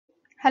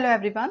Hello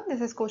everyone,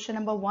 this is question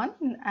number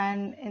 1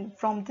 and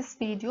from this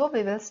video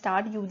we will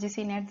start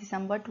UGC NET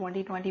December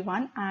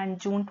 2021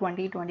 and June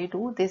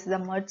 2022. This is the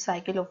merge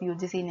cycle of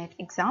UGC NET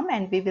exam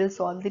and we will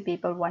solve the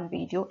paper 1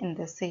 video in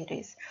this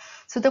series.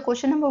 So the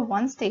question number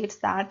 1 states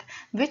that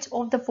which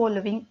of the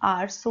following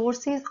are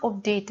sources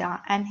of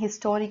data and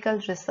historical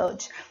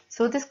research.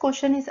 So this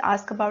question is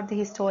asked about the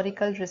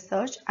historical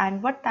research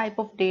and what type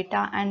of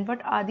data and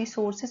what are the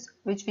sources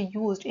which we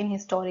used in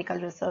historical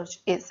research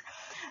is.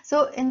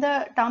 So in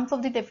the terms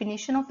of the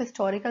definition of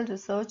historical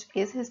research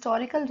is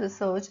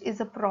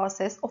a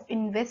process of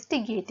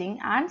investigating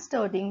and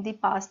studying the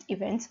past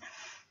events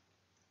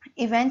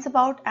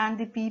about and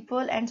the people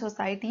and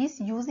societies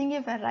using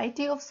a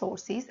variety of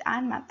sources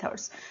and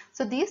methods.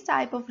 So this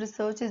type of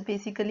research is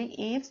basically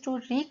aims to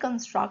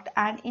reconstruct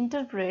and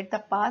interpret the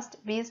past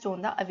based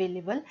on the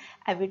available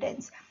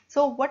evidence.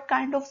 So what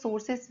kind of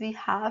sources we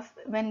have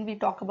when we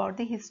talk about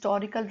the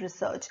historical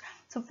research?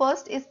 So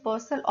first is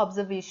personal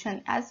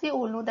observation. As we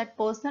all know that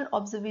personal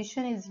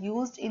observation is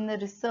used in the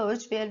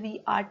research where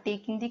we are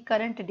taking the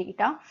current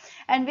data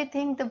and we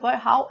think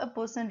how a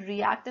person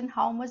reacts and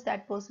how much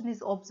that person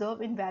is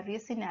observed in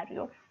various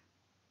scenarios.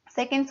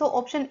 Second, so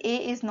option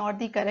A is not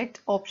the correct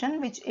option,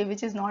 which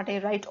is not a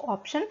right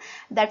option.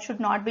 That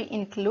should not be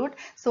included.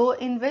 So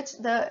in which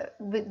the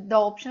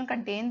option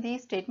contain the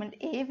statement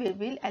A, we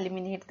will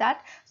eliminate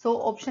that. So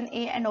option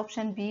A and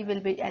option B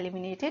will be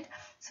eliminated.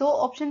 So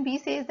option B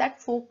says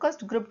that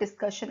focused group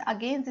discussion.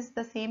 Again, this is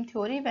the same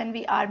theory when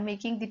we are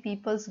making the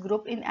people's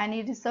group in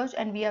any research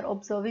and we are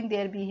observing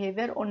their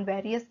behavior on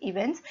various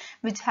events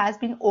which has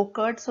been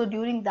occurred. So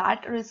during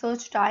that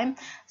research time,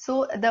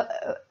 so the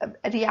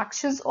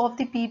reactions of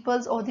the people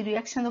or the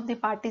reaction of the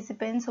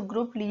participants or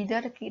group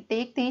leader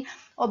take the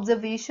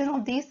observation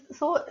of these,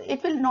 so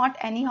it will not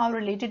anyhow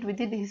related with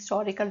the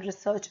historical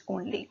research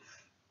only.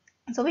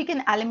 So we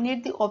can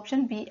eliminate the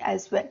option B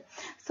as well.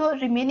 So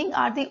remaining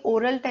are the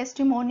oral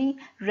testimony,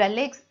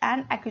 relics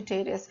and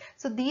acutaries.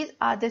 So these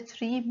are the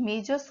three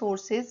major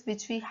sources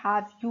which we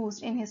have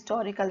used in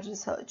historical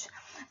research.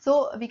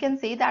 So we can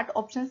say that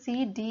option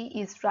C, D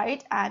is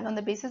right, and on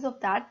the basis of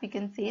that we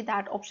can say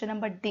that option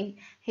number D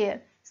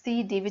here,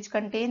 C, D, which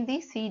contain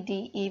the C,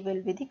 D, E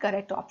will be the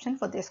correct option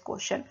for this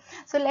question.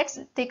 So let's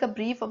take a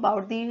brief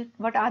about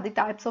what are the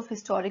types of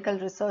historical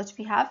research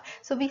we have.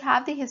 So we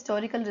have the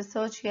historical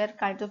research here,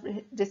 kind of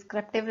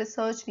descriptive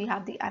research. We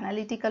have the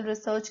analytical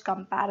research,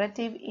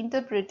 comparative,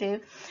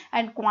 interpretive,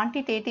 and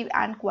quantitative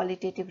and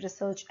qualitative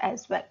research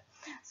as well.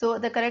 So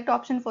the correct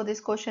option for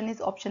this question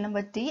is option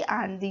number D,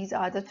 and these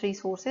are the three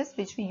sources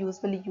which we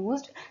usually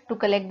used to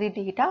collect the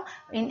data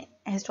in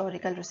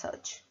historical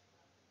research.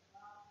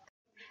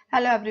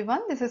 Hello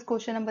everyone, this is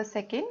question number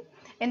 2.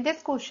 In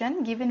this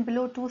question, given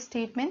below two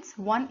statements,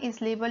 one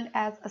is labeled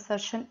as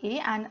assertion A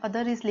and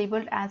other is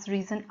labeled as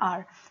reason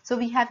R. So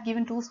we have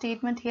given two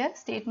statements here.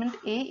 Statement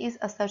A is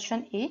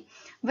assertion A,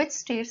 which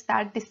states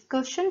that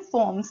discussion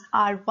forums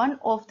are one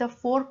of the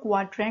 4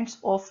 quadrants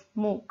of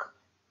MOOC.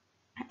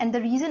 And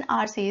the reason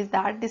R says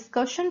that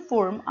discussion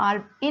forum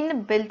are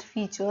inbuilt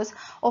features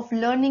of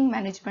learning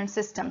management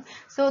system.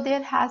 So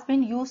there has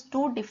been used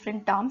two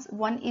different terms.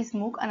 One is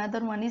MOOC,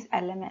 another one is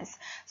LMS.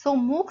 So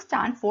MOOC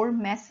stand for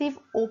massive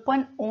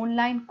open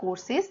online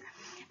courses,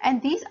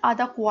 and these are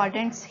the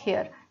quadrants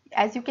here.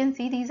 As you can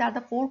see, these are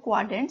the 4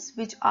 quadrants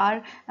which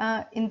are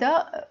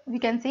we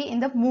can say in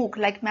the MOOC,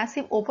 like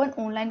massive open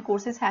online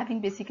courses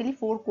having basically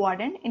 4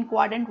 quadrants. In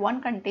quadrant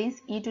 1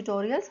 contains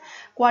e-tutorials,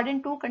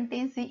 quadrant 2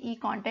 contains the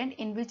e-content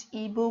in which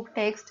e-book,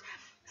 text,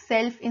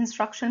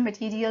 self-instruction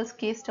materials,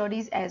 case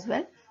studies as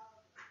well.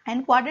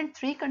 And quadrant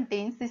 3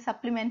 contains the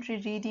supplementary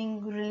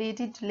reading,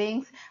 related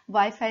links,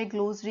 Wi-Fi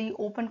glossary,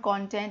 open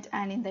content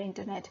and in the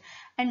internet.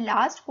 And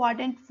last,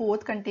 quadrant 4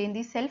 contains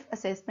the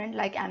self-assessment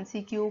like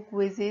MCQ,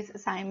 quizzes,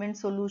 assignment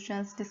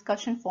solutions,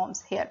 discussion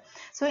forums here.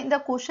 So in the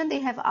question they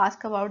have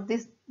asked about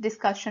this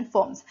discussion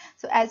forums.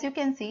 So as you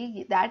can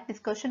see that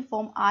discussion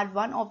forum are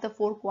one of the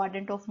 4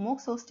 quadrant of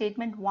MOOC. So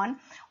statement 1,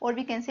 or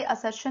we can say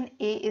assertion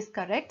A, is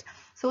correct.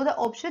 So the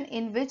option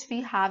in which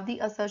we have the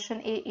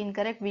assertion A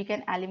incorrect, we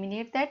can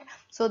eliminate that.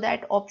 So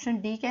that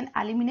option D can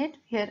eliminate.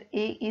 Here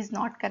A is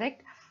not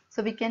correct.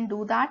 So we can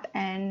do that.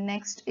 And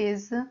next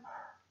is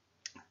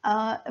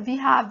we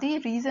have the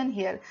reason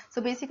here.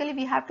 So basically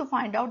we have to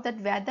find out that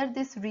whether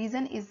this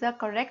reason is the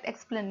correct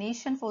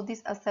explanation for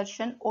this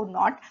assertion or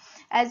not.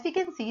 As we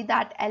can see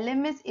that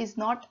LMS is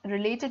not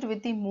related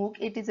with the MOOC,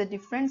 it is a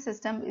different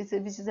system which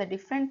is a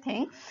different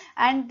thing,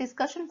 and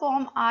discussion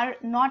forum are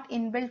not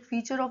inbuilt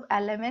feature of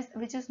LMS,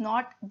 which is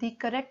not the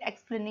correct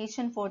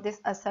explanation for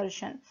this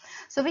assertion.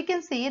 So we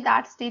can say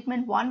that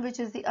statement 1, which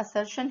is the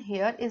assertion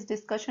here, is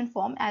discussion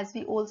forum, as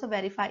we also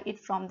verify it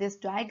from this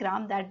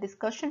diagram that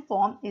discussion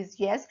forum is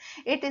yes,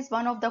 it is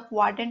one of the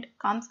quadrant,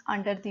 comes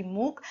under the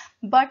MOOC.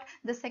 But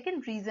the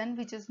second reason,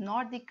 which is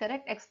not the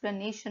correct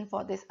explanation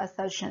for this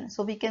assertion.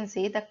 So we can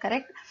say the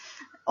correct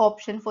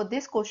option for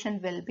this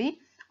question will be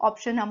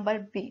option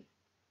number B,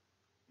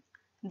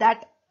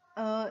 that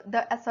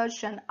the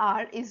assertion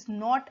R is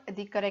not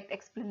the correct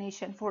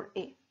explanation for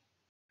A.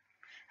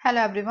 Hello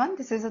everyone,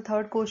 this is the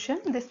third question.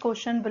 This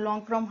question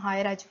belongs from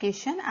higher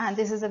education and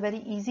this is a very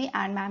easy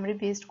and memory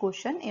based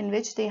question in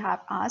which they have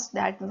asked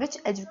that which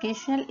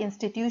educational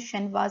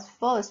institution was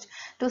first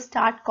to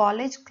start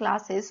college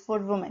classes for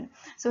women.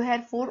 So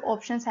here four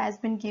options has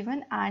been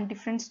given and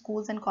different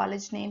schools and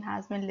college name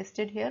has been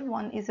listed here.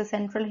 One is the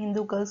Central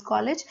Hindu Girls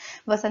College,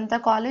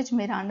 Vasanta College,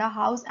 Miranda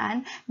House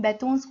and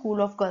Bethune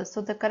School of Girls. So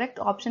the correct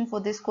option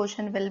for this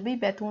question will be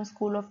Bethune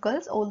School of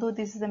Girls, although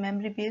this is a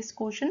memory based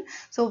question.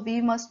 So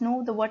we must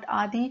know what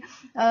are the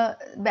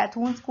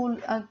Bethune School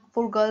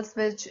for Girls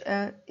which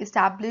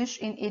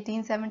established in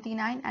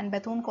 1879, and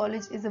Bethune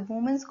College is a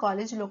women's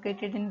college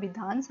located in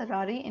Bidhan,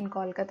 Sarari in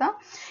Kolkata,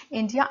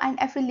 India, and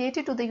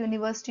affiliated to the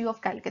University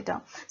of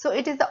Calcutta. So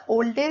it is the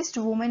oldest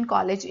women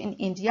college in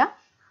India.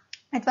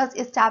 It was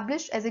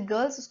established as a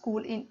girls' school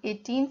in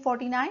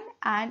 1849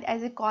 and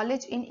as a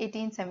college in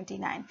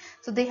 1879.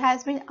 So they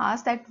has been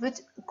asked that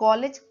which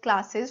college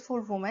classes for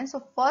women.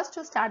 So first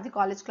to start the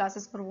college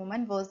classes for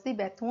women was the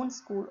Bethune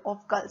School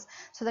of Girls.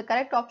 So the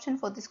correct option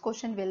for this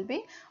question will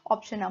be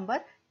option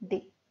number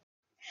D.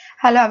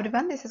 Hello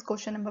everyone, this is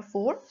question number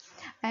 4.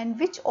 And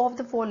which of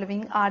the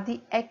following are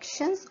the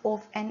actions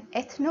of an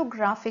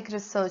ethnographic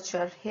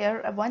researcher?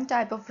 Here one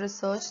type of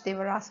research they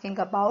were asking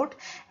about,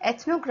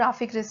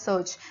 ethnographic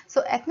research.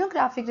 So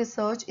ethnographic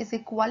research is a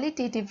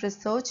qualitative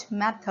research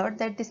method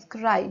that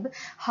describe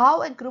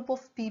how a group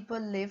of people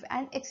live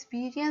and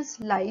experience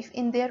life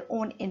in their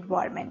own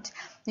environment.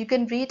 You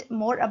can read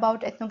more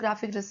about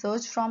ethnographic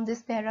research from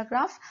this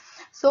paragraph.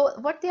 So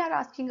what they are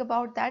asking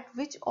about that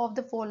which of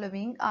the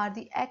following are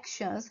the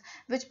actions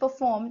which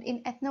performed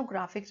in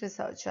ethnographic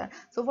researcher.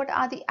 So what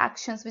are the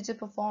actions which are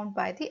performed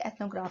by the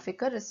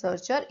ethnographic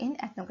researcher in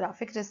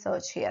ethnographic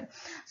research here?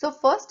 So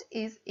first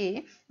is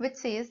A, which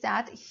says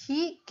that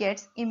he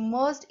gets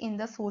immersed in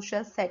the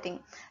social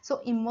setting.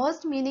 So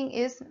immersed meaning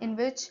is in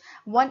which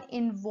one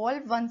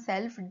involve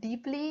oneself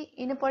deeply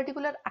in a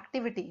particular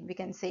activity, we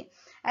can say,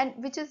 and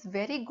which is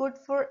very good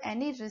for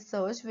any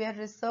research where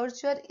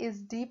researcher is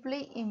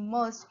deeply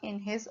immersed in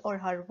his or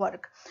her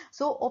work.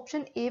 So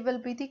option A will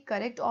be the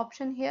correct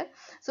option here.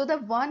 So the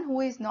one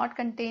who is not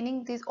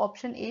containing this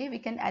option A, we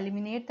can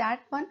eliminate that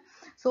one.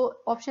 So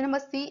option number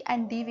C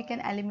and D we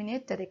can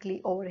eliminate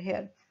directly over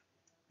here.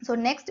 So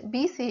next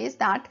B says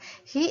that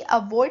he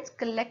avoids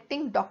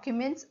collecting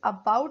documents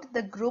about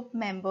the group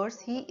members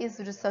he is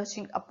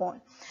researching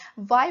upon.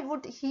 Why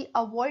would he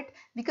avoid?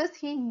 Because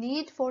he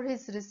need for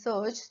his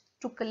research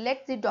to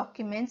collect the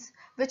documents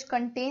which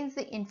contains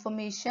the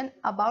information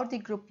about the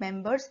group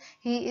members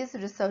he is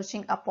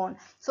researching upon.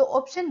 So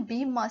option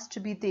B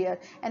must be there,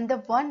 and the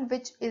one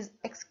which is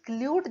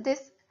exclude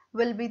this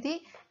will be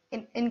the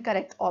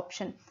incorrect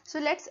option. So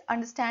let's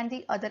understand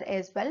the other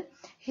as well.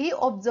 He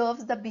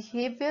observes the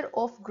behavior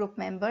of group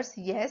members.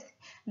 Yes,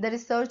 the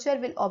researcher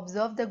will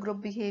observe the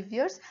group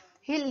behaviors.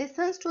 He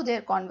listens to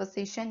their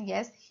conversation.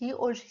 Yes, he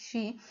or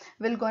she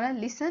will gonna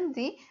listen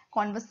the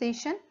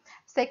conversation.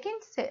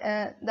 Second,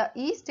 the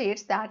E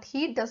states that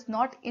he does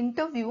not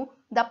interview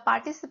the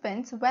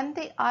participants when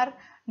they are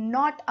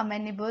not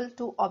amenable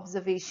to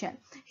observation.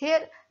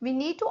 Here we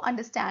need to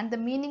understand the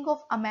meaning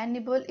of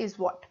amenable is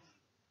what?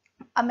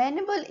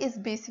 Amenable is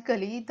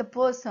basically the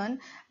person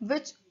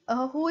which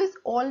who is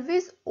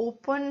always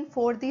open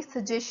for the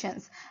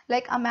suggestions.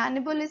 Like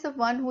amenable is the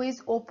one who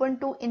is open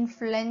to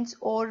influence,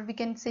 or we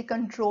can say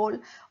control,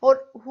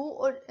 or who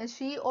or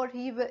she or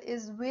he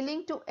is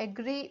willing to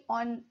agree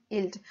on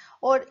it,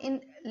 or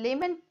in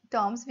layman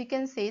terms we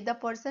can say the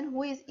person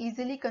who is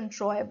easily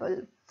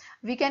controllable.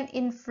 We can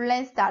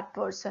influence that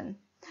person.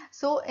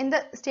 So in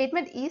the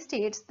statement E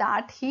states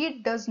that he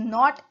does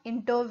not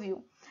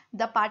interview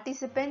the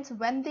participants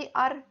when they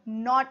are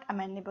not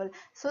amenable.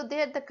 So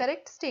there the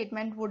correct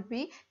statement would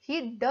be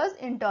he does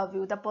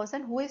interview the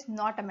person who is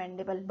not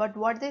amenable, but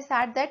what they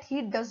said that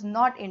he does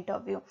not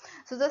interview.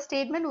 So the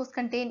statement whose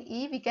contain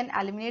E we can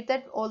eliminate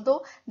that,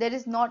 although there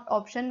is not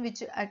option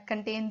which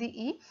contain the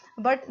E,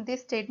 but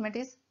this statement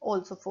is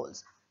also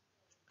false.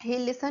 He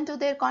listened to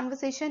their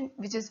conversation,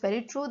 which is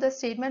very true. The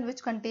statement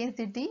which contains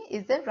the D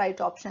is the right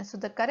option. So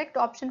the correct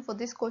option for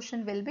this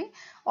question will be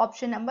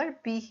option number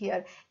B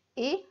here.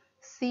 A,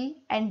 C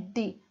and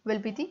D will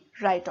be the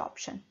right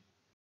option.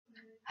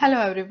 Hello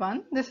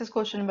everyone, this is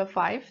question number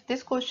 5.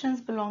 These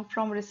questions belong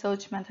from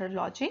research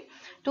methodology.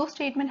 Two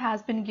statements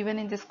has been given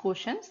in this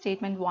question,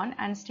 statement 1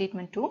 and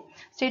statement 2.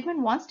 Statement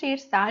 1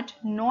 states that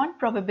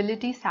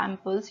non-probability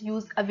samples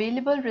use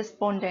available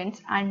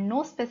respondents and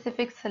no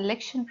specific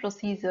selection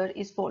procedure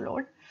is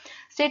followed.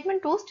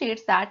 Statement 2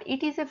 states that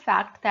it is a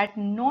fact that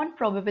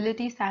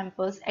non-probability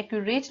samples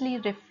accurately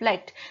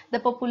reflect the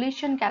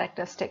population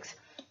characteristics.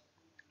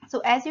 So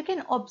as you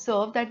can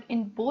observe that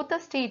in both the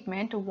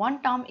statement,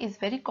 one term is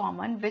very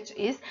common, which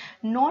is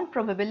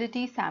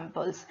non-probability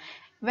samples.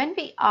 When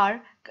we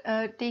are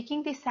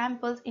taking the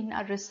samples in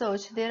our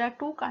research, there are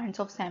two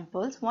kinds of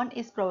samples. One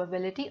is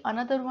probability,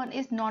 another one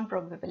is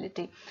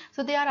non-probability.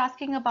 So they are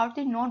asking about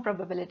the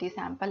non-probability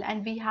sample,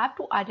 and we have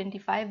to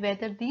identify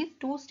whether these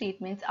two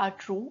statements are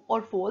true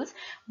or false.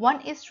 One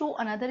is true,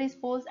 another is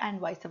false, and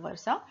vice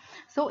versa.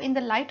 So in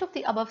the light of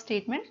the above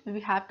statement,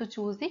 we have to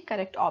choose the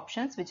correct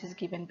options, which is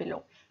given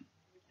below.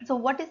 So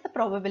what is the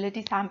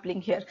probability sampling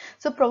here?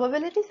 So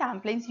probability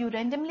samplings, you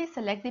randomly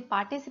select the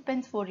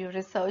participants for your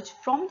research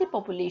from the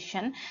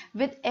population,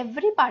 with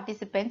every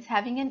participant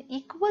having an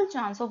equal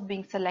chance of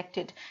being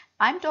selected.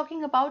 I'm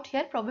talking about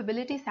here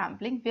probability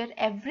sampling, where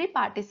every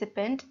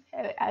participant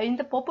in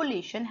the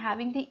population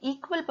having the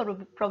equal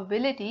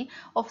probability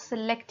of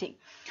selecting.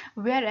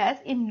 Whereas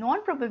in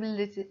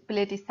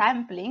non-probability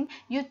sampling,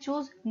 you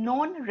choose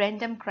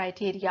non-random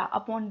criteria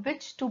upon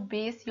which to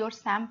base your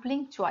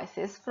sampling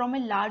choices from a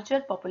larger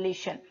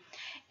population.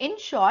 In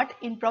short,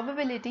 in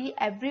probability,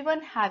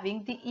 everyone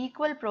having the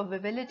equal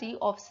probability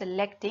of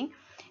selecting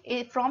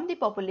from the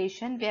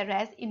population,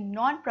 whereas in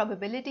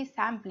non-probability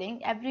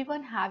sampling,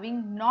 everyone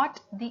having not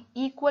the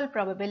equal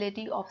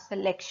probability of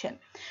selection.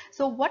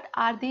 So what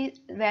are the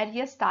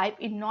various types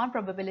in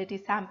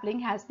non-probability sampling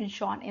has been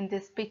shown in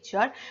this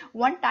picture.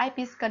 One type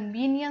is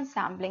convenience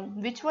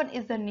sampling. Which one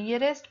is the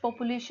nearest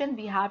population?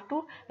 We have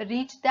to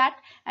reach that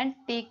and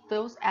take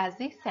those as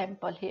the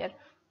sample here.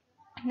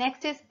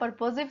 Next is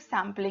purposive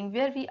sampling,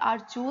 where we are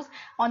choose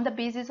on the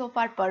basis of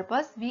our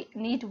purpose. We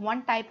need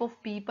one type of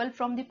people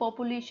from the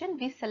population,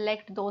 we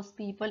select those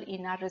people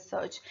in our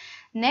research.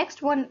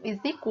 Next one is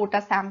the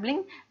quota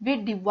sampling.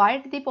 We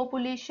divide the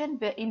population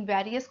in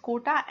various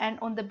quota, and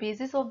on the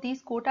basis of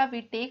these quota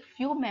we take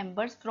few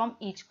members from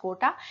each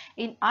quota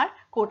in our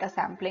quota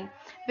sampling.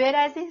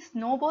 Whereas in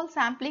snowball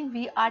sampling,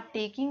 we are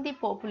taking the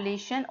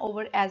population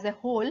over as a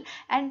whole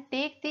and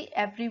take the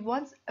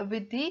everyone's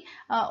with the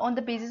on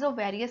the basis of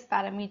various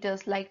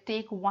parameters, like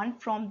take one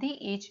from the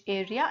each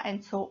area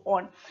and so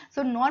on.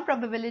 So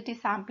non-probability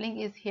sampling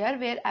is here,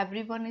 where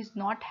everyone is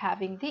not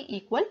having the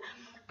equal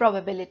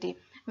probability.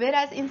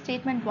 Whereas in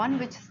statement 1,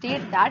 which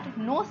states that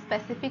no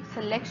specific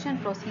selection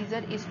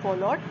procedure is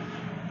followed,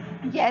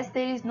 yes,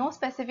 there is no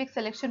specific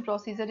selection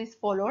procedure is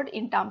followed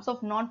in terms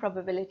of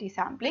non-probability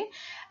sampling.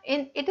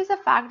 It is a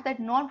fact that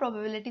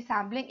non-probability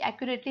sampling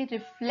accurately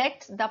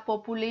reflects the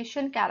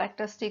population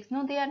characteristics.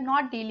 No, they are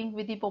not dealing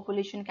with the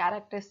population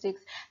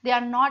characteristics. They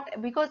are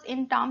not, because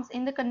in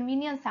the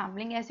convenience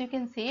sampling, as you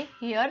can see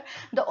here,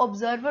 the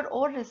observer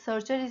or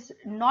researcher is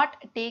not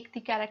take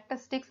the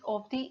characteristics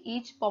of the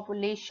each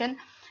population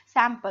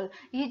sample.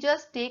 He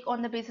just take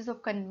on the basis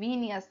of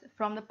convenience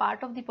from the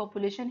part of the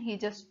population he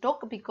just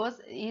took,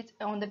 because it's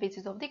on the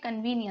basis of the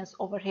convenience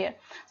over here.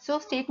 So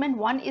statement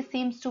 1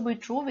 seems to be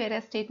true,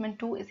 whereas statement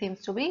 2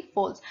 seems to be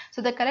false.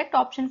 So the correct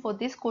option for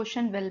this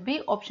question will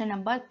be option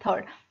number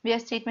 3, where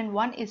statement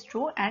 1 is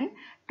true and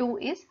 2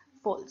 is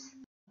false.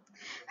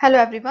 Hello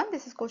everyone,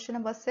 this is question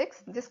number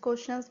 6. This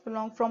questions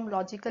belong from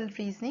logical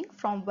reasoning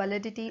from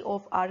validity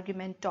of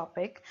argument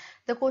topic.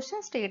 The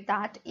question states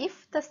that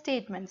if the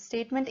statement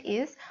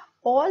is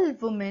all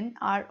women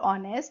are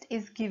honest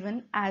is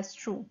given as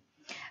true,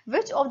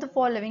 which of the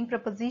following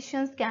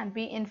propositions can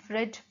be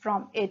inferred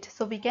from it?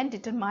 So we can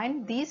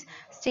determine these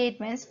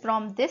statements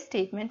from this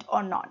statement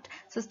or not.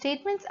 So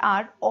statements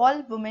are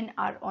all women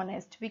are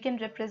honest. We can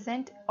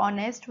represent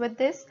honest with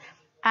this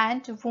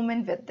and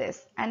women with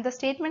this, and the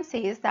statement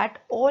says that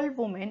all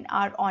women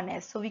are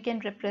honest, so we can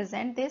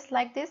represent this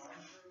like this.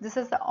 This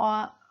is the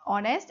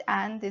honest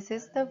and this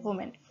is the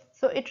woman,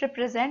 so it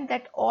represents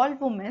that all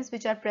women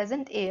which are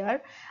present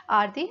here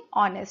are the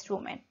honest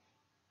women.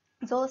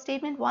 So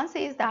statement 1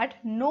 says that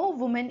no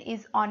woman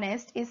is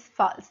honest is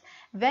false,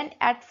 when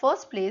at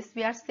first place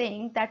we are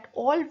saying that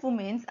all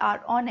women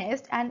are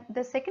honest, and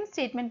the second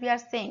statement we are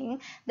saying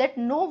that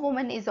no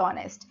woman is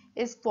honest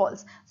is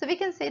false. So we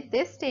can say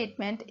this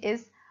statement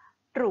is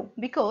true,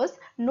 because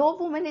no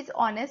woman is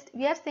honest,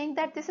 we are saying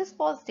that this is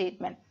false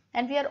statement,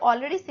 and we are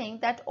already saying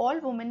that all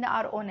women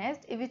are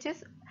honest, which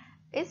is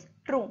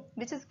true,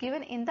 which is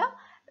given in the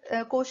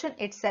question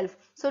itself.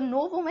 So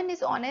no woman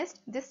is honest,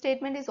 this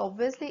statement is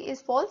obviously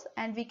is false,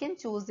 and we can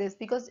choose this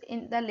because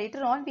in the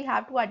later on we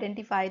have to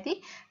identify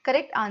the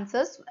correct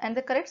answers and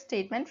the correct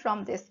statement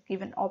from this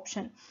given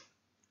option.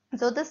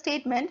 So the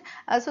statement,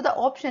 so the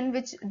option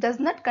which does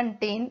not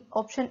contain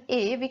option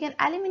A, we can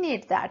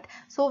eliminate that.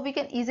 So we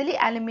can easily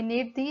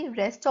eliminate the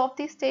rest of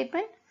the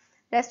statement,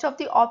 rest of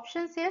the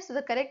options here. So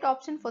the correct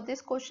option for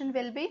this question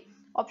will be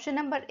option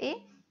number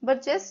A.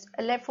 But just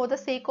for the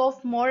sake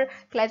of more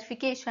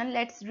clarification,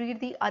 let's read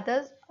the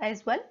others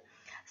as well.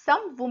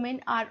 Some women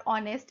are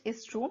honest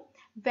is true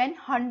when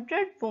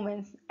 100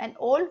 women, and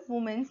all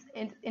women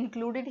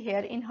included here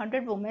in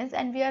 100 women,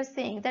 and we are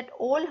saying that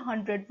all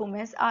 100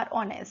 women are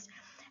honest.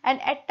 And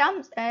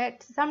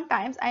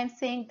sometimes I am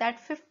saying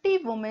that 50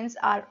 women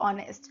are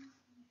honest.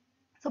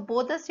 So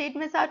both the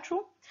statements are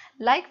true.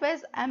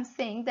 Likewise, I am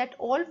saying that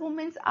all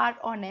women are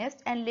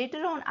honest, and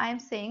later on I am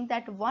saying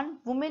that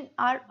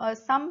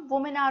some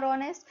women are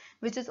honest,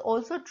 which is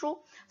also true.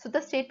 So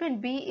the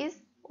statement B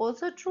is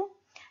also true.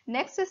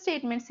 Next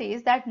statement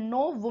says that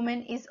no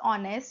woman is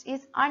honest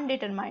is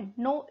undetermined.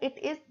 No, it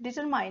is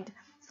determined.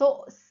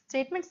 So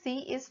statement C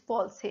is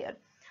false here.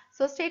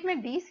 So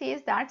statement D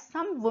says that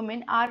some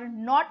women are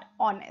not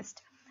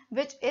honest,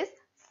 which is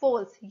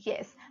false.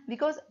 Yes,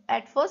 because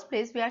at first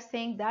place we are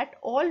saying that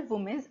all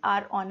women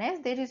are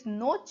honest. There is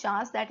no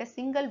chance that a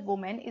single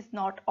woman is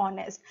not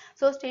honest.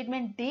 So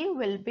statement D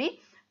will be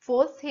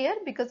false here,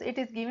 because it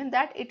is given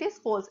that it is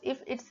false.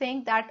 If it's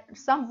saying that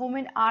some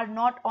women are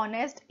not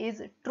honest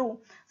is true,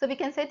 so we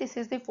can say this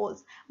is the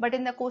false. But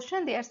in the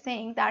question they are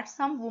saying that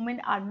some women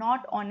are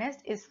not honest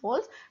is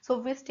false, so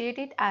we state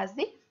it as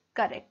the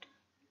correct.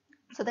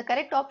 So the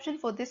correct option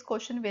for this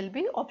question will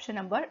be option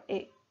number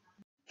A.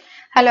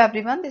 Hello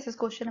everyone, this is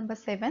question number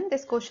 7.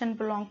 This question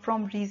belongs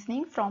from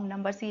reasoning from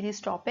number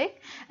series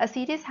topic. A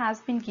series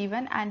has been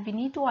given and we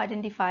need to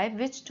identify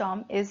which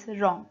term is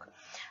wrong.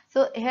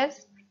 So here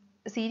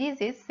series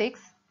is 6,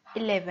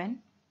 11,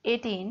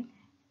 18,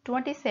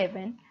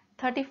 27,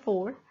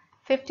 34,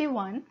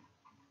 51,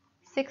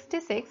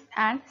 66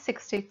 and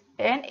 60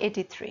 and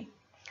 83.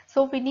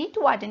 So we need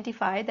to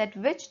identify that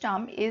which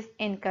term is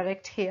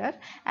incorrect here,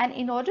 and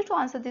in order to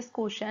answer this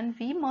question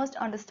we must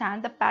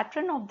understand the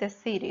pattern of this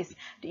series.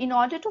 In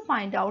order to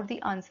find out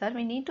the answer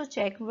we need to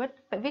check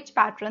which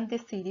pattern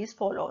this series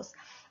follows.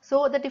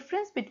 So the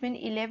difference between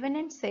 11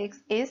 and 6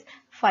 is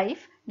 5,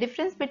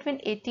 difference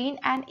between 18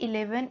 and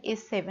 11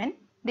 is 7,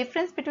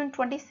 difference between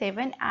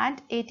 27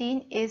 and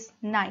 18 is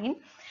 9.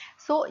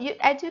 So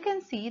as you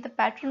can see the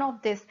pattern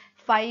of this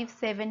 5,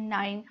 7,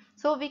 9.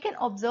 So we can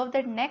observe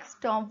that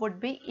next term would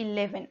be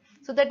 11.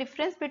 So the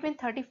difference between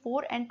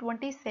 34 and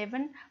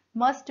 27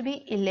 must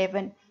be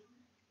 11.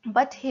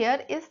 But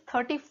here is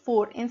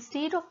 34.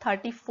 Instead of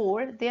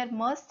 34 there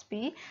must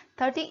be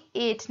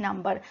 38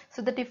 number.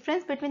 So the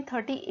difference between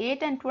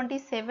 38 and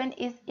 27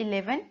 is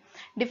 11.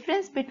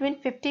 Difference between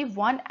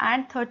 51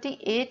 and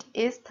 38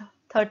 is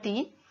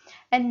 13.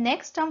 And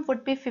next term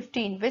would be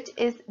 15, which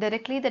is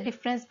directly the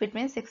difference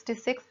between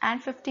 66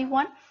 and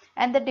 51,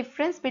 and the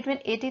difference between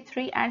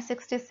 83 and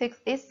 66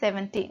 is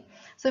 17.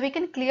 So we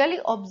can clearly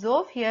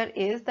observe here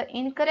is the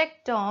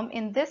incorrect term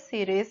in this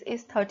series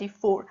is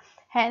 34.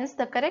 Hence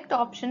the correct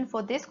option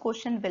for this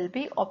question will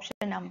be option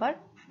number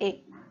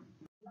A.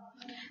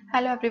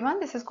 Hello everyone,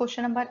 this is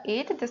question number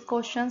 8. This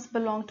questions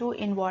belong to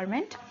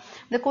environment.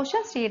 The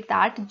question states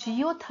that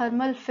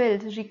geothermal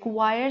field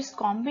requires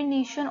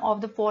combination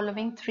of the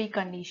following 3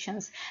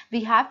 conditions.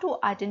 We have to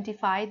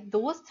identify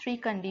those 3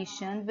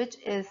 conditions which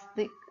is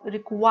the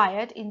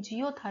required in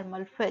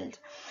geothermal field.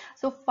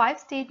 So 5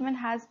 statement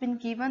has been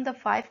given. The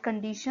 5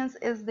 conditions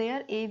is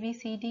there A, B,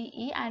 C, D,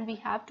 E, and we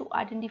have to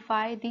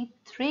identify the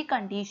 3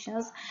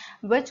 conditions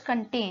which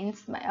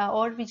contains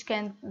or which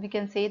we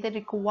can say the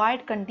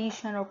required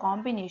condition or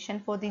combination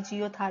for the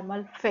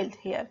geothermal field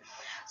here.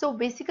 So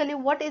basically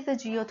what is the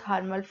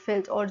geothermal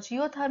field or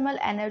geothermal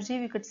energy?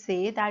 We could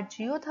say that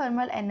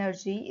geothermal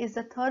energy is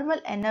the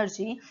thermal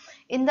energy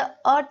in the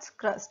earth's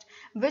crust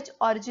which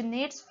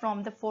originates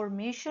from the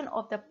formation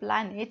of the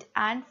planet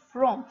and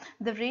from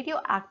the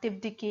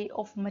radioactive decay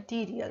of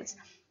materials.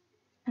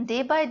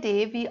 Day by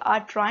day we are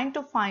trying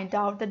to find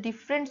out the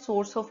different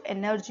source of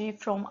energy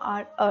from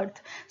our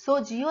earth. So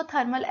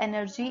geothermal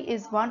energy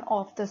is one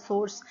of the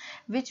source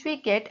which we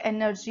get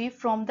energy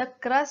from the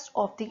crust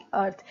of the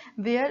earth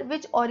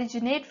which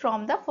originate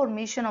from the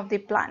formation of the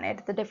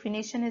planet. The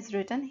definition is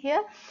written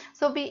here.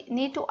 So we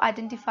need to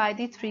identify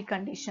the 3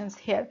 conditions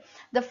here.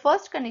 The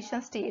first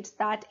condition states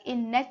that a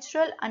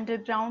natural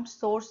underground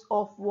source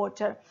of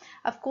water.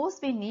 Of course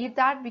we need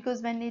that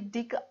because when we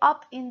dig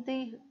up in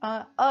the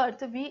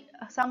earth we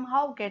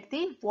somehow get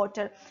the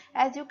water.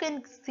 As you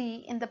can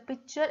see in the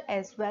picture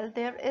as well,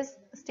 there is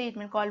a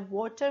statement called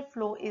water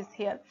flow is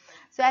here.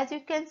 So as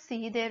you can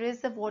see there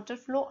is a water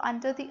flow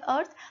under the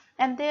earth,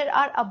 and there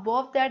are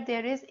above that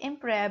there is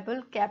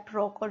impermeable cap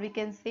rock, or we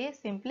can say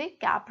simply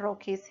cap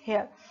rock is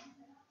here.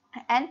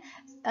 And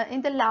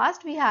in the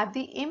last we have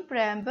the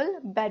impermeable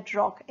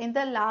bedrock. In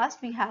the last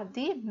we have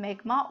the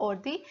magma or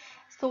the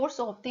source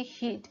of the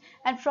heat,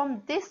 and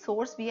from this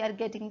source we are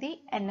getting the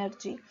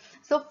energy.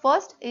 So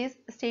first is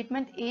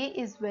statement A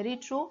is very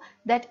true,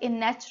 that a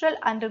natural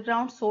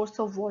underground source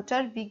of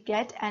water we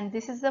get, and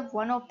this is the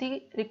one of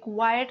the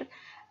required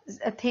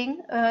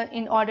thing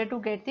in order to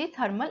get the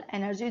thermal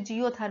energy,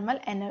 geothermal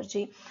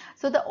energy.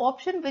 So the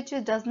option which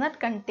does not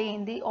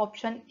contain the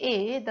option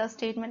A, the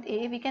statement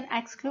A, we can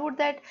exclude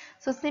that.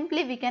 So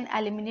simply we can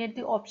eliminate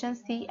the option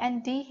C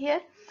and D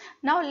here.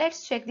 Now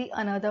let's check the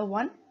another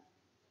one.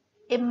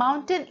 A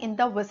mountain in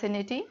the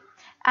vicinity,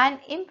 an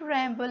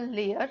impermeable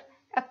layer,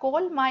 a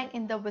coal mine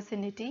in the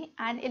vicinity,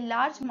 and a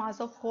large mass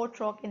of hot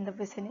rock in the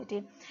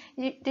vicinity.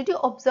 Did you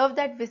observe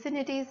that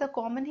vicinity is a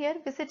common here?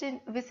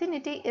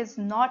 Vicinity is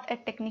not a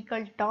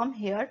technical term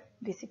here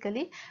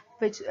basically,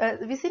 which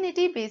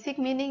vicinity basic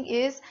meaning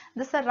is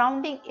the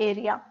surrounding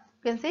area.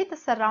 can say the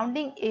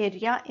surrounding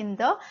area in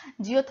the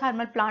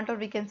geothermal plant, or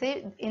we can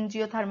say in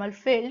geothermal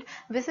field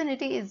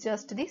vicinity is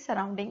just the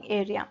surrounding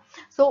area.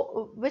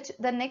 So which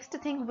the next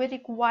thing we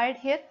required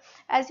here,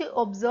 as you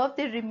observe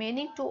the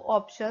remaining two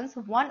options,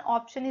 one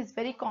option is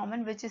very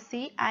common, which is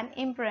C, an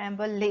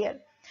impermeable layer.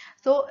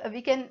 So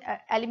we can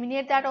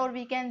eliminate that, or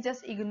we can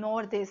just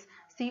ignore this.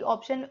 C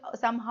option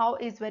somehow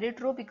is very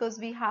true because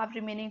we have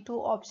remaining two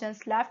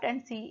options left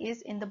and C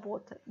is in the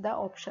both the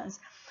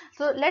options.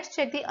 So let's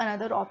check the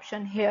another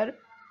option here.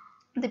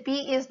 The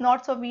P is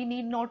not, so we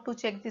need not to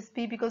check this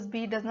P because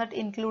B does not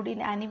include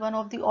in any one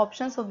of the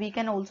options, so we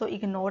can also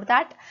ignore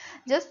that.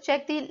 Just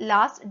check the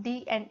last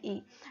D and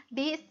E.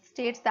 D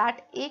states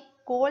that a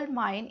coal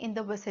mine in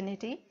the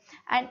vicinity,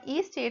 and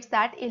E states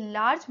that a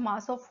large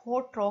mass of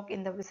hot rock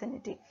in the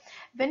vicinity.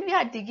 When we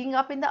are digging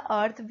up in the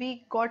earth,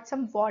 we got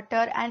some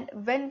water, and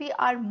when we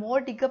are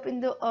more dig up in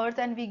the earth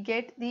and we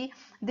get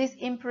this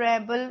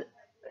impermeable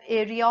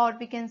area, or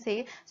we can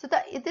say, so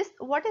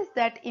what is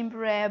that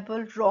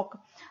impermeable rock?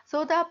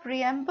 So the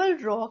permeable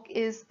rock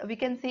is, we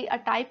can say, a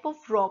type of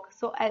rock.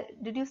 So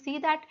did you see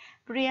that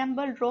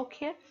permeable rock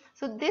here?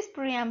 So this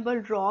permeable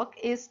rock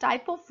is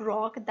type of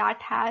rock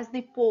that has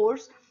the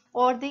pores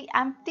or the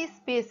empty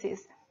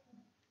spaces,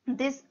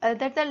 this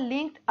that are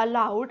linked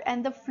allowed,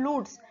 and the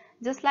fluids,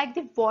 just like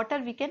the water,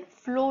 we can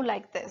flow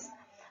like this.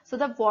 So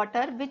the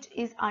water which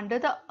is under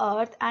the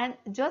earth and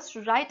just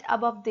right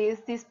above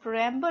this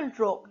permeable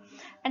rock,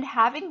 and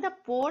having the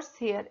pores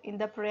here in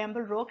the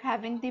permeable rock,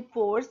 having the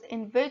pores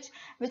in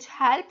which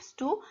helps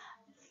to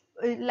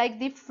like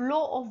the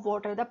flow of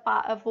water, the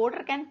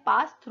water can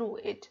pass through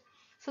it.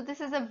 So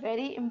this is a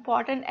very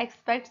important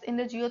aspect in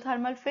the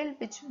geothermal field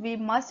which we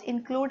must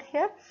include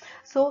here.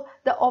 So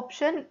the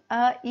option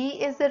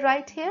E is the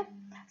right here.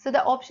 So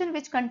the option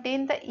which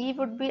contain the E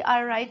would be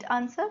our right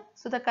answer.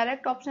 So the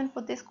correct option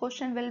for this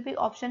question will be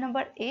option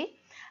number A.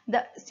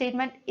 The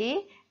statement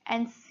A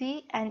and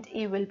C and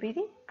E will be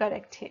the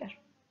correct here.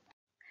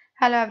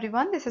 Hello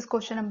everyone, this is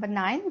question number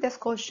 9. This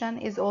question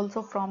is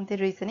also from the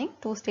reasoning.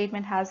 Two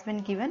statement has been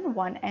given,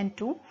 1 and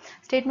 2.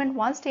 Statement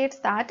 1 states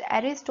that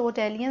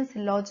Aristotelian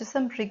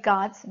syllogism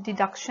regards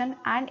deduction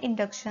and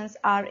inductions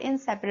are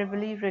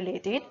inseparably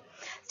related.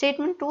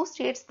 Statement 2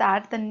 states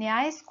that the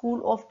Nyaya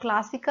school of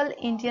classical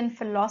Indian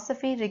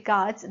philosophy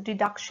regards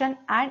deduction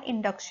and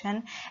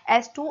induction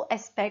as two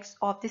aspects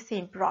of the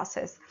same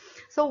process.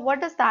 So what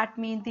does that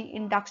mean? The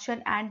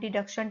induction and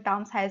deduction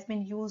terms has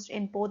been used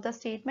in both the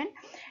statement.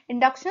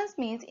 Inductions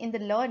means in the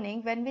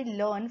learning, when we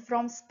learn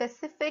from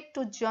specific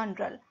to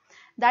general,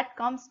 that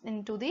comes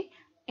into the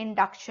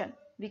induction.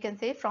 We can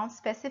say from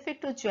specific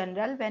to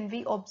general, when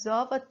we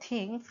observe a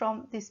thing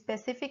from the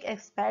specific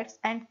aspects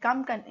and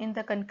come in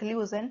the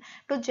conclusion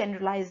to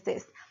generalize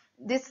this.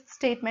 This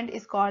statement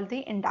is called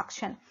the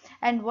induction.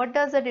 And what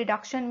does the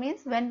deduction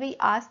means? When we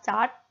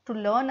start to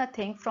learn a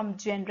thing from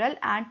general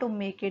and to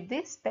make it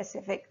the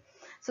specific.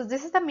 So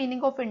this is the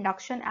meaning of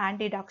induction and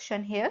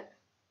deduction here.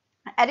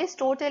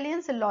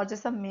 Aristotelian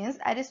syllogism means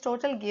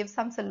Aristotle gives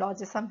some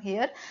syllogism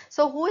here.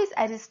 So who is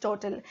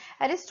Aristotle?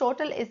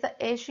 Aristotle is the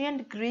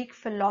ancient Greek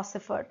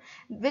philosopher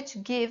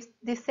which gives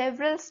the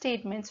several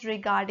statements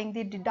regarding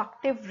the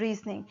deductive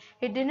reasoning.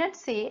 He didn't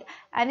say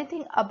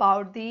anything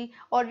about the,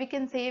 or we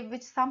can say,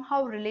 which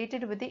somehow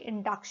related with the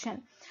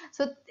induction.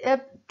 So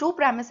two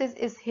premises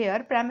is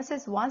here.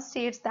 Premises 1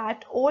 states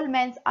that all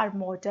men are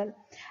mortal,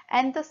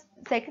 and the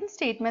second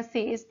statement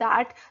says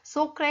that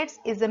Socrates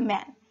is a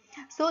man.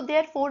 So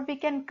therefore we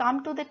can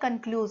come to the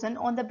conclusion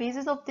on the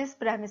basis of this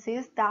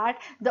premises that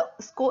the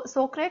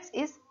Socrates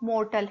is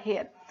mortal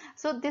here.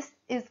 So this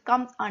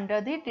comes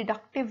under the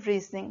deductive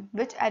reasoning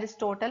which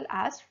Aristotle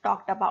has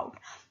talked about.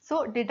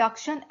 So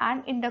deduction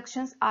and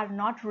inductions are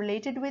not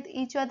related with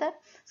each other.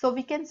 So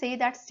we can say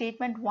that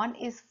statement 1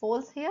 is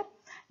false here.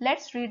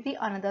 Let's read the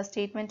another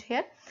statement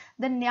here.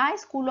 The Nyaya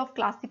school of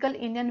classical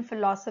Indian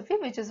philosophy,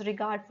 which is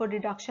regard for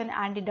deduction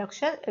and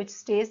induction, which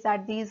states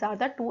that these are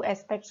the two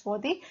aspects for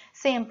the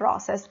same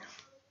process.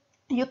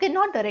 You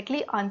cannot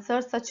directly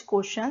answer such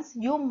questions.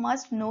 You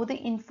must know the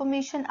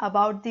information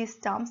about these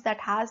terms that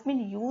has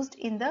been used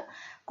in the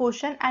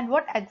question and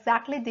what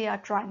exactly they are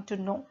trying to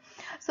know.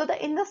 So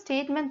in the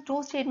statement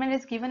 2 statement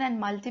is given and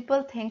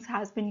multiple things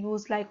has been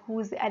used, like who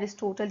is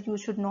Aristotle, you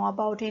should know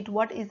about it,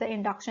 what is the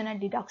induction and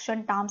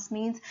deduction terms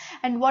means,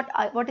 and what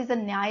is the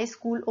Nyaya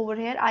school over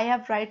here. I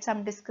have write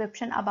some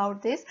description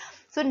about this.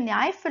 So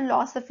Nyaya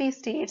philosophy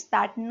states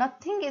that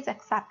nothing is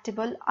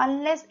acceptable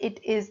unless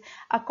it is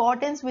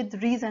accordance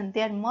with reason.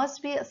 There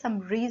must be some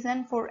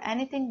reason for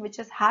anything which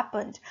has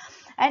happened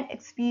and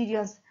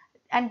experience,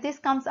 and this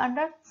comes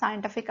under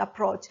scientific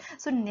approach.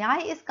 So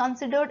Nyaya is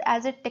considered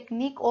as a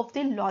technique of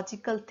the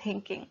logical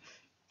thinking.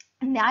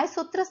 Nyaya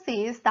Sutra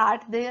says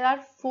that there are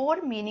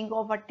 4 meanings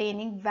of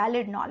attaining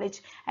valid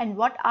knowledge, and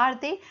what are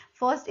they?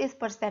 First is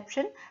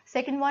perception,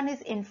 second one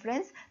is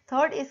inference,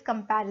 third is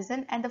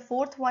comparison, and the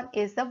fourth one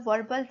is the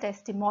verbal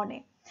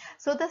testimony.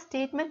 So the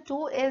statement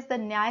 2 is the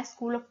Nyaya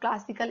school of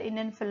classical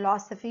Indian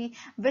philosophy,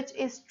 which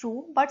is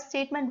true, but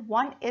statement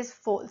 1 is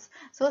false.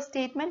 So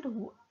statement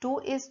 2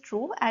 is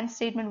true and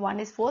statement 1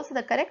 is false.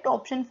 The correct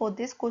option for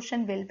this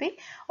question will be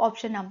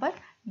option number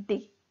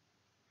D.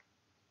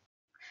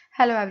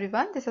 Hello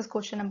everyone, this is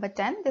question number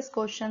 10. This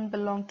question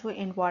belongs to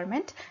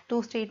environment.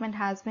 Two statement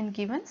has been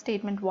given,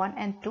 statement 1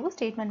 and 2.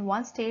 Statement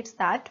 1 states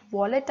that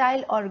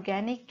volatile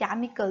organic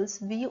chemicals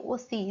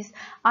VOCs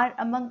are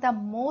among the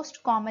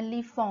most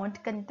commonly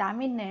found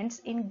contaminants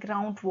in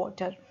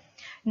groundwater.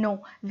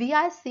 No,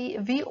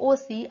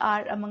 VOC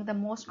are among the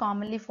most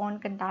commonly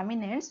found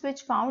contaminants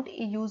which found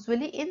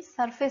usually in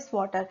surface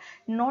water,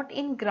 not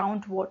in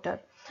groundwater.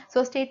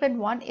 So statement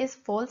 1 is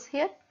false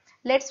here.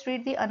 Let's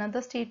read the another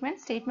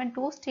statement. Statement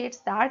 2 states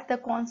that the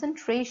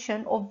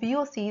concentration of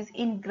VOCs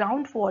in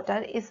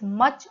groundwater is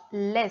much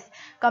less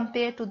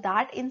compared to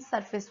that in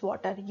surface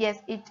water. Yes,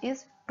 it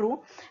is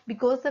true,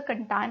 because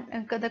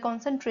the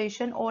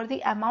concentration or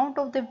the amount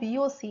of the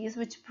VOCs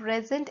which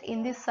present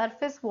in the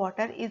surface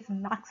water is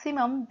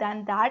maximum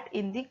than that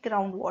in the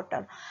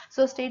groundwater.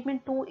 So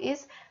statement 2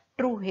 is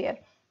true here.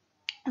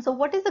 So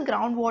what is the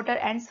groundwater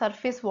and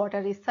surface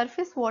water is?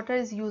 Surface water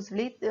is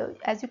usually,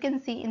 as you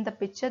can see in the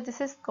picture, this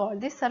is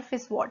called the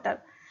surface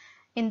water.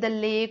 In the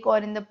lake or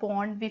in the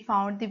pond we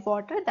found the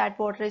water, that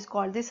water is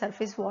called the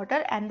surface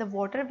water, and the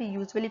water we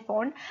usually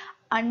found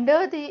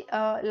under the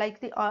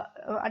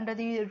under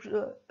the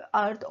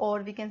earth,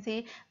 or we can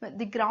say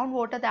the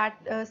groundwater that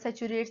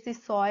saturates the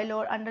soil,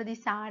 or under the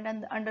sand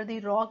and under the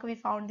rock we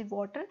found the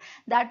water,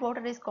 that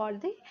water is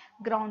called the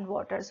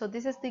groundwater. So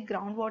this is the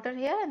groundwater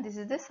here and this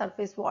is the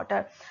surface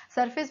water.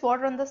 Surface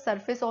water on the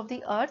surface of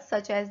the earth,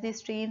 such as the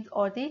streams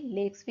or the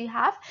lakes we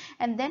have,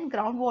 and then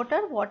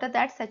groundwater, water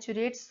that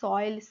saturates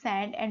soil,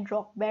 sand and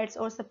rock beds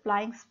or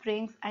supplying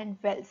springs and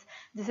wells.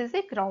 This is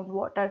the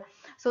groundwater.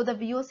 So the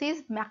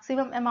VOCs,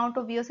 maximum amount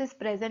of VOC is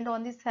present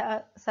on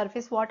the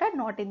surface water,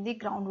 not in the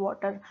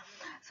groundwater.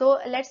 So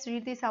let's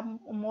read some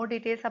more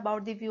details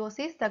about the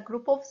VOCs. The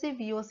group of the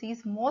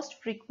VOCs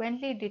most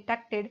frequently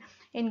detected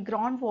in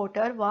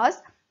groundwater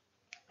was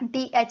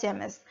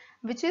THMS,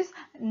 which is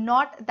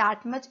not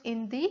that much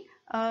in the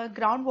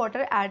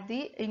groundwater at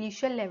the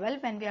initial level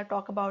when we are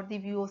talking about the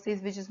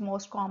VOCs, which is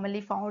most commonly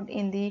found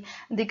in the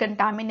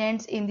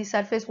contaminants in the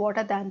surface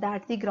water than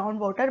that the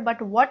groundwater. But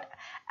what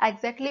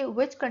exactly,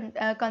 which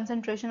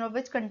concentration or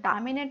which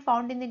contaminant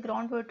found in the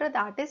groundwater,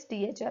 that is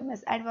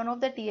THMS, and one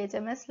of the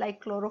THMS like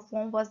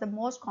chloroform was the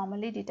most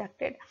commonly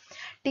detected.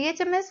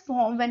 THMS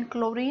form when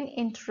chlorine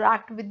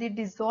interact with the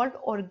dissolved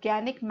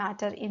organic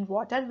matter in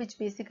water, which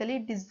basically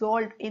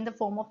dissolved in the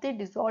form of the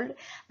dissolved,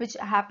 which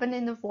happen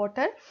in the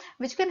water,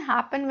 which can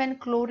happen when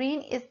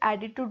chlorine is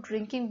added to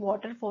drinking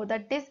water for the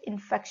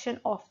disinfection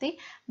of the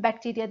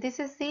bacteria. This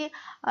is the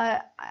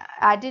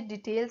added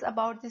details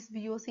about this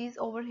VOCs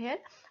over here.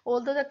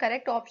 Although the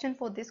correct option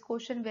for this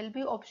question will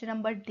be option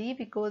number D,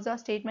 because the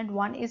statement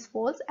 1 is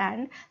false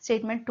and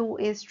statement 2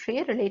 is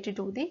true related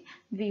to the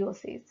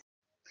VOCs.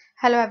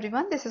 Hello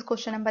everyone, this is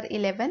question number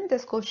 11.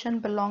 This question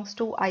belongs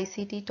to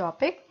ICT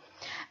topic.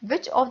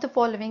 Which of the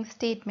following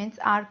statements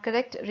are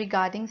correct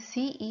regarding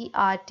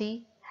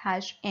CERT-N?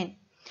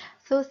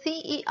 So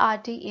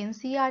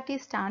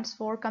CERT stands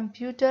for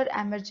Computer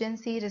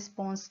Emergency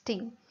Response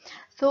Team.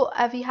 So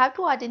we have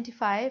to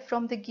identify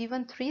from the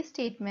given three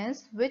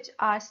statements which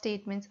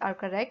statements are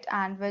correct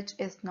and which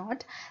is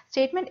not.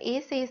 Statement A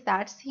says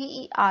that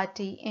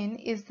CERT-N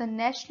is the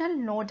national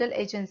nodal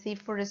agency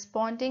for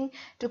responding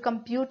to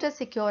computer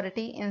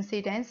security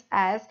incidents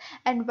as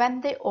and when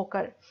they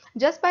occur.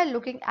 Just by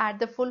looking at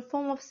the full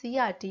form of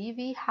CERT,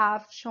 we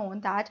have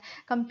shown that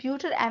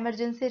computer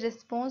emergency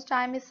response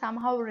time is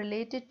somehow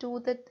related to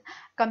the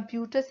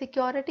computer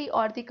security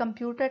or the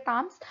computer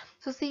terms.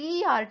 So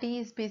CERT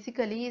is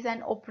basically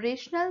an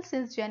operational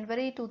since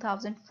January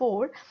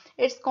 2004.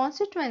 Its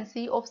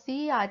constituency of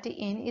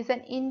CERT-N is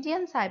an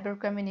Indian cyber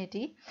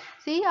community.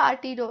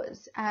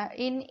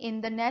 CERT-N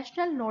in the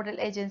National Nodal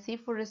Agency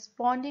for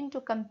responding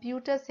to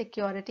computer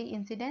security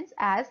incidents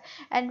as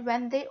and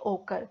when they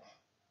occur.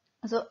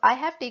 So I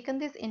have taken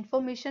this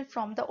information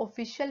from the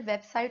official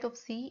website of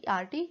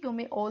CERT. You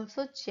may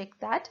also check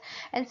that.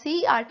 And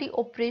CERT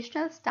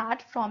operational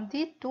start from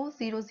the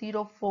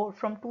 2004,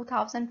 from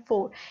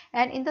 2004.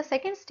 And in the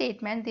second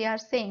statement, they are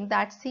saying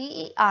that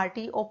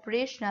CERT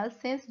operational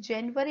since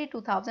January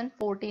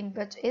 2014,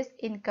 which is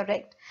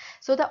incorrect.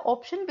 So the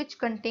option which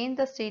contain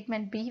the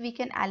statement B, we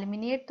can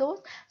eliminate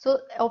those.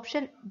 So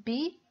option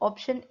B,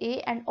 option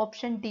A and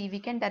option D, we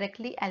can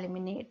directly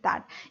eliminate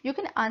that. You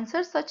can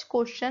answer such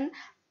question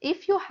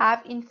if you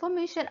have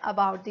information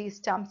about these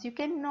terms. You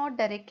cannot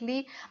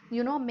directly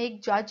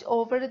make judge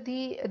over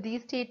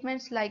these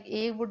statements like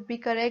A would be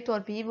correct or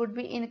B would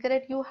be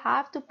incorrect. You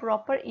have to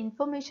proper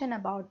information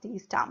about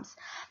these terms.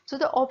 So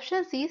the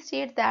option C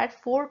states that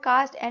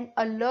forecast and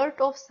alert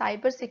of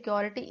cyber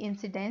security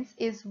incidents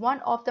is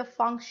one of the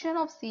function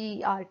of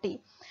CERT,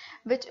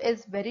 which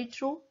is very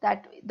true,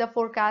 that the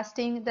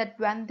forecasting that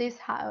when this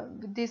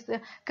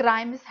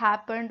crime has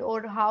happened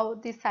or how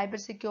the cyber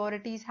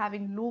security is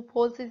having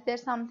loopholes, is there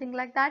something something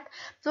like that.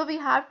 So we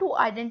have to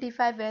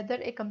identify whether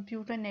a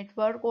computer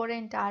network or an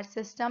entire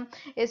system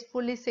is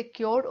fully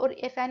secured, or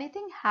if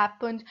anything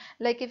happened,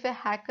 like if a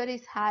hacker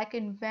is hacked,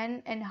 and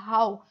when and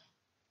how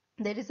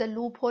there is a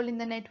loophole in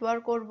the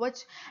network, or which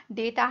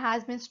data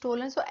has been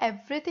stolen. So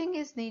everything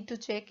is need to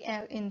check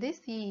in this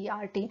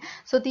CERT.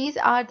 So these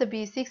are the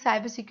basic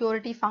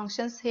cybersecurity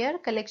functions here: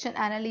 collection,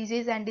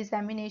 analysis and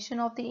dissemination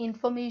of the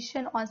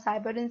information on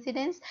cyber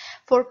incidents,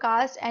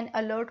 forecast and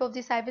alert of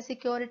the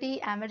cybersecurity,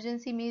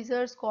 emergency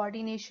measures,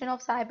 coordination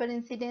of cyber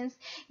incidents,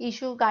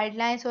 issue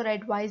guidelines or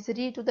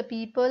advisory to the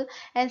people,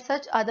 and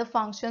such other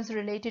functions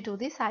related to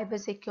the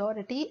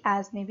cybersecurity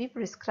as may be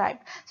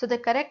prescribed. So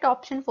the correct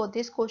option for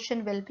this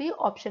question will be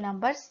option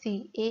number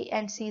C. A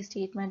and C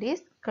statement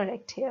is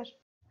correct here.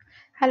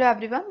 Hello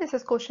everyone, this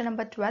is question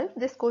number 12.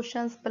 This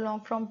questions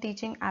belong from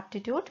teaching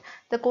aptitude.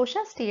 The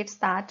question states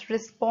that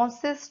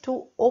responses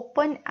to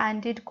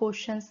open-ended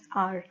questions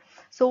are.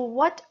 So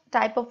what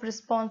type of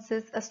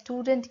responses a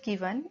student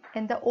given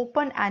in the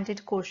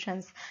open-ended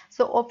questions?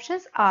 So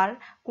options are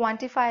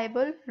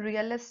quantifiable,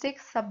 realistic,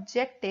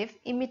 subjective,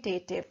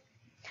 imitative.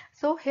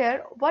 So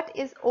here, what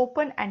is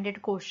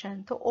open-ended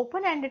question? So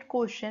open-ended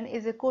question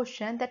is a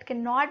question that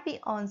cannot be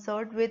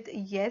answered with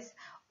yes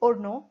or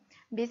no.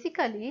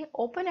 Basically,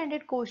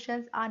 open-ended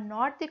questions are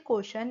not the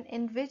question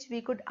in which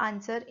we could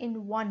answer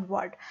in one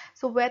word.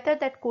 So whether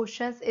that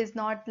question is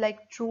not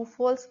like true,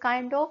 false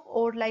kind of,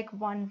 or like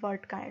one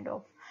word kind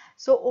of.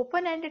 So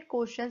open-ended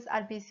questions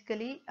are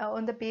basically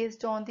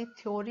based on the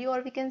theory,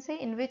 or we can say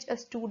in which a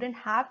student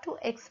have to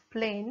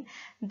explain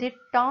the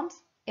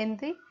terms in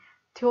the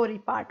theory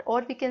part,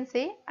 or we can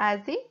say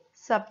as the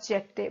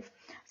subjective.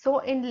 So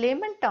in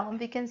layman term,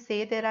 we can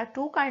say there are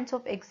two kinds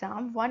of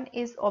exam. One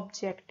is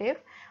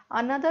objective,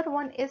 another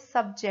one is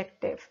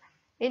subjective.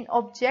 In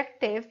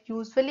objective,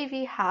 usually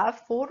we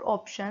have four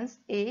options: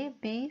 A,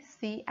 B,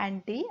 C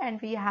and D,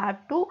 and we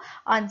have to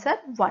answer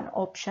one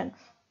option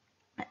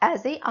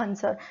as a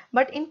answer.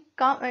 But in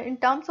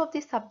terms of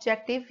the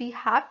subjective, we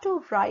have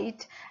to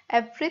write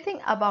everything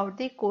about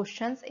the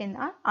questions in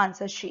our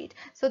answer sheet.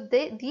 So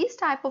these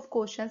type of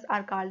questions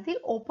are called the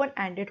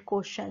open-ended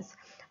questions.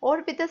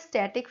 Or with a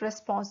static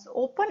response,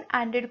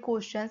 open-ended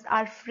questions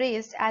are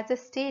phrased as a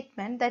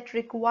statement that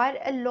require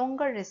a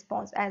longer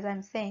response. As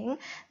I'm saying,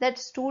 that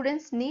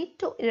students need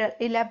to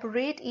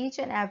elaborate each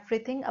and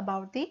everything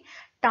about the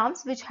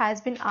terms which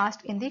has been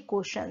asked in the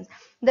questions.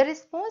 The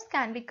response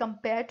can be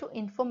compared to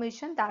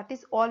information that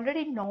is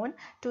already known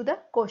to the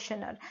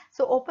questioner.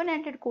 So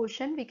open-ended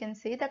question, we can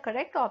say the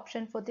correct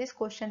option for this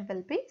question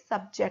will be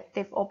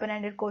subjective.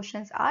 Open-ended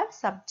questions are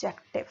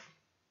subjective.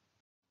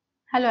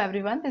 Hello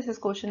everyone, this is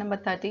question number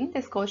 13.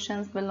 These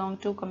questions belong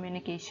to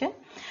communication.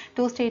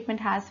 Two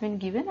statements has been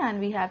given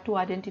and we have to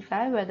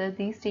identify whether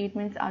these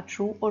statements are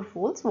true or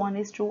false. One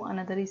is true,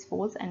 another is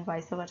false, and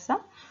vice versa.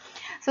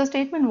 So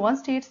statement 1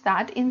 states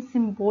that in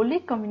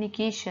symbolic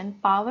communication,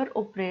 power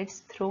operates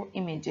through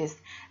images.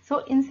 So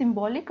in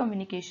symbolic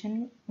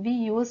communication, we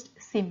used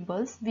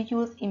symbols, we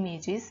use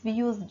images, we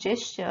use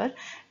gesture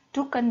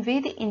to convey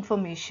the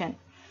information.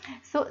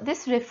 So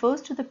this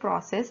refers to the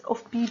process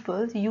of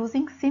people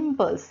using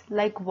symbols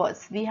like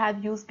words. We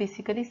have used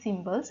basically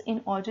symbols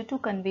in order to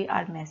convey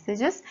our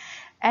messages,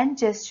 and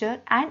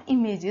gesture and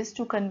images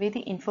to convey the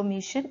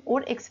information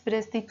or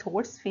express the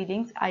thoughts,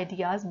 feelings,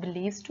 ideas,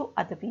 beliefs to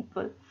other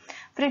people.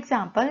 For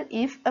example,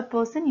 if a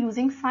person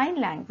using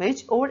sign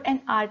language or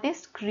an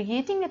artist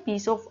creating a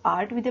piece of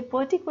art with a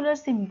particular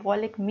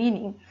symbolic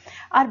meaning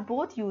are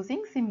both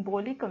using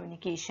symbolic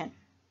communication.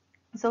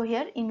 So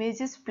here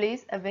images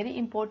plays a very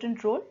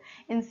important role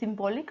in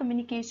symbolic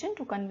communication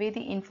to convey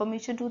the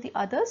information to the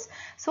others.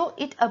 So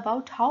it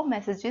about how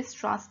messages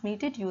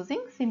transmitted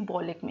using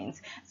symbolic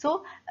means.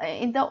 So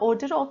in the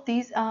order of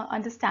these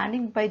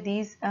understanding by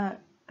these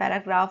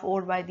paragraph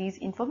or by these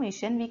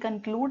information, we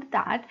conclude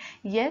that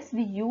yes,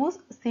 we use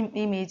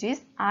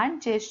images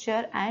and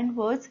gesture and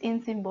words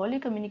in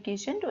symbolic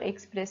communication to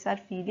express our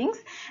feelings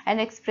and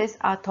express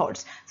our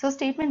thoughts. So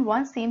statement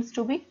 1 seems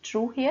to be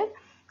true here.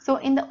 So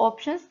in the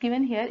options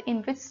given here,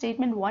 in which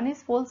statement 1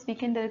 is false, we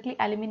can directly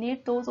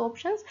eliminate those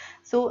options.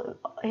 So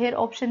here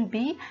option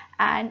B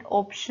and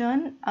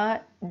option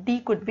D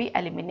could be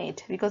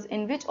eliminated, because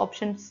in which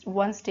option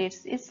 1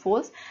 states is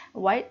false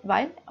while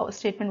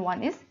statement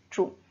 1 is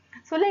true.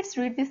 So let's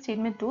read this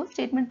statement 2.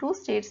 Statement 2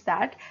 states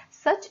that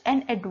such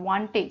an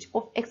advantage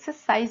of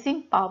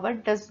exercising power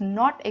does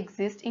not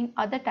exist in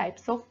other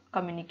types of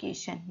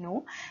communication.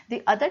 No,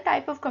 the other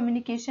type of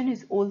communication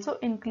is also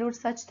include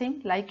such thing,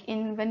 like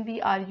in when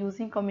we are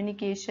using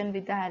communication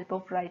with the help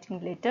of writing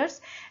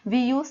letters, we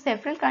use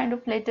several kind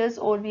of letters,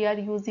 or we are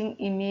using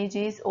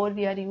images, or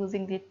we are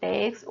using the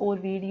text or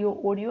video,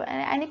 audio,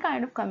 and any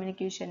kind of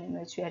communication in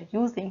which we are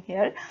using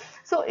here.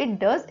 So it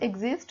does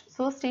exist.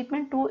 So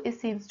statement 2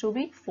 seems to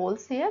be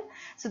false here.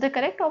 So the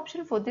correct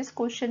option for this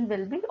question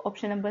will be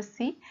option number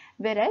C,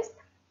 whereas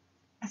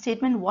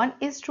statement 1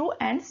 is true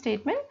and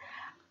statement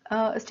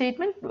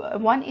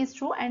 1 is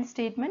true and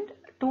statement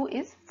 2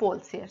 is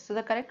false here. So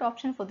the correct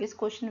option for this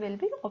question will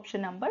be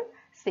option number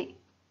C.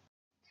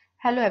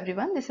 Hello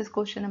everyone, this is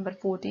question number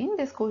 14.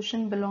 This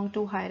question belongs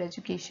to higher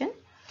education.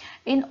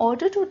 In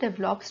order to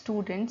develop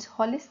students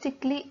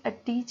holistically, a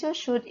teacher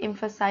should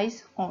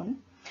emphasize on.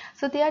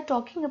 So they are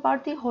talking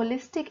about the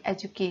holistic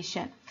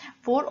education.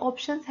 4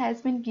 options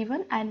has been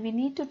given and we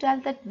need to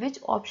tell that which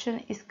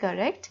option is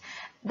correct,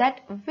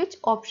 that which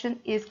option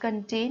is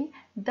contain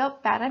the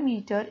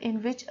parameter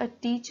in which a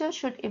teacher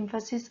should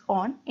emphasize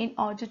on in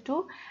order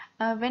to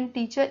when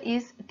teacher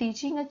is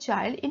teaching a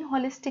child in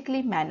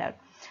holistically manner.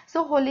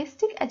 So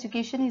holistic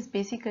education is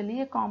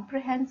basically a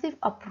comprehensive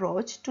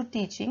approach to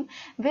teaching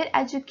where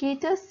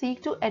educators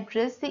seek to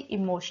address the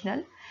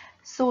emotional,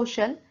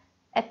 social,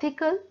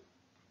 ethical,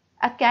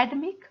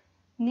 academic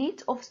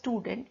needs of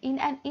student in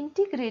an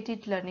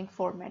integrated learning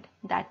format.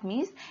 That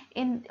means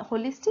in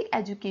holistic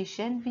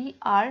education we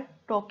are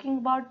talking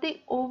about the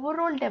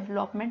overall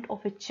development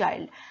of a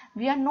child.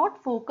 We are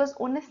not focused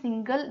on a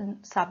single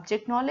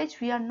subject knowledge,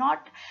 we are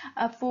not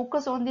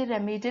focused on the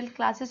remedial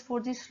classes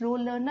for the slow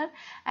learner,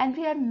 and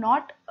we are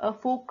not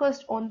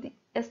focused on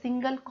a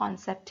single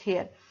concept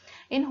here.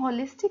 In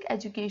holistic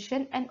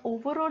education, an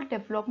overall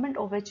development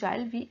of a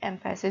child we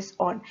emphasize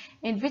on,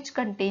 in which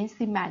contains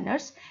the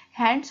manners,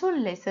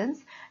 hands-on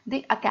lessons,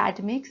 the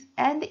academics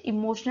and the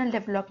emotional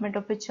development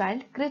of a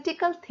child,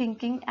 critical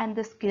thinking and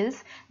the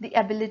skills, the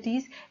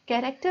abilities,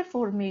 character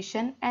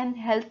formation and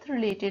health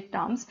related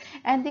terms,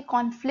 and the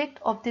conflict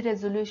of the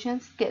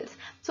resolution skills.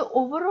 So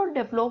overall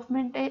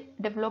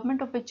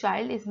development of a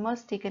child is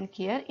must taken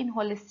care in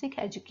holistic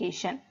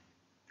education.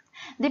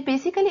 They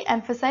basically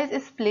emphasize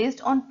is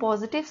placed on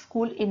positive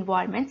school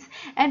environments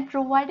and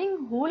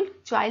providing whole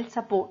child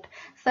support,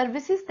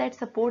 services that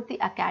support the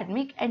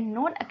academic and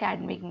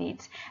non-academic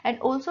needs, and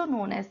also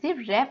known as the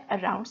wrap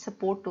around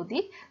support to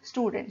the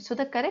student. So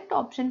the correct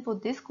option for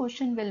this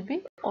question will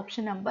be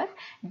option number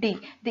D,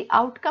 the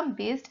outcome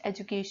based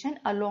education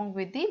along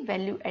with the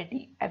value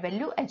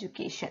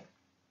education.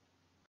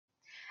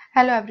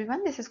 Hello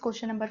everyone, this is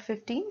question number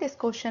 15. This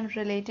question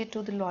related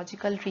to the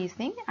logical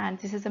reasoning and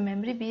this is a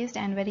memory based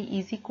and very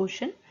easy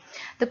question.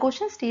 The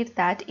question states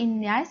that in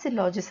Nyaya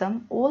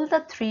syllogism, all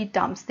the 3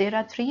 terms, there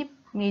are 3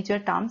 major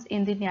terms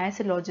in the Nyaya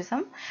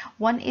syllogism.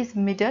 One is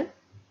middle,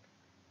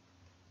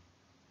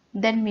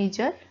 then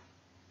major,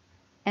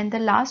 and the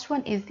last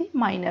one is the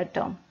minor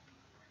term.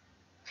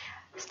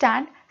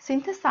 Stand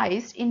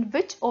synthesized in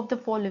which of the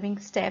following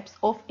steps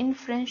of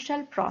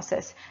inferential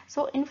process.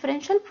 So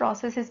inferential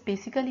process is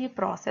basically a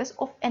process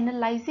of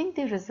analyzing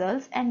the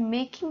results and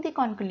making the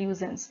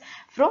conclusions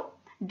from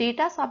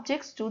data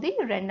subjects to the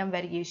random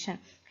variation.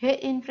 Here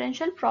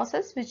inferential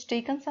process which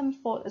taken some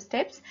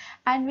steps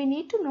and we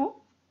need to know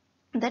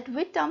that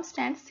which term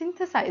stands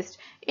synthesized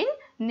in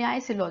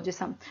Nyaya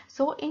syllogism.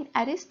 So in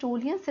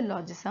Aristotelian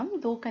syllogism,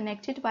 though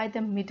connected by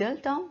the middle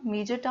term,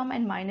 major term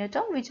and minor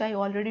term, which I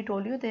already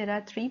told you, there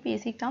are 3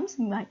 basic terms,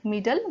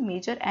 middle,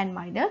 major and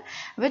minor,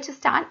 which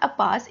stand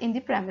apart in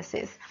the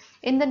premises.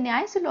 In the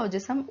Nyaya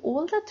syllogism,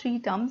 all the 3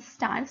 terms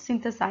stand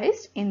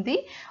synthesized in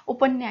the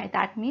Upanyaya,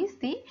 that means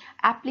the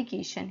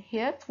application.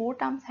 Here 4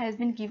 terms has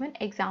been given: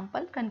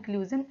 example,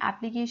 conclusion,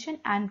 application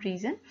and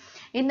reason.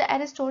 In the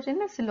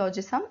Aristotelian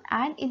syllogism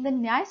and in the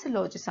Nyaya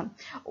syllogism,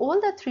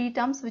 all the 3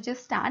 terms which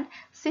stand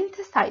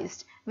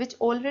synthesized, which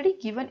already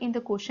given in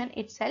the question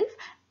itself,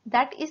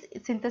 that is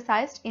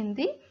synthesized in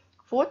the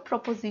 4th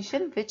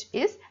proposition, which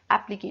is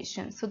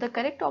application. So the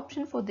correct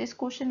option for this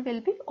question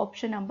will be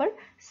option number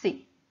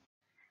C.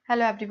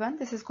 Hello everyone,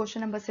 this is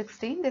question number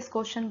 16. This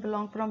question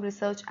belongs from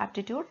research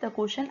aptitude. The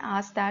question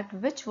asks that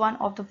which one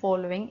of the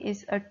following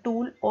is a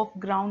tool of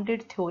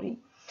grounded theory.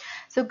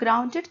 So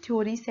grounded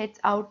theory sets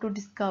out to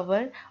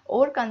discover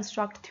or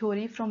construct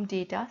theory from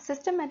data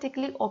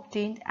systematically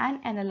obtained and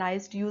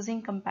analyzed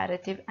using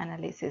comparative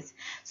analysis.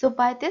 So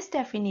by this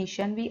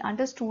definition, we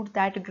understood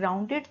that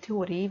grounded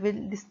theory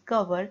will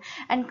discover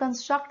and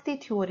construct the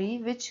theory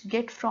which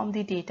get from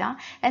the data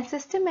and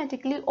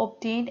systematically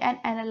obtained and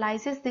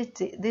analyzes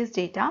this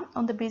data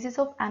on the basis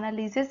of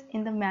analysis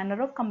in the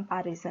manner of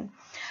comparison.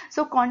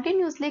 So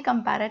continuously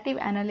comparative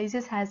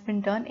analysis has been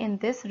done in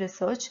this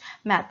research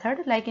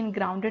method. Like in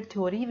grounded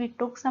theory, we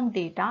took some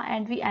data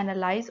and we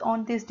analyze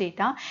on this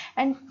data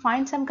and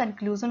find some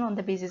conclusion on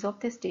the basis of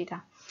this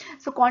data.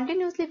 So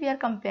continuously we are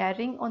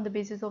comparing on the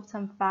basis of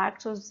some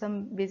facts or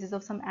some basis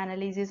of some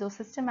analysis or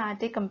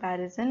systematic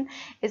comparison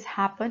is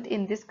happened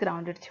in this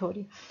grounded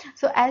theory.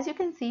 So as you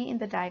can see in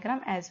the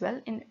diagram as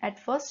well, at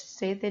first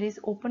stage there is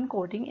open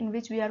coding in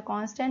which we are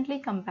constantly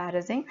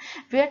comparing.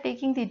 We are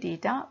taking the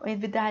data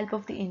with the help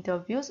of the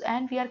interviews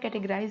and we are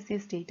categorize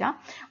this data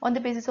on the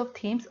basis of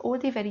themes or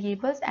the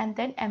variables and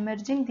then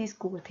emerging these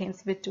core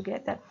themes with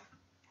together.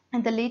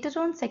 And the later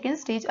on second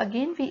stage,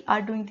 again we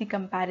are doing the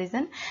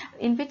comparison,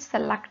 in which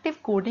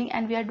selective coding,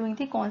 and we are doing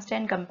the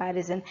constant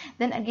comparison.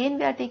 Then again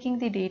we are taking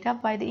the data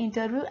by the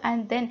interview,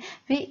 and then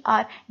we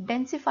are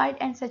densified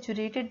and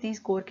saturated these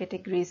core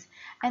categories.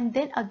 And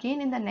then again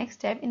in the next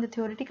step, in the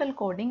theoretical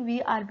coding,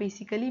 we are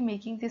basically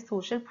making the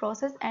social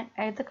process, and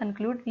at the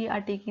conclude we are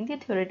taking the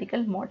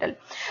theoretical model.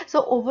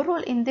 So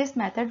overall in this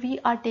method we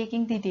are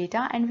taking the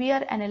data and we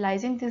are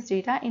analyzing this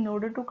data in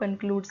order to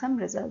conclude some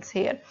results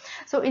here.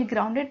 So in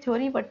grounded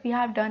theory, what we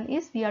have done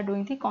is we are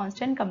doing the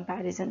constant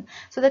comparison.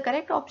 So the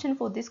correct option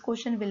for this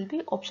question will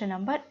be option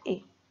number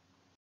A.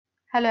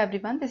 Hello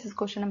everyone, this is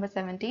question number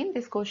 17.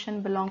 This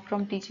question belongs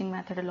from teaching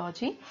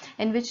methodology,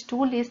 in which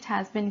two lists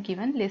has been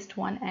given, list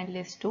 1 and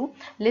list 2.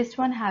 List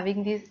 1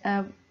 having these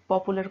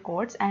popular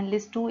quotes, and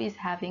list 2 is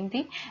having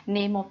the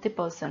name of the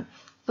person.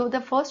 So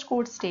the first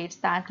quote states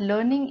that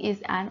learning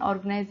is an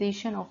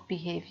organization of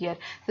behavior.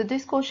 So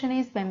this question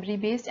is memory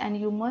based, and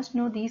you must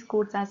know these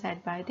quotes are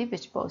said by the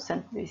which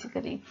person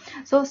basically.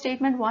 So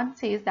statement 1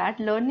 says that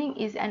learning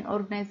is an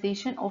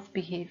organization of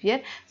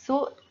behavior.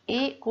 So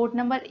quote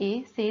number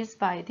A says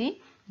by the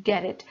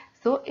Garrett.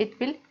 So it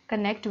will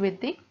connect with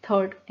the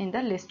third in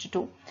the list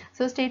 2.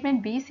 So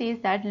statement B says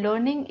that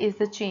learning is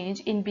the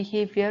change in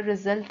behavior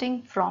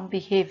resulting from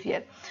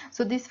behavior.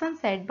 So this one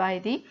said by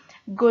the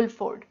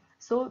Guilford.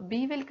 So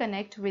B will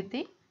connect with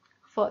the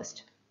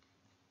first.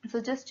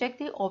 So just check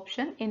the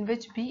option in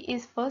which B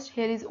is first.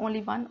 Here is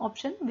only one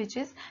option, which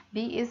is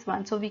B is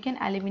 1. So we can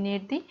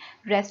eliminate the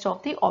rest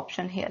of the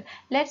option here.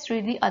 Let's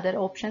read the other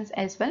options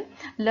as well.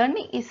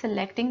 Learning is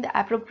selecting the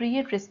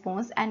appropriate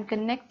response and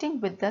connecting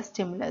with the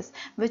stimulus,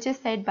 which is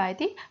said by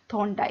the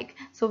Thorndike.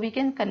 So we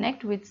can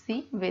connect with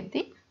C with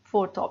the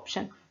fourth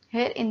option.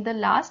 Here in the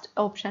last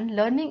option,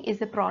 learning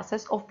is a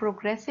process of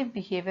progressive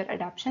behavior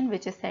adaptation,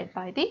 which is said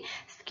by the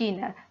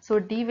Skinner. So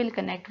D will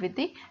connect with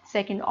the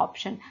second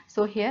option.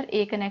 So here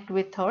A connect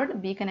with third,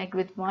 B connect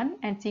with 1,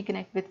 and C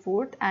connect with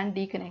fourth, and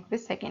D connect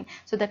with second.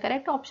 So the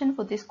correct option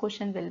for this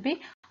question will be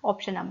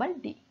option number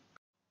D.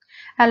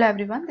 Hello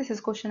everyone, this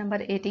is question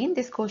number 18.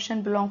 This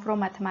question belongs from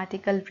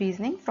mathematical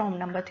reasoning from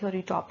number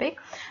theory topic.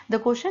 The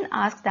question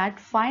asks that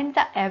find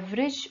the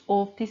average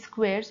of the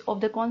squares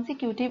of the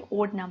consecutive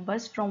odd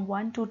numbers from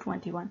 1 to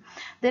 21.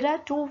 There are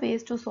two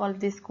ways to solve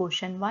this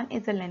question. One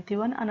is a lengthy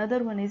one,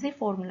 another one is a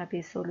formula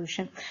based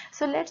solution.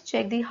 So let's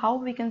check the how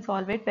we can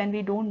solve it when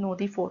we don't know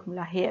the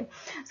formula here.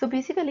 So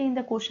basically in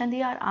the question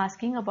they are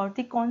asking about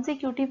the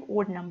consecutive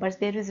odd numbers.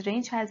 There is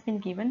range has been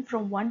given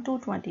from 1 to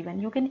 21.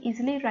 You can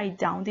easily write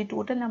down the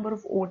total number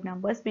of odd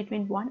numbers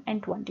between 1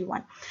 and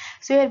 21.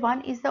 So here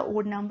 1 is the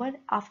odd number.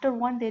 After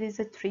 1 there is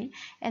a 3,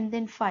 and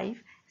then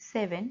 5,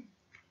 7,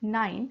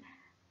 9,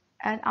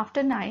 and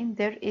after 9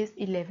 there is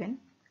 11,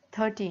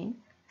 13,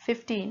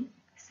 15,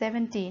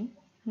 17,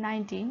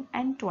 19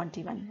 and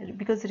 21,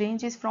 because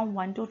range is from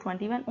 1 to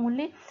 21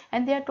 only,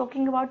 and they are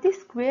talking about the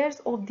squares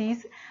of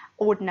these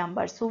odd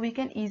numbers. So we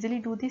can easily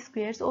do the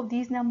squares of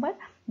these numbers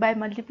by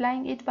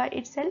multiplying it by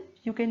itself.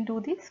 You can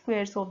do the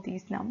squares of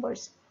these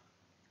numbers.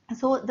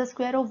 So the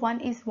square of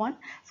 1 is 1,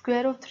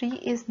 square of 3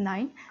 is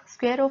 9,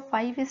 square of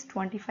 5 is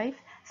 25,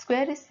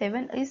 square of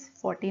 7 is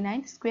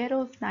 49, square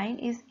of 9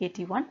 is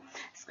 81,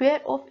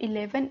 square of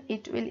 11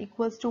 it will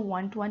equals to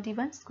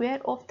 121, square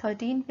of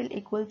 13 will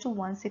equal to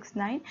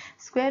 169,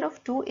 square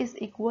of 2 is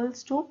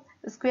equals to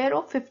square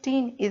of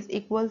 15 is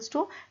equals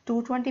to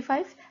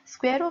 225,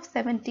 square of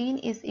 17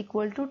 is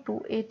equal to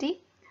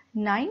 280.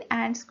 9,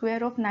 and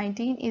square of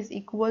 19 is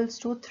equals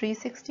to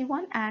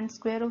 361, and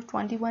square of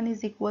 21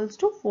 is equals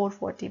to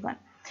 441.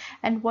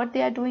 And what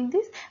they are doing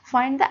this,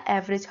 find the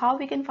average. How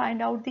we can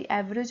find out the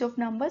average of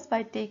numbers?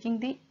 By taking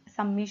the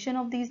summation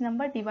of these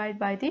numbers divided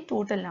by the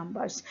total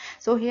numbers.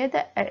 So here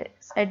the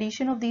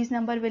addition of these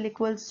number will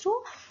equals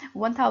to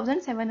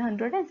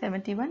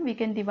 1771. We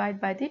can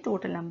divide by the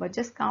total number.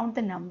 Just count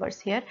the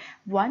numbers here: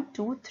 1,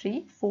 2,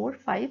 3, 4,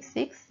 5,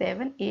 6,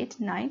 7, 8,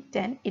 9,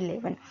 10,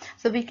 11.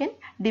 So we can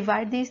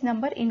divide these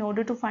number in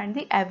order to find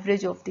the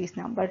average of these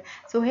number.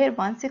 So here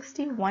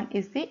 161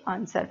 is the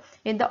answer.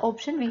 In the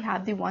option we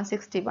have the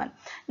 161.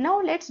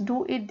 Now let's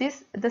do it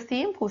the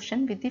same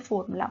question with the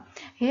formula.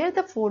 Here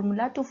the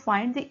formula to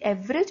find the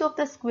average of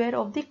the square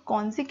of the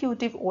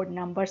consecutive odd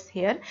numbers.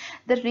 Here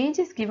the range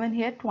is given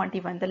here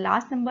 21. The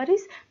last number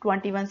is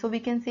 21. So we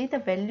can say the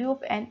value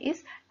of n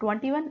is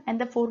 21, and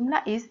the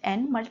formula is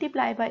n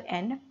multiplied by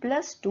n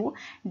plus 2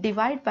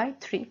 divided by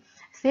 3.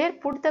 So here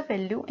put the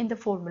value in the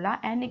formula,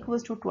 n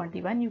equals to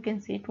 21. You can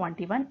say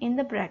 21 in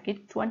the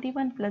bracket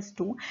 21 plus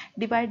 2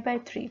 divided by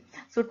 3.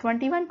 So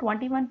 21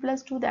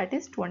 plus 2, that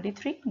is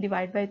 23,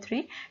 divided by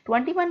 3.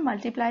 21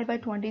 multiplied by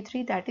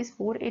 23, that is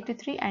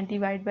 483, and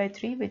divided by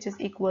 3, which is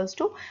equals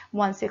to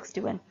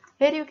 161.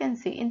 Here you can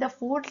see in the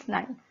fourth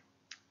line,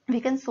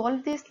 we can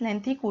solve this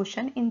lengthy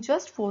question in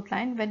just fourth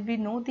line when we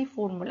know the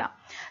formula.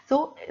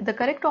 So the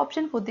correct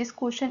option for this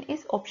question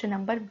is option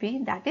number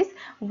B, that is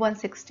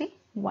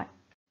 161.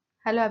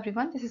 Hello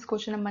everyone, this is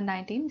question number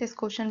 19. This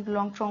question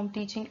belongs from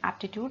teaching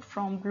aptitude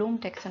from Bloom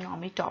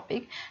taxonomy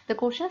topic. The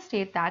question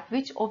states that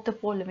which of the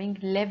following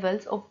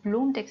levels of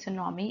Bloom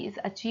taxonomy is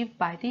achieved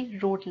by the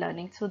rote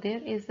learning. So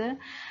there is a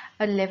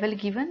level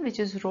given which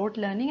is rote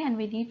learning, and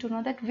we need to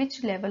know that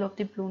which level of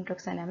the Bloom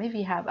taxonomy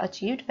we have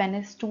achieved when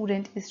a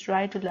student is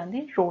trying to learn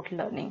the rote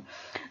learning.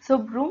 So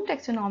Bloom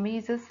taxonomy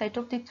is a set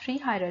of the three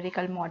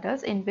hierarchical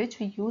models in which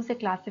we use a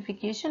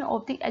classification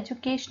of the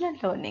educational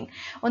learning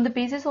on the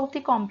basis of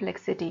the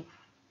complexity.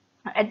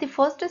 At the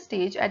first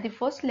stage, at the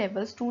first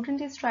level, student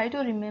is trying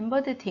to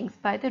remember the things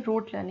by the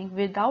rote learning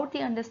without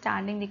the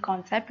understanding the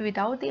concept,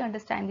 without the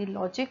understanding the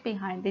logic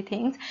behind the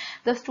things.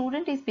 The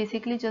student is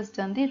basically just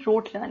done the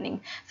rote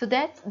learning. So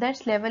that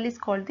level is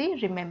called the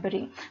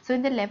remembering. So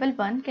in the level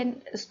 1,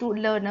 can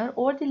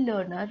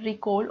learner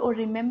recall or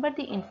remember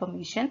the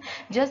information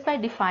just by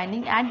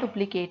defining and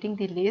duplicating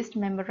the list,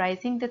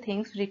 memorizing the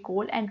things,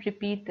 recall and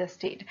repeat the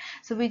state.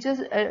 So we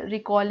just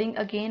recalling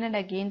again and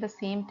again the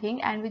same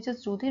thing, and we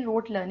just do the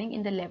rote learning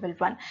in the level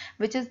 1,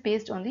 which is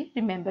based on the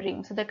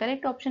remembering. So the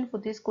correct option for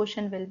this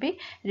question will be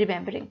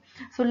remembering.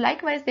 So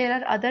likewise, there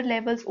are other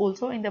levels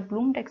also in the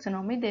Bloom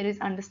taxonomy. There is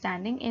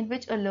understanding, in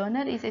which a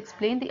learner is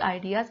explain the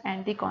ideas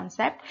and the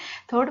concept.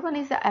 Third one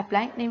is the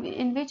applying,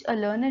 in which a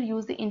learner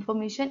use the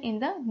information in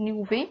the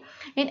new way.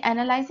 In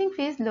analyzing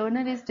phase,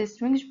 learner is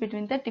distinguished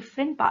between the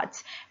different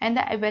parts, and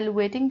the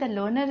evaluating, the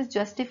learner is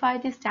justify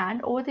the stand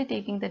or the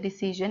taking the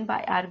decision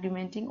by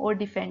argumenting or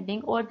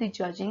defending or the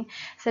judging,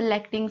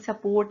 selecting,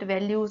 support,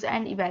 values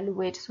and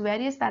evaluate. So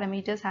various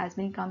parameters has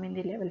been come in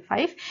the level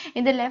 5.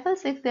 In the level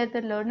 6, that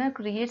the learner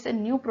creates a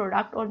new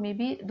product or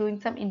maybe doing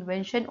some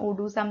invention or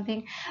do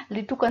something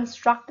to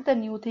construct the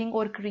new thing,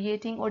 or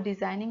creating or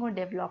designing or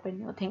develop a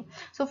new thing.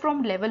 So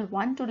from level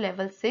 1 to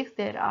level 6,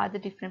 there are the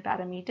different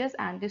parameters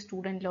and the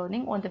student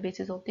learning on the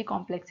basis of the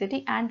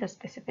complexity and the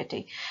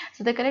specificity.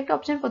 So the correct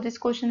option for this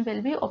question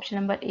will be option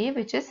number A,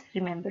 which is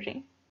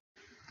remembering.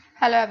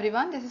 Hello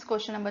everyone, this is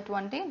question number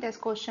 20. This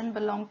question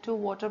belongs to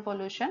water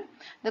pollution.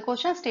 The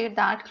question states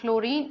that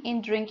chlorine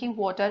in drinking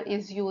water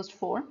is used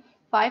for.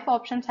 5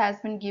 options has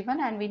been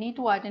given, and we need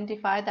to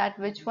identify that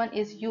which one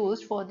is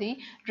used for the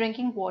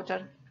drinking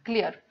water.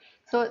 Clear.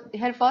 So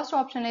here first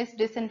option is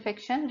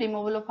disinfection,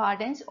 removal of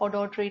hardens,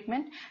 odor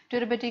treatment,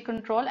 turbidity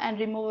control and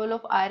removal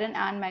of iron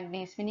and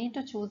manganese. We need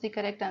to choose the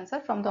correct answer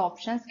from the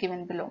options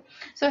given below.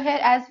 So here,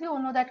 as we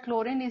all know, that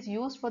chlorine is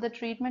used for the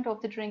treatment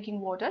of the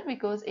drinking water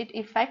because it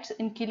affects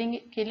in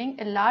killing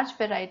a large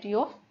variety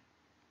of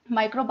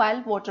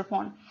microbial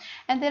waterborne,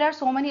 and there are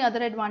so many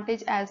other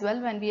advantages as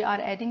well when we are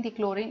adding the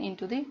chlorine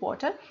into the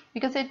water,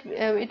 because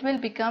it will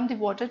become the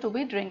water to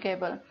be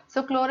drinkable.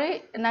 So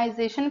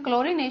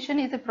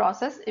chlorination is a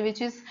process which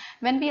is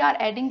when we are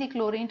adding the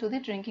chlorine to the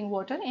drinking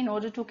water in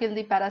order to kill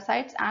the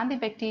parasites and the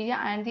bacteria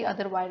and the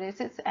other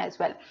viruses as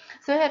well.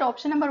 So here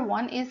option number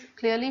 1 is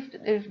clearly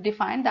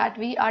defined that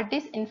we are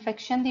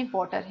disinfection the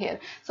water here.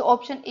 So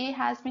option A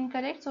has been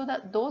correct. So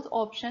those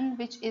option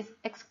which is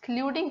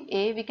excluding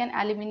A, we can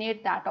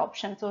eliminate that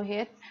option. So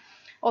here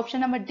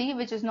option number D,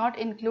 which is not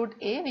include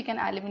A, we can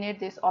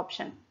eliminate this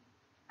option.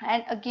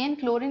 And again,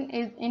 chlorine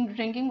is in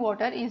drinking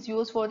water is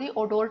used for the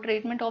odor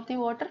treatment of the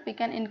water. We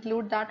can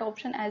include that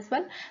option as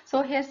well.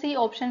 So here C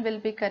option will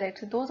be correct.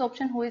 So those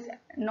option who is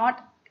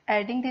not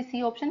adding the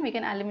C option, we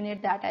can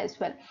eliminate that as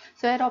well.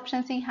 So here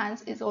option C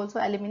hence is also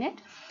eliminate.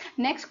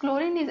 Next,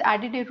 chlorine is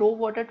added in raw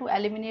water to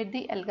eliminate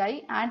the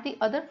algae and the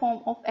other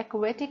form of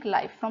aquatic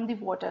life from the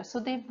water, so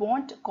they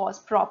won't cause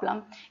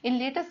problem in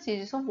later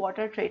stages of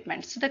water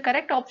treatment. So the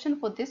correct option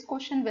for this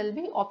question will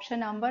be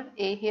option number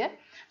A here.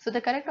 So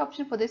the correct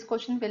option for this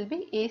question will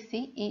be A,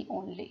 C, E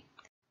only.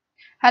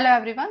 Hello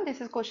everyone,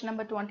 this is question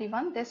number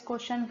 21. This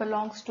question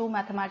belongs to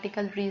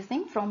mathematical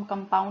reasoning from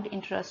compound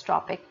interest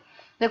topic.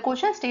 The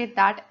question states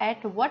that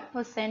at what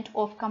percent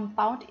of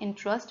compound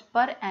interest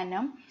per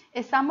annum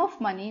a sum of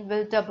money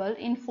will double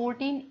in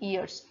 14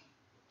 years.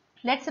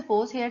 Let's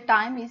suppose here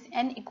time is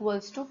n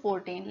equals to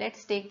 14.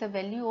 Let's take the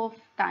value of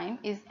time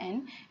is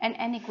n and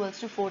n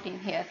equals to 14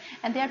 here.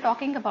 And they are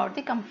talking about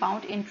the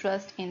compound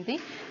interest in the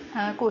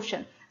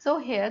question. So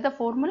here the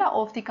formula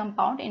of the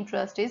compound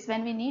interest is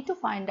when we need to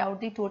find out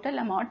the total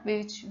amount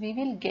which we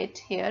will get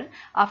here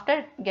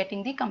after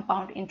getting the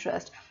compound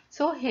interest.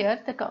 So here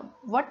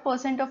what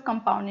percent of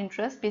compound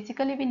interest,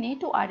 basically we need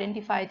to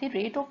identify the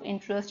rate of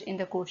interest in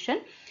the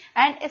question,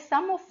 and a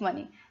sum of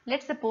money.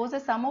 Let's suppose a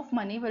sum of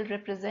money will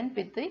represent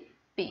with the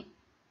P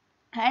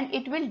and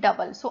it will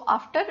double. So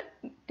after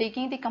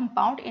taking the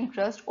compound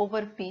interest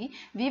over P,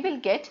 we will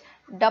get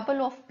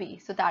double of P,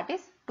 so that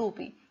is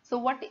 2P. So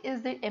what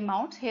is the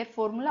amount here?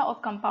 Formula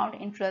of compound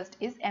interest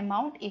is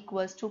amount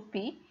equals to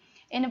P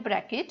in a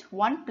bracket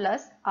 1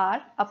 plus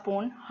R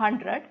upon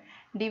 100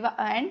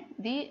 and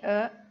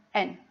the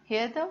n,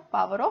 here the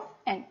power of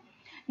n.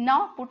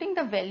 Now putting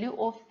the value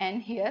of n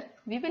here,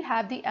 we will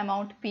have the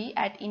amount P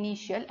at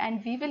initial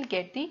and we will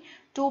get the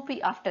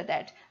 2P after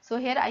that. So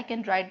here I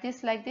can write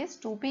this like this,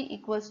 2P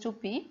equals to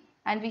P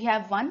and we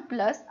have 1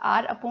 plus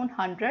r upon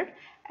 100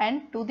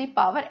 and to the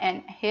power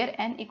n. Here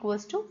n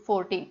equals to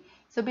 14.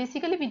 So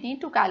basically we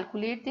need to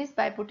calculate this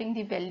by putting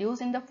the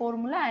values in the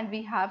formula, and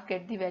we have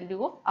get the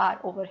value of r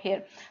over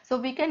here. So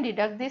we can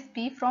deduct this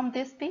p from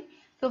this p.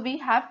 So we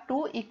have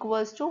 2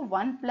 equals to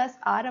 1 plus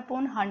r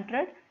upon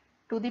 100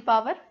 to the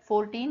power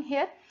 14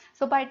 here.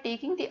 So by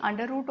taking the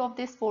under root of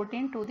this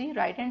 14 to the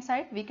right hand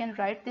side, we can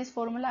write this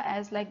formula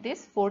as like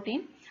this: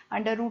 14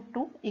 under root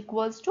 2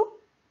 equals to,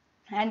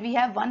 and we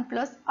have 1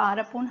 plus r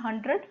upon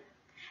 100.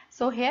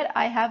 So here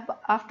I have,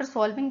 after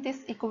solving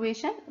this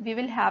equation, we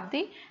will have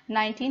the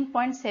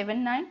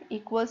 19.79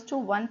 equals to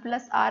 1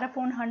 plus r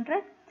upon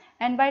 100,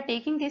 and by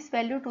taking this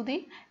value to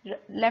the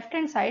left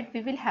hand side,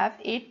 we will have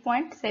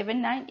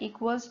 8.79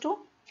 equals to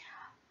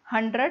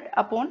 100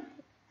 upon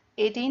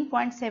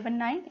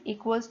 18.79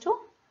 equals to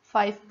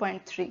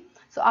 5.3.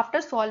 So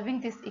after solving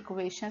these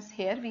equations,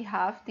 here we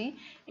have the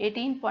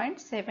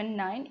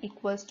 18.79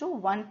 equals to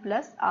 1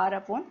 plus r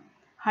upon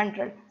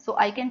 100. So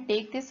I can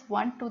take this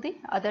 1 to the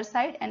other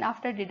side, and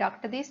after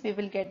deduct this we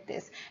will get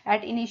this.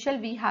 At initial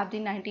we have the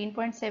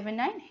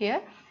 19.79 here,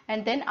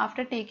 and then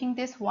after taking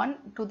this 1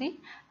 to the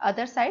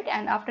other side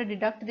and after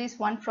deduct this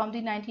 1 from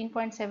the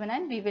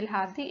 19.79, we will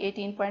have the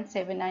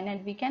 18.79,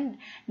 and we can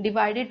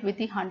divide it with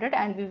the 100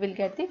 and we will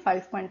get the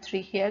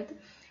 5.3 here.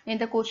 In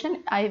the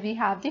question we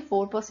have the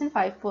 4%,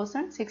 5%,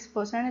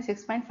 6% and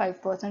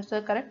 6.5%. So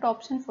the correct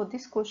option for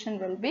this question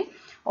will be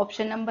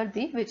option number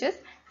B, which is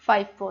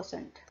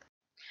 5%.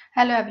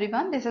 Hello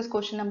everyone, this is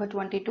question number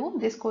 22.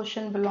 This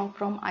question belongs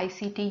from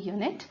ICT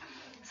unit.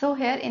 So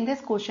here in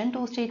this question,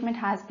 two statement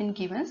has been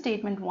given,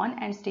 statement 1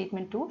 and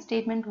statement 2.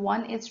 Statement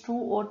 1 is true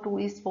or 2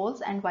 is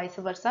false, and vice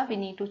versa. We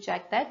need to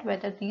check that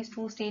whether these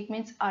two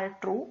statements are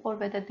true or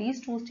whether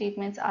these two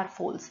statements are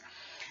false.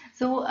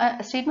 So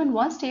statement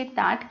 1 states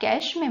that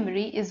cache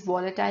memory is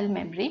volatile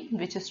memory,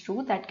 which is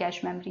true, that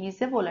cache memory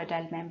is a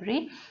volatile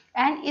memory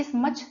and is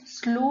much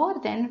slower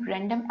than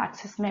random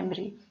access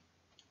memory.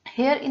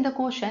 Here in the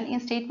question, in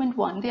statement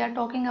 1, they are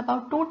talking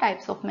about two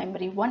types of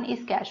memory. One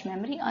is cache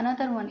memory,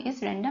 another one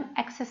is random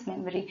access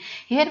memory.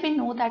 Here we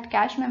know that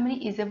cache memory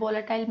is a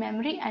volatile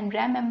memory and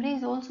RAM memory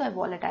is also a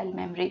volatile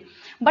memory.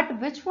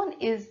 But which one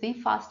is the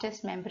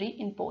fastest memory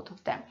in both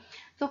of them?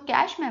 So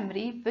cache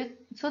memory,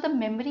 the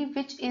memory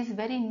which is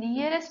very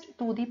nearest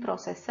to the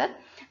processor,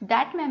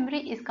 that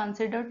memory is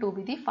considered to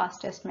be the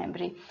fastest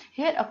memory.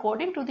 Here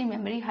according to the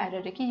memory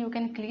hierarchy, you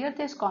can clear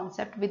this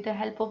concept with the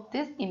help of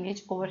this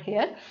image over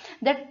here,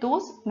 that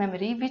those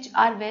memory which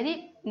are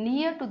very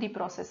near to the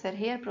processor,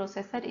 here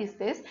processor is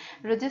this,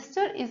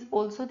 register is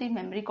also the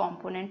memory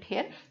component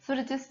here. So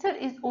register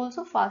is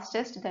also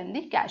fastest than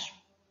the cache.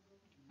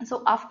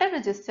 So after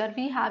register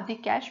we have the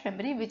cache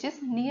memory which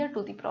is near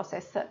to the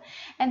processor,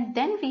 and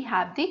then we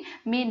have the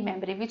main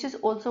memory which is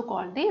also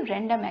called the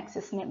random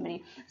access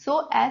memory.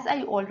 So as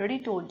I already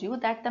told you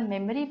that the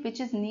memory which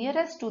is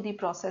nearest to the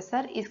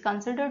processor is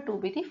considered to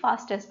be the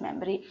fastest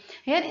memory.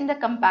 Here in the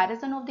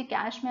comparison of the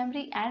cache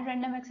memory and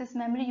random access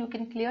memory, you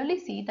can clearly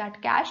see that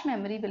cache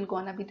memory will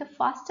gonna be the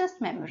fastest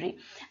memory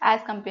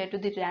as compared to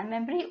the RAM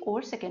memory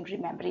or secondary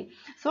memory.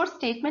 So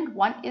statement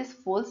 1 is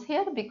false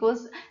here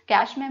because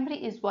cache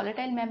memory is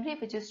volatile memory,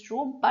 which is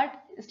true,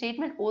 but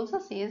statement also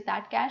says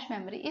that cache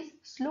memory is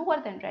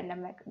slower than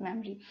random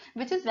memory,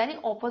 which is very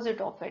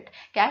opposite of it.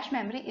 Cache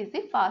memory is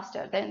the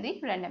faster than the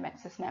random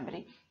access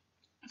memory.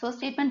 So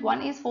statement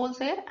 1 is false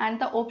here,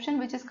 and the option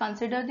which is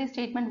considered the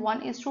statement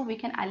 1 is true, we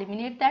can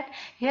eliminate that.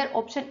 Here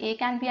option A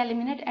can be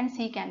eliminated and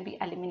C can be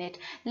eliminated.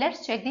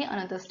 Let's check the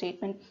another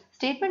statement.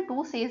 Statement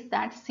 2 says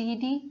that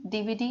CD,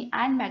 DVD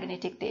and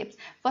magnetic tapes.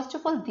 First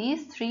of all,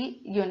 these three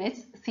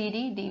units,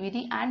 CD,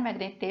 DVD and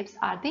magnetic tapes,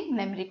 are the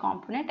memory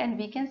component and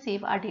we can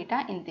save our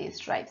data in these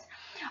drives.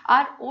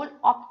 Are all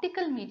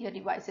optical media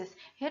devices.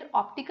 Here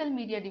optical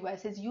media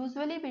devices,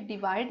 usually we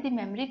divide the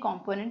memory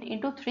component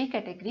into three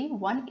categories.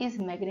 One is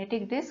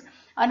magnetic disk,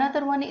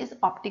 another one is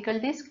optical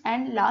disk,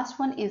 and last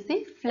one is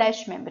the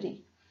flash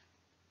memory.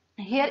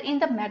 Here in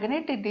the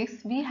magnetic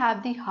disk we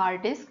have the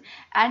hard disk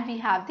and we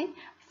have the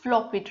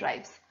floppy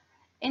drives.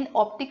 In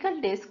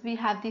optical disk we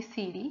have the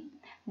CD,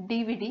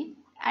 DVD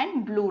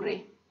and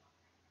Blu-ray,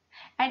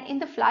 and in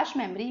the flash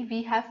memory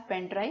we have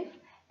pen drive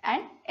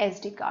and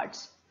SD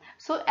cards.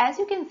 So as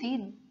you can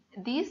see,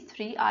 these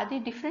three are the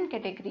different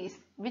categories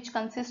which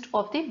consist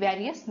of the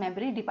various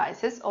memory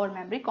devices or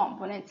memory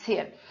components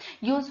here.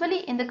 Usually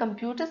in the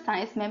computer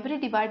science, memory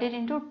divided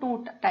into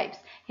two types.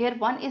 Here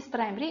one is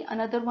primary,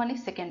 another one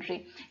is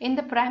secondary. In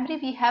the primary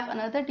we have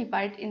another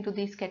divide into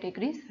these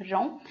categories,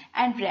 ROM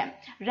and RAM.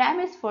 RAM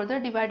is further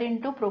divided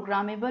into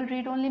programmable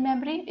read-only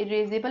memory,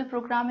 erasable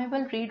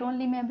programmable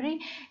read-only memory,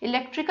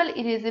 electrical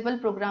erasable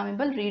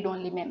programmable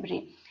read-only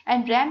memory.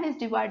 And RAM is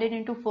divided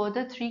into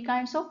further three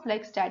kinds of,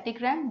 like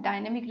static RAM,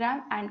 dynamic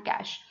RAM and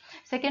cache.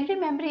 Secondary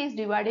memory is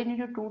divided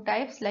into two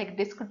types, like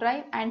disk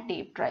drive and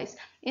tape drives.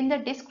 In the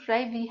disk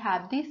drive we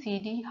have the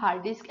CD,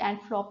 hard disk and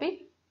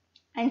floppy.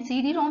 And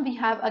CD-ROM we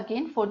have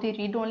again for the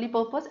read only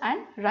purpose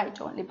and write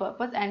only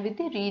purpose, and with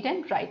the read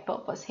and write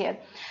purpose here.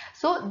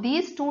 So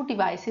these two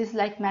devices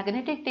like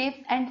magnetic tapes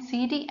and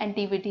CD and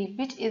DVD,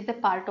 which is the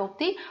part of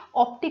the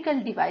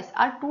optical device,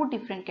 are two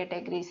different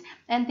categories,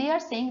 and they are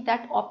saying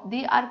that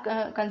they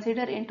are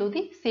considered into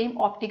the same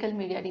optical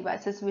media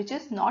devices, which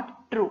is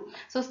not true.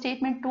 So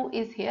statement 2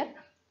 is here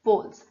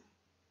false.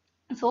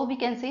 So we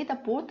can say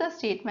that both the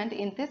statement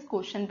in this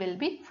question will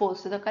be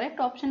false. So the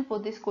correct option for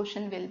this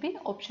question will be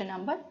option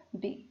number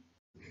B.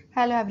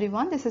 Hello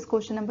everyone, this is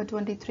question number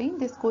 23.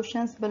 This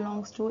question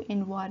belongs to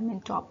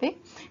environment topic.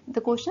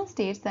 The question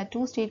states that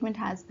two statement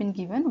has been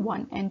given,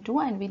 1 and 2,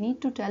 and we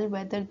need to tell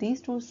whether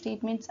these two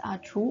statements are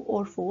true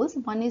or false.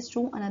 One is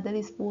true, another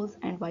is false,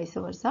 and vice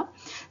versa.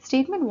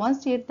 Statement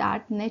 1 states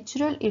that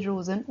natural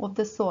erosion of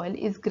the soil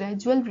is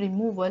gradual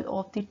removal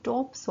of the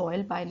top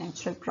soil by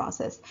natural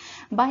process.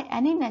 By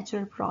any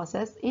natural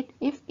process,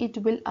 if it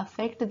will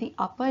affect the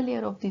upper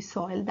layer of the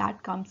soil,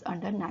 that comes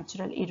under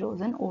natural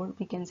erosion, or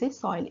we can say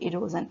soil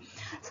erosion.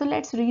 So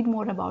let's read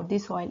more about the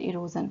soil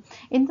erosion.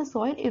 In the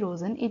soil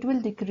erosion, it will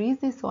decrease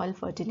the soil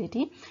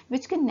fertility,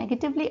 which can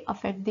negatively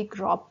affect the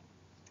crop.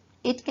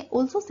 It can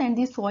also send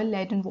the soil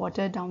laden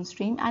water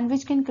downstream, and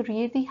which can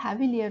create the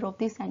heavy layer of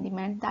the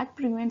sediment that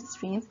prevents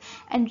streams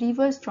and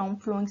rivers from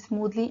flowing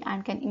smoothly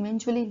and can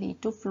eventually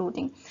lead to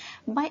flooding.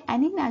 By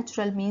any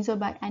natural means or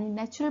by any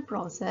natural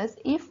process,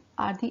 if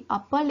the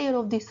upper layer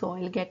of the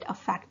soil get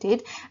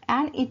affected,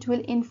 and it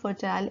will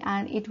infertile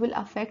and it will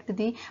affect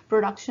the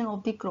production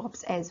of the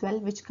crops as well,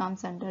 which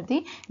comes under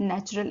the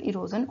natural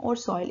erosion or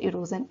soil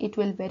erosion. It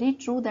will very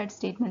true that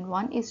statement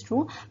 1 is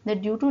true,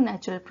 that due to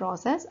natural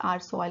process our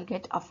soil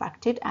get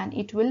affected and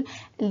it will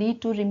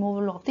lead to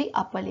removal of the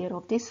upper layer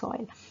of the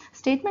soil.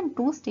 Statement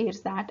 2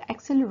 states that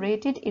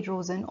accelerated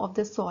erosion of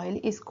the soil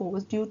is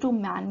caused due to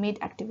man-made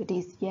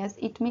activities. Yes,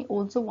 it may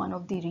also one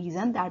of the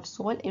reason that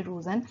soil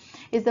erosion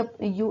is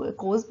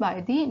caused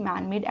by the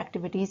man-made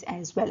activities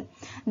as well.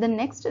 The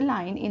next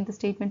line in the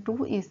statement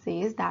 2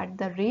 says that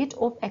the rate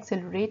of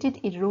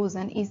accelerated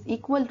erosion is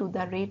equal to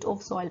the rate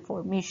of soil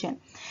formation.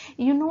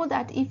 You know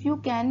that if you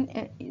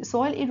can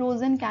soil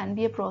erosion can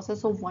be a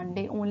process of one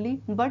day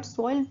only, but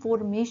soil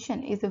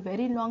formation is a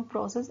very long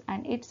process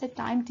and it's a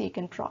time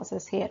taken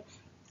process here.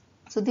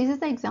 So this is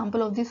the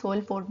example of the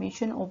soil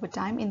formation over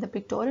time. In the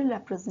pictorial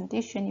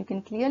representation, you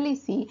can clearly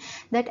see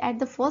that at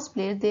the first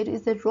place there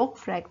is a rock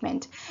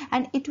fragment,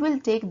 and it will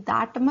take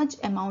that much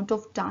amount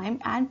of time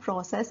and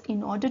process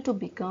in order to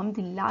become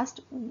the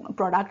last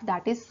product,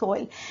 that is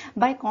soil.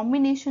 By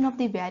combination of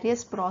the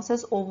various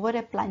process over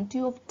a plenty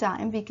of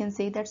time, we can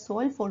say that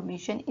soil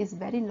formation is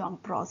very long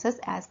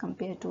process as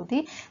compared to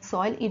the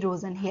soil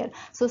erosion here.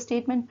 So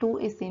statement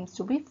 2 seems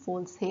to be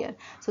false here.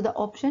 So the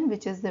option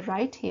which is the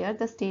right here,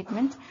 the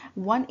statement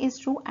 1 is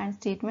true and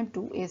statement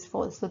 2 is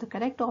false. So the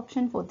correct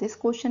option for this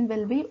question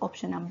will be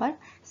option number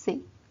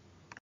C.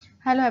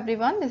 Hello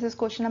everyone, this is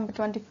question number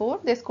 24.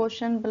 This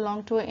question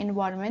belongs to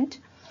environment.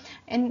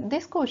 In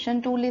this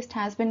question, two lists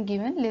has been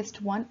given,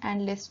 list 1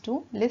 and list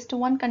 2. List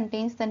 1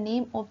 contains the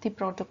name of the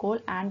protocol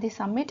and the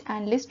summit,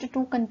 and list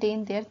 2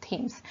 contain their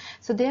themes.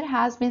 So there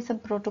has been some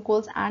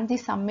protocols and the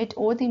summit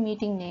or the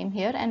meeting name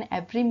here, and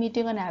every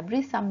meeting and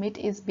every summit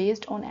is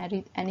based on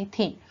any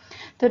theme.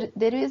 So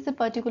there is a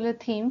particular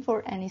theme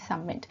for any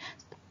summit.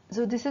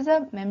 So this is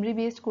a memory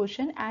based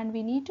question, and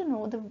we need to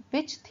know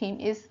which theme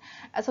is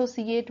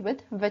associated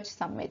with which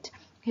summit.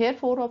 Here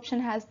 4 option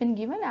has been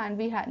given, and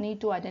we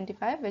need to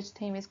identify which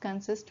theme is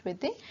consist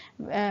with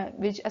the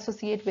which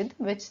associate with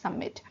which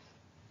summit.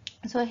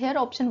 So here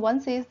option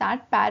 1 says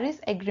that Paris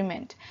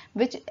Agreement,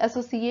 which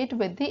associate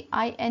with the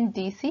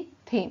INDC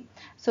theme.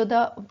 So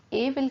the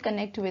A will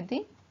connect with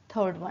the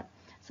third one.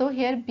 So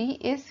here B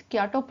is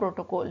Kyoto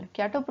Protocol.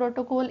 Kyoto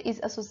Protocol is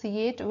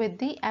associated with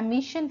the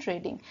emission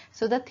trading.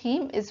 So the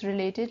theme is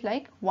related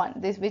like 1,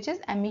 this which is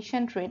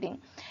emission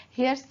trading.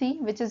 Here C,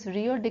 which is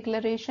Rio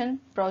Declaration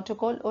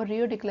Protocol or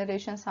Rio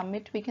Declaration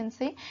Summit we can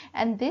say,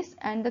 and this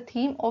and the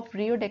theme of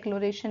Rio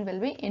Declaration will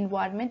be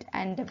environment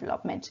and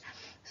development.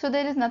 So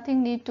there is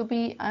nothing need to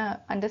be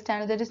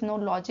understand. There is no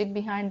logic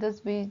behind this.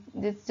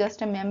 This is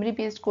just a memory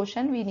based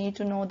question. We need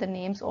to know the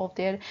names of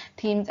their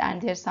themes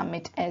and their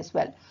summit as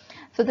well.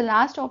 So the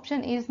last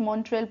option is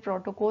Montreal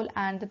Protocol,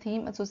 and the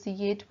theme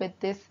associated with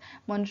this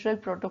Montreal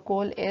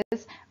Protocol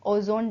is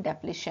ozone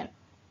depletion.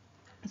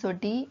 So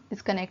D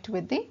is connect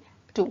with the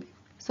 2.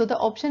 So the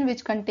option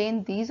which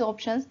contain these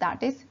options,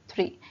 that is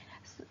 3,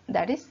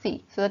 that is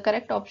C. So the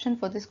correct option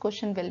for this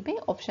question will be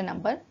option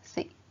number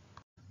C.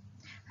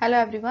 Hello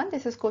everyone,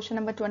 this is question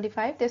number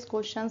 25. These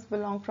questions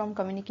belong from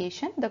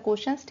communication. The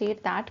question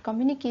states that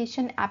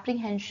communication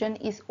apprehension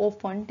is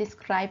often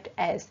described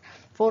as.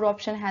 4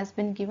 option has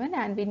been given,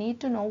 and we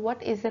need to know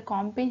what is a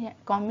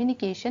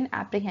communication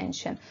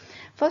apprehension.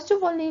 First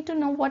of all, need to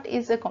know what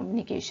is a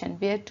communication,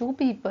 where two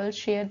people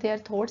share their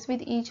thoughts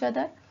with each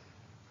other.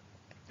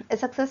 A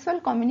successful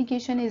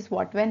communication is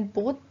what? When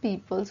both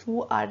peoples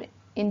who are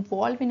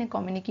involved in a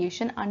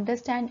communication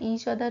understand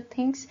each other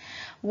things.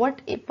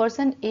 What a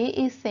person A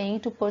is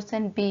saying to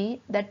person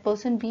B, that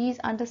person B is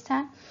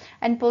understand,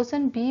 and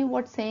person B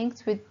what saying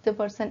with the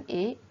person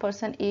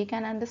A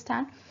can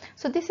understand.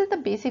 So this is the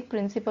basic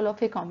principle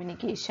of a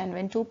communication,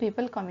 when two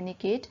people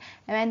communicate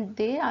and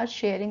they are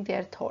sharing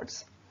their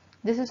thoughts.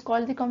 This is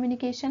called the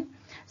communication.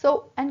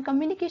 So, and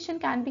communication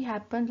can be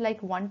happen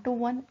like one to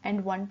one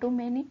and one to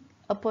many.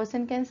 A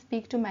person can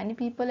speak to many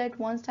people at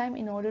one time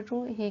in order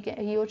to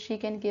he or she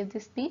can give the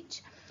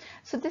speech.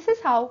 So this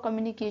is how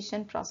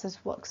communication process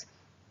works.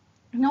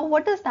 Now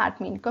what does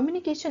that mean?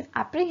 Communication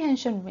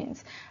apprehension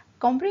means,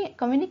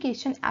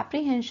 communication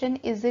apprehension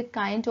is a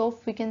kind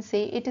of, we can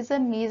say it is a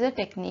measure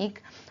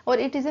technique, or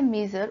it is a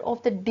measure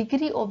of the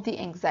degree of the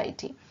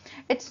anxiety.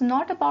 It's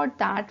not about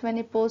that when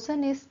a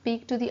person is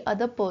speak to the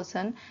other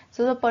person,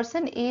 so the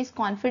person is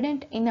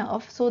confident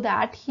enough so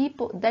that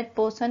that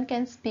person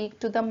can speak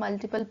to the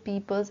multiple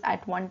peoples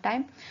at one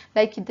time,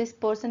 like this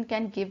person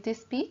can give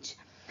this speech.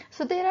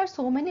 So there are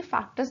so many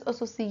factors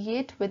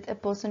associated with a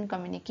person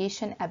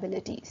communication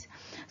abilities.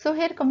 So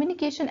here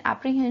communication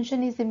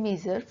apprehension is a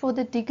measure for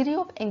the degree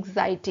of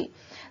anxiety.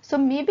 So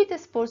maybe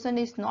this person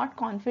is not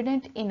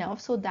confident enough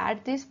so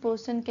that this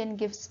person can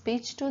give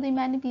speech to the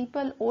many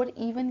people, or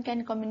even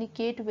can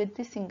communicate with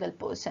the single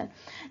person.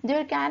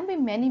 There can be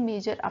many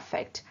major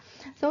effects.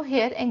 So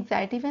here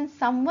anxiety when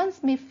someone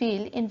may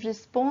feel in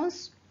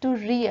response to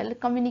real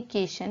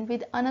communication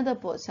with another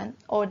person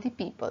or the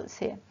peoples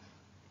here.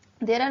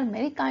 There are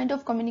many kind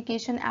of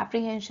communication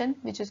apprehension,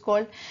 which is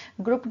called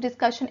group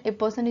discussion. A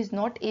person is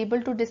not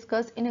able to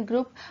discuss in a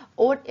group,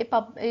 or a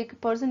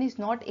person is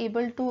not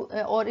able to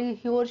or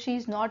he or she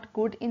is not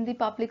good in the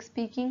public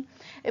speaking.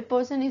 A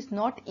person is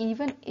not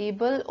even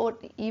able, or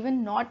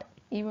even not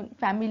even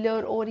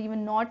familiar, or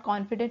even not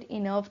confident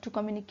enough to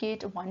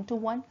communicate one to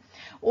one,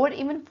 or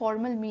even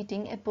formal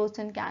meeting, a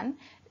person can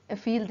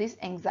feel this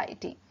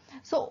anxiety.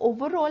 So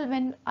overall,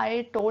 when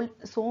I told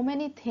so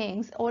many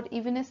things, or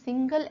even a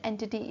single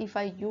entity if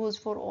I use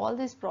for all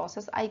this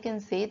process, I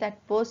can say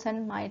that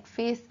person might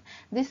face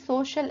this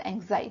social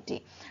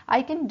anxiety.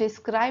 I can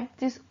describe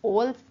this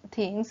all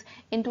things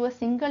into a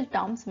single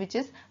terms, which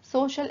is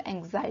social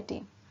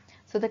anxiety.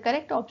 So the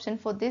correct option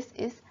for this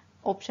is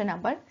option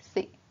number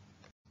C.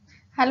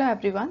 Hello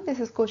everyone, this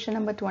is question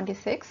number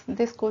 26.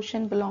 This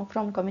question belongs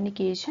from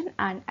communication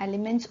and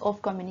elements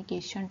of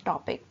communication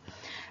topic.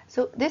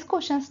 So this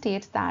question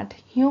states that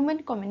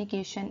human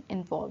communication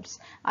involves.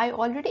 I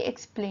already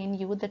explained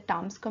you the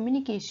terms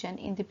communication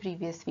in the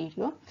previous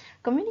video.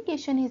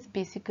 Communication is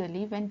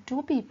basically when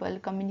two people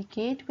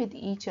communicate with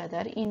each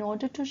other in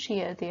order to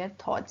share their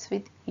thoughts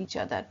with each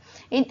other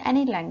in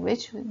any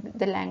language,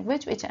 the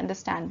language which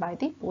understand by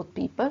the both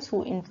peoples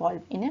who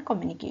involved in a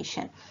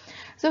communication.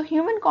 So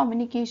human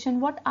communication,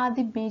 what are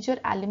the major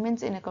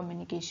elements in a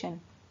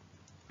communication?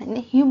 In a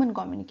human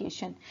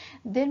communication,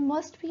 there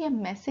must be a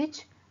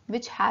message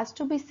which has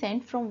to be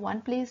sent from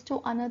one place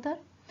to another.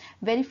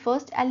 Very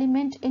first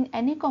element in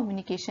any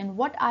communication,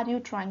 what are you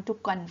trying to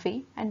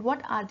convey, and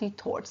what are the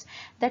thoughts?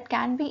 That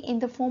can be in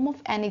the form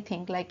of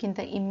anything, like in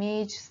the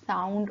image,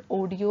 sound,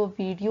 audio,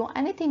 video,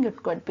 anything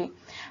it could be.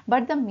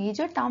 But the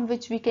major term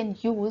which we can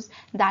use,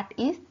 that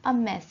is a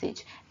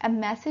message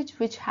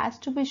which has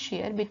to be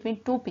shared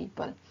between two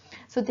people.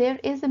 So there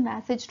is a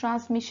message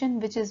transmission,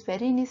 which is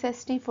very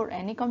necessary for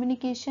any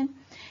communication.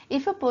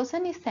 If a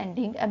person is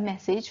sending a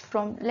message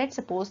from, let's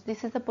suppose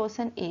this is the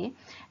person A,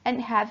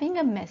 and having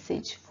a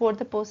message for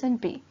the person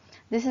B,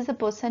 this is the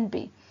person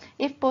B.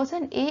 If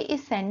person A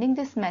is sending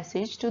this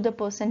message to the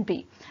person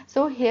B,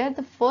 so here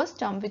the first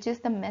term, which is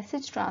the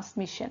message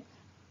transmission.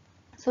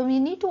 So we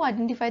need to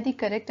identify the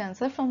correct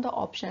answer from the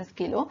options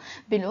below.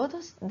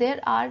 There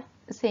are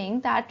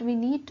saying that we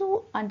need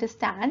to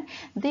understand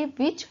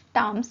which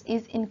terms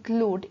is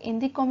included in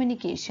the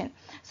communication.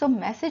 So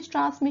message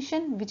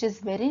transmission, which is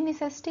very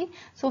necessary,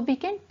 so we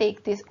can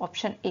take this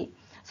option A.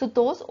 So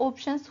those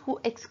options who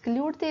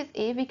exclude this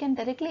A, we can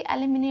directly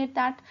eliminate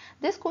that.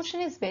 This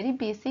question is very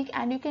basic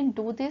and you can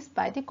do this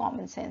by the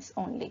common sense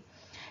only.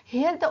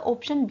 Here the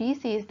option B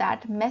says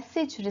that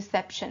message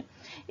reception.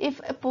 If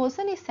a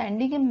person is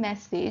sending a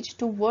message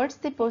towards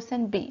the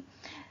person B,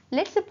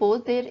 let's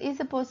suppose there is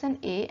a person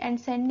A and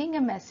sending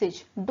a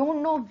message,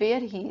 don't know where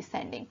he is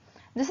sending.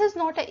 This is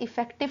not an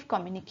effective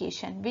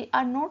communication. We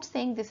are not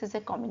saying this is a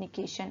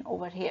communication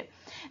over here.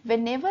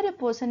 Whenever a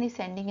person is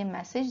sending a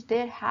message,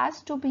 there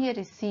has to be a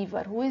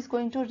receiver who is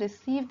going to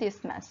receive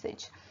this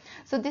message.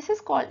 So this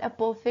is called a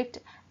perfect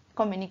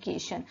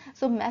communication.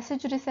 So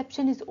message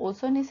reception is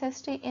also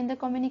necessary in the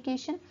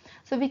communication.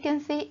 So we can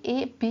say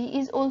A, B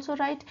is also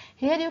right.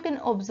 Here you can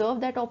observe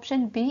that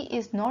option B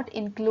is not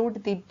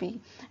include the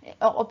B.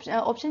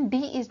 Option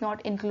D is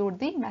not include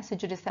the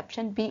message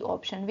reception, B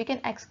option. We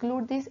can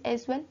exclude this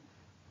as well.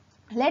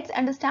 Let's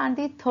understand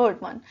the third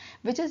one,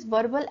 which is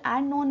verbal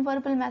and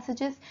non-verbal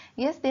messages.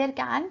 Yes, there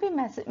can be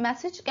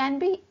message can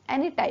be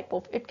any type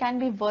of, it can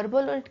be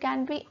verbal or it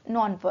can be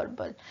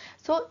non-verbal.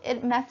 So a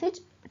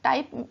message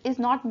type is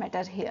not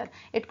matter here.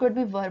 It could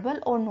be verbal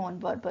or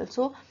non-verbal.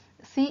 So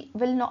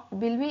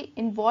will be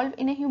involved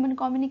in a human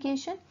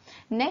communication.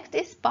 Next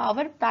is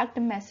power packed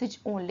message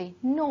only.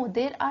 No,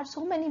 there are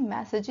so many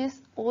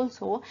messages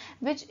also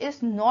which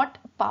is not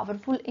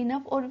powerful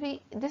enough, or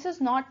this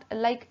is not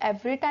like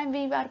every time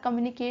we are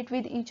communicate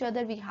with each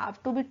other we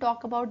have to be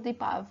talk about the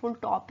powerful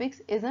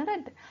topics, isn't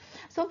it?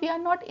 So we are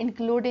not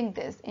including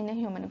this in a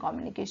human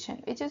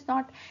communication, which is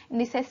not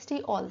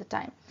necessity all the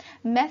time.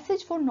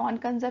 Message for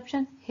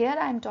non-consumption, here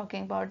I am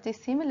talking about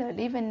this.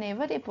 Similarly,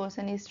 whenever a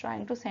person is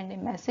trying to send a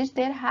message,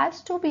 there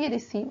has to be a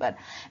receiver.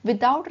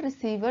 Without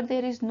receiver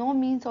there is no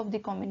means of the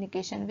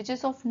communication, which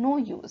is of no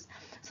use.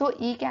 So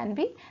E can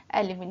be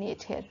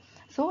eliminated here.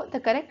 So the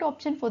correct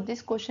option for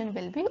this question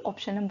will be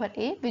option number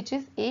A, which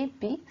is A,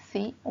 B,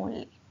 C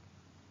only.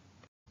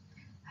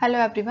 Hello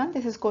everyone,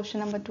 this is question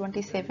number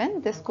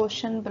 27. This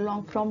question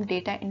belongs from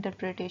data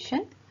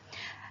interpretation.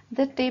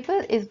 The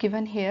table is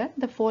given here.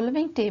 The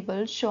following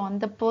table shown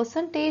the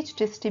percentage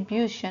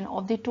distribution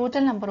of the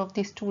total number of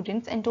the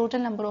students and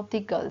total number of the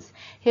girls.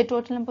 Here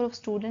total number of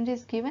students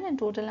is given and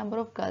total number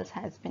of girls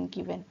has been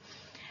given.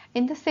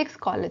 In the 6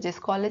 colleges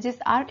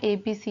are A,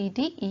 B, C,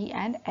 D, E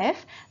and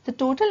F. The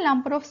total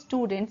number of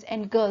students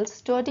and girls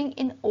studying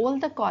in all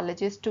the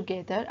colleges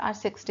together are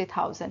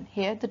 60,000.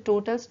 Here the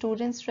total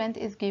student strength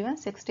is given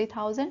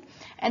 60,000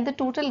 and the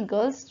total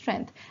girls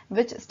strength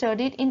which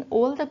studied in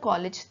all the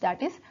college,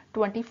 that is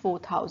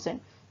 24,000.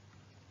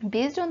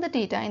 Based on the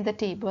data in the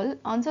table,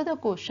 answer the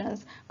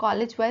questions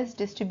college-wise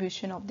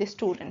distribution of the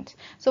students.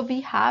 So we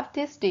have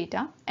this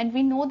data and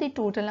we know the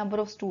total number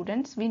of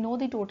students, we know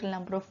the total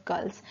number of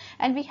girls,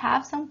 and we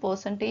have some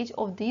percentage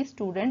of these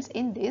students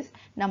in this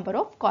number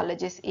of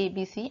colleges A,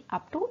 B, C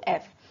up to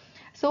F.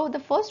 So the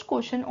first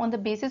question on the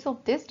basis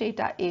of this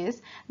data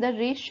is the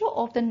ratio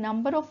of the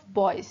number of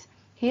boys.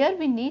 Here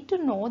we need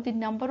to know the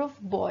number of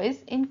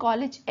boys in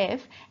college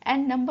F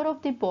and number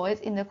of the boys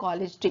in the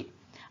college D.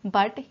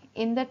 But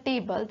in the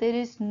table there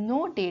is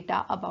no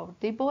data about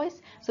the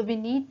boys, so we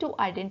need to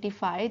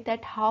identify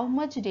that how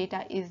much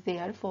data is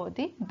there for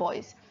the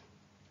boys.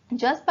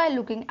 Just by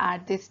looking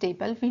at this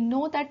table, we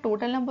know that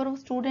total number of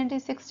students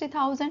is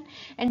 60,000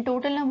 and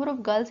total number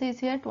of girls is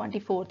here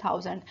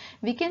 24,000.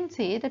 We can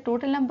say the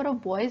total number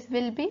of boys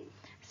will be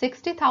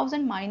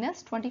 60,000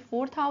 minus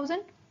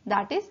 24,000,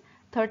 that is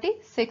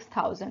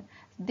 36,000.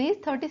 These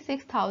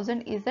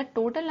 36,000 is the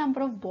total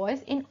number of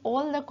boys in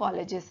all the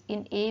colleges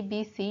in A,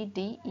 B, C,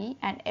 D, E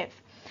and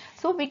F.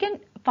 So we can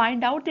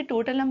find out the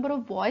total number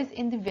of boys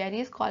in the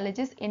various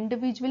colleges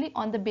individually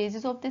on the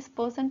basis of this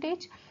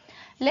percentage.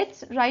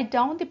 Let's write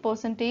down the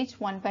percentage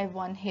one by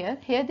one here.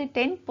 Here the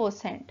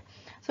 10%.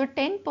 So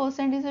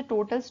 10% is the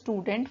total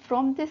student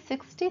from the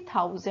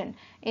 60,000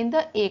 in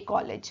the A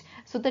college.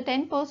 So the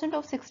 10%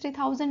 of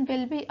 60,000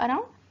 will be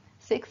around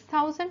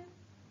 6,000.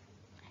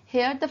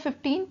 Here the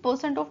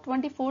 15% of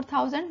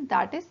 24,000,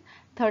 that is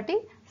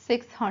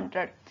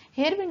 3,600.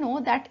 Here we know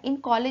that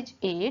in college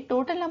A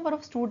total number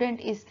of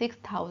students is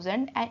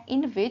 6,000 and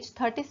in which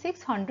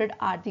 3,600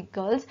 are the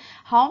girls.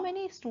 How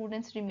many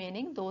students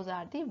remaining? Those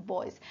are the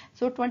boys.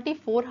 So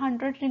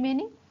 2,400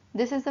 remaining.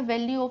 This is the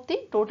value of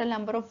the total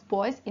number of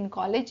boys in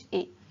college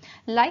A.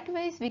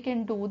 Likewise, we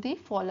can do the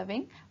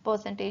following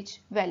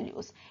percentage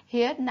values.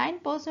 Here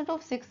 9%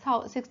 of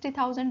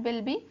 60,000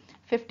 will be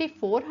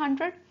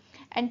 5,400.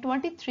 And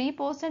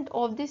 23%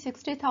 of the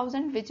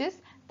 60,000, which is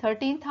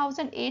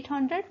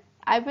 13,800.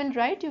 I will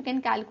write, you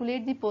can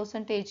calculate the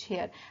percentage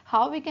here.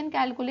 How we can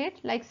calculate?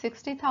 Like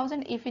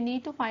 60,000, if we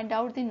need to find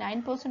out the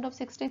 9% of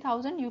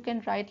 60,000, you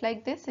can write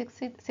like this: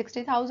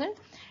 60,000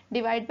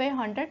 divide by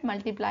 100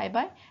 multiply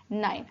by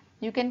 9.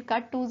 You can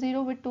cut 20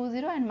 with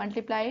 20 and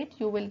multiply it,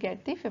 you will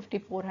get the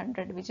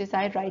 5,400, which is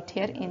I write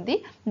here in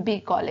the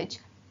B college.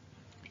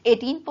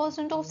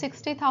 18% of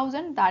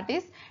 60,000, that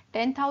is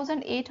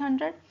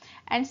 10,800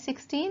 and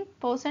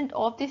 16%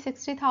 of the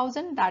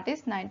 60,000, that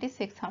is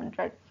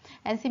 9,600,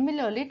 and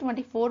similarly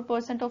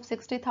 24% of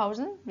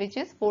 60,000, which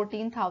is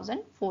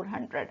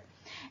 14,400.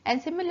 And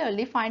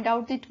similarly find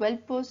out the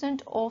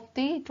 12% of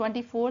the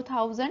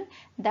 24,000,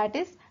 that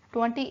is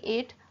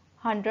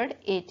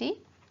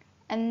 2,880,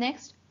 and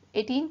next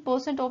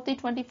 18% of the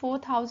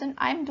 24,000.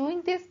 I am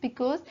doing this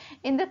because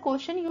in the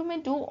question you may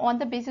do on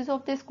the basis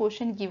of this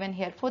question given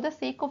here. For the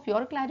sake of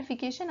your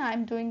clarification, I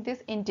am doing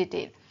this in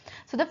detail.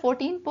 So the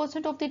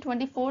 14% of the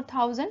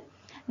 24,000,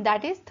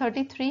 that is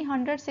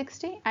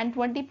 3,360, and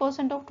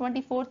 20% of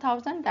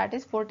 24,000, that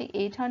is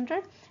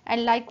 4,800,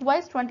 and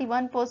likewise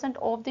 21%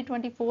 of the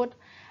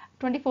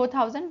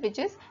 24,000, which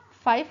is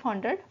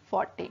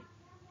 540.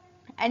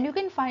 And you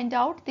can find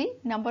out the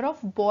number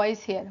of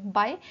boys here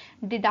by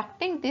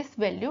deducting this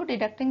value,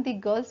 deducting the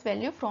girls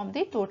value from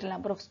the total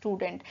number of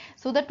students.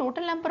 So the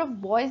total number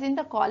of boys in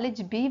the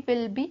college B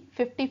will be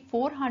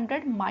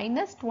 5,400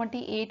 minus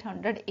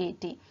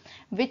 2,880,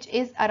 which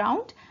is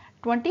around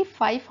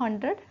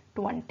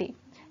 2,520.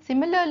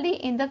 Similarly,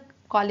 in the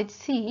college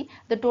C,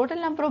 the total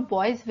number of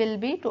boys will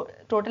be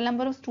total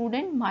number of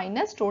students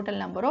minus total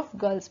number of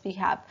girls we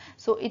have.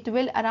 So it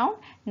will around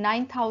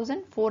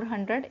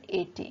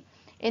 9,480.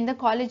 In the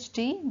college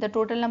D, the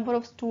total number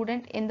of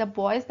students in the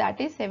boys, that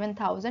is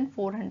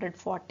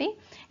 7,440.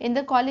 In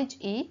the college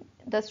E,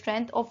 the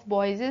strength of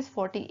boys is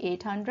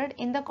 4,800.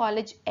 In the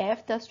college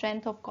F, the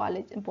strength of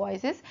college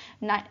boys is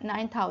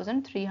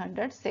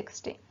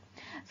 9,360.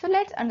 So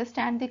let's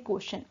understand the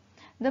question.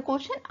 The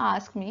question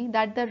asks me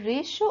that the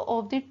ratio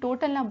of the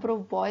total number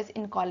of boys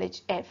in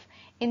college F.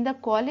 In the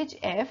college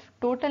F,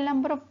 total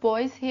number of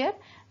boys here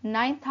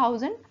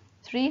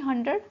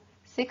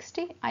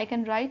 9,360. I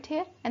can write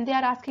here, and they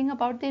are asking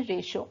about the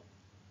ratio.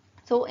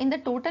 So in the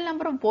total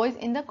number of boys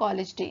in the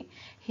college D,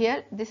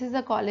 here this is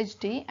the college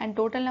D, and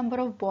total number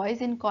of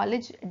boys in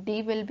college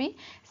D will be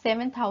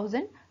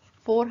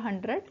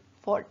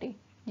 7,440.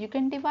 You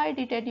can divide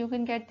it and you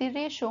can get the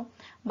ratio.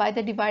 By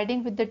the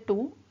dividing with the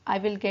 2, I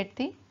will get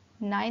the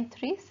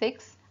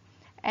 936,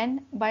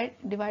 and by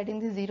dividing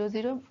the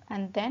 00,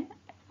 and then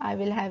I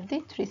will have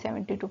the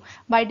 372.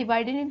 By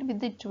dividing it with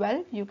the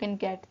 12, you can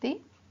get the,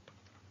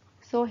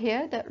 so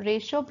here the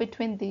ratio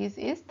between these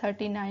is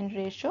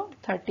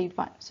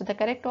 39:31. So the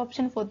correct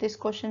option for this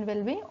question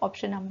will be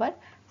option number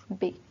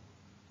B.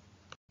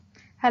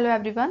 Hello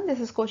everyone, this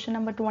is question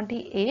number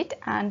 28,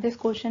 and this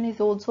question is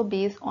also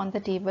based on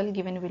the table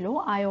given below.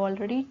 I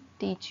already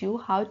teach you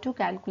how to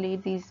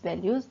calculate these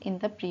values in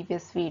the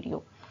previous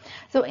video.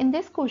 So in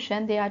this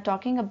question they are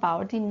talking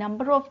about the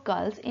number of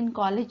girls in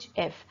college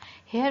F.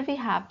 Here we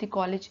have the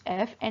college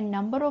F, and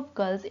number of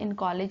girls in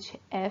college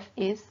F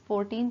is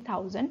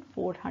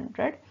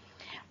 14,400,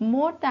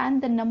 more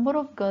than the number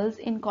of girls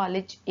in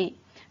college A.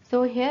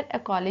 So here a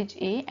college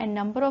A and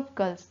number of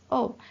girls,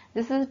 oh,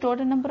 this is the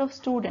total number of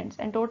students,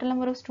 and total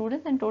number of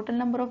students and total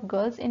number of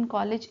girls in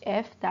college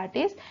F, that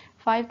is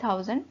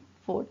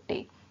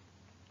 5,040.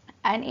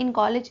 And in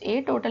college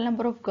A, total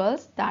number of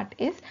girls, that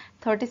is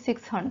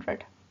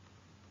 3,600.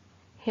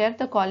 Here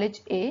the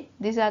college A,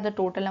 these are the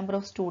total number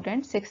of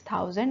students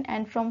 6,000,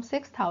 and from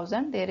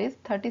 6,000 there is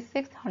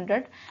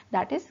 3,600,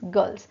 that is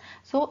girls.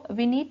 So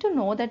we need to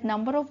know that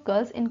number of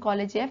girls in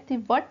college F, the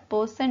what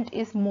percent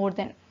is more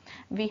than.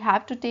 We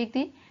have to take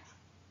the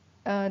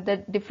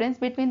difference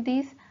between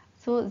these.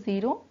 So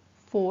 0,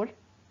 4,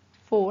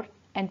 4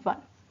 and 1.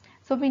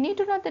 So we need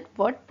to know that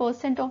what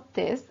percent of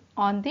this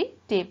on the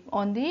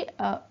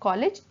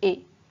college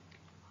A.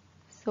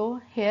 So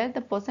here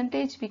the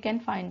percentage we can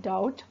find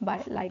out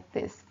by like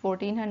this: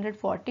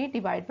 1440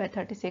 divided by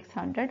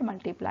 3600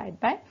 multiplied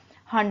by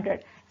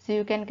 100. So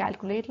you can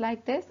calculate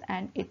like this,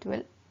 and it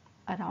will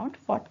around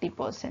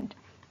 40%.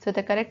 So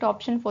the correct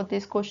option for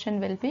this question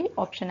will be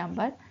option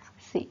number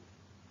C.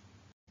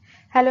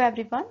 Hello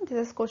everyone,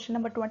 this is question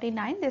number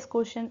 29. This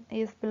question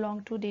is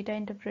belong to data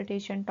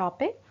interpretation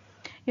topic.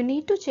 You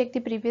need to check the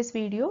previous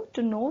video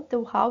to know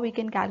how we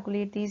can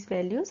calculate these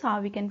values,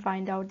 how we can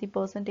find out the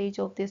percentage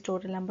of this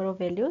total number of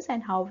values,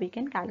 and how we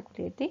can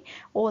calculate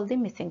all the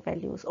missing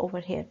values over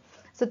here.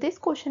 So this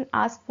question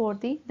asks for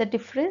the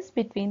difference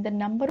between the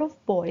number of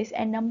boys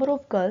and number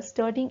of girls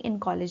studying in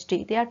college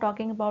D. They are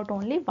talking about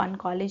only one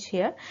college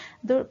here.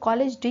 The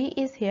college D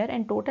is here,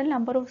 and total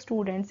number of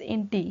students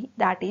in D,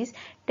 that is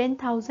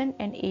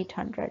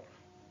 10,800.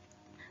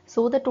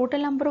 So the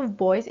total number of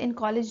boys in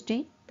college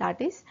D, that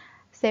is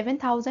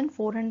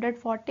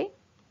 7,440,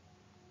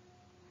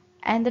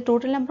 and the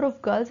total number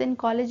of girls in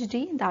college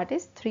D, that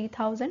is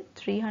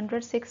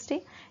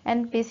 3,360,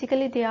 and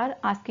basically they are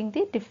asking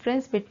the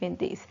difference between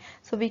these.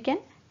 So we can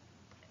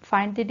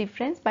find the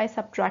difference by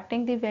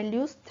subtracting the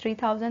values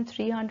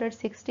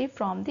 3,360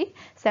 from the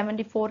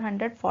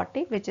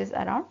 7,440, which is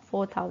around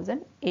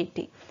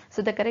 4,080.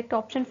 So the correct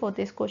option for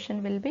this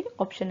question will be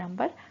option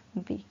number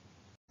B.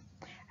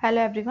 Hello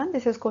everyone,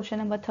 this is question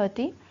number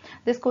 30.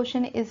 This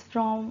question is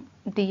from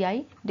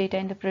DI, data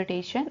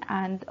interpretation,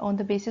 and on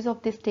the basis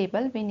of this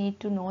table we need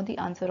to know the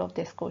answer of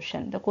this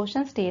question. The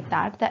question states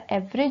that the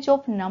average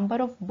of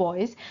number of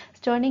boys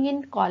studying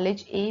in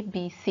college A,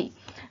 B, C.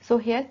 So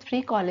here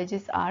three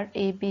colleges are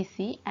A, B,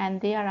 C, and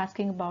they are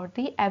asking about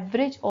the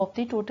average of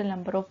the total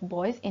number of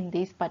boys in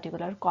these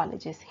particular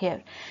colleges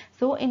here.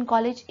 So in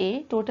college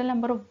A, total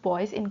number of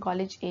boys in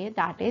college A,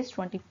 that is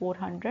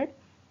 2,400.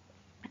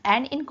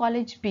 And in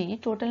college B,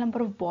 total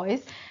number of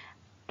boys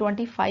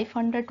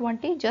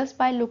 2,520. Just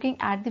by looking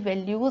at the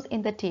values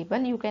in the table,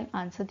 you can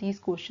answer these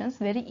questions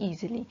very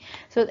easily.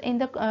 So in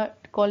the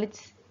college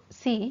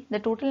C, the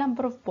total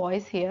number of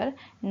boys here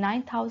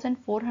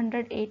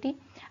 9,480.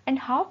 And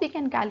how we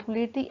can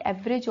calculate the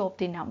average of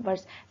the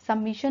numbers?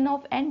 Summation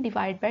of n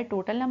divided by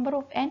total number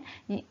of n.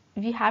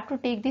 We have to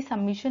take the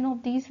summation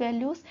of these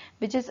values,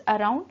 which is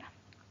around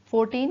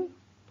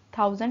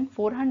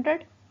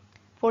 14,400,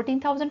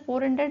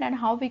 and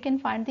how we can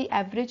find the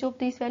average of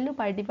this value?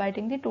 By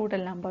dividing the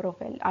total number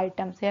of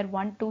items. Here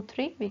 1, 2,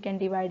 3, we can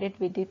divide it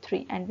with the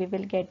 3, and we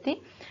will get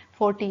the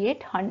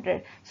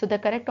 4,800. So the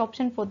correct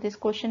option for this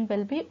question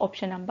will be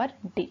option number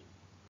D.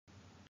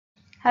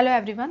 Hello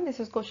everyone, this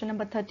is question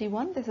number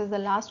 31. This is the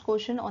last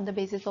question on the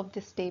basis of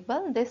this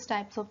table. These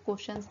types of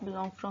questions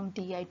belong from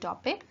DI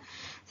topic.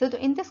 So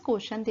in this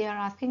question they are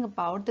asking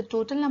about the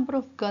total number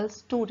of girl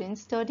students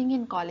studying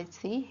in college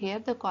C, here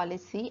the college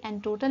C,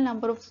 and total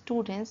number of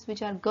students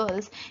which are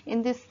girls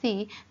in this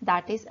C,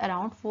 that is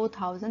around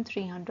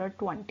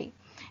 4320.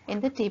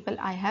 In the table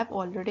I have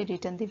already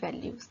written the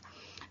values.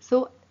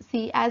 So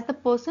see, as the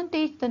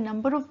percentage, the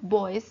number of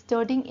boys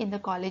studying in the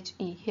college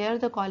E, here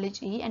the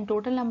college E, and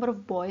total number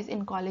of boys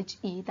in college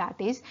E, that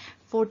is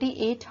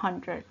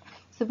 4800.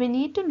 So we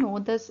need to know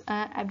this.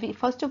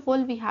 First of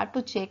all we have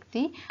to check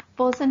the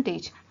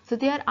percentage. So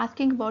they are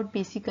asking about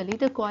basically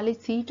the college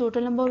C,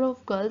 total number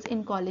of girls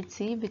in college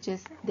C, which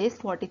is this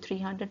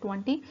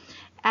 4320,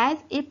 as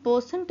a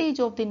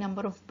percentage of the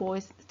number of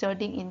boys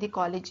studying in the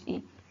college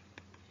E.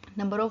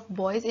 Number of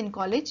boys in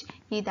college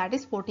E, that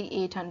is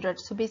 4800.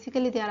 So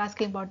basically they are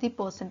asking about the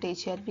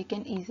percentage here. We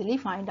can easily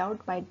find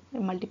out by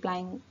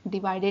multiplying,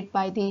 divided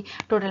by the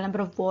total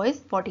number of boys,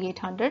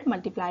 4800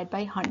 multiplied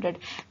by 100.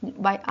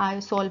 By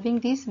solving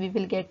this we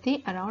will get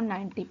the around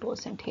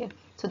 90% here.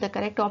 So the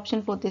correct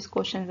option for this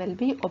question will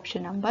be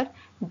option number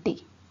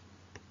D.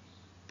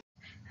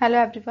 Hello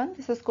everyone,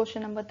 this is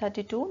question number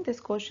 32. This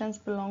questions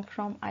belong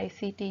from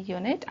ICT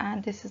unit,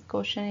 and this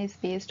question is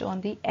based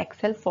on the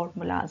Excel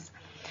formulas.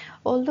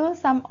 Although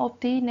some of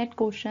the net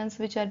questions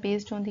which are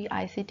based on the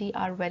ICT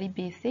are very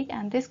basic,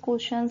 and these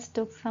questions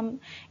took some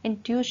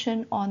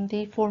intuition on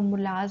the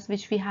formulas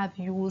which we have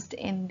used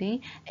in the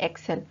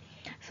Excel.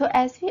 So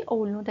as we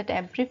all know that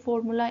every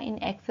formula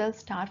in Excel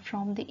starts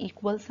from the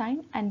equal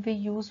sign, and we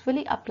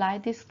usually apply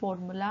this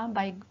formula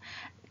by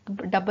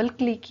double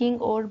clicking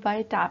or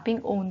by tapping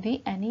on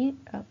the any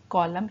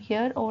column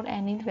here or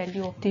any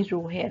value of the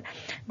row here.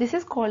 This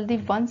is called the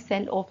one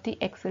cell of the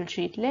Excel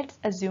sheet. Let's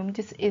assume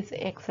this is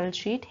Excel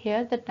sheet.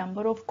 Here the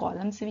number of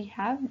columns we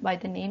have by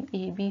the name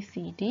A, B,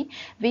 C, D.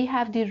 We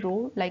have the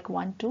row like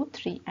 1, 2,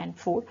 3 and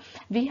 4.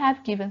 We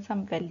have given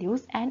some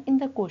values, and in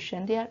the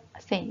question they are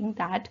saying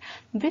that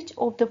which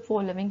of the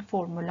following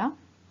formula,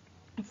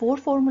 4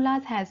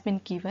 formulas has been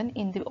given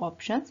in the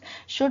options,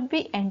 should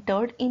be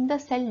entered in the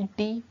cell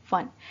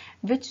D1.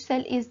 Which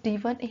cell is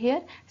D1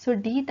 here? So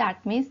D,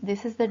 that means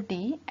this is the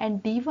D,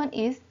 and D1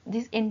 is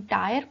this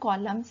entire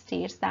column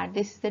states that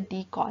this is the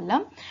D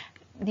column.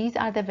 These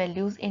are the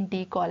values in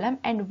D column,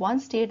 and one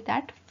state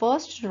that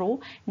first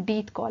row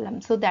Dth column.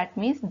 So that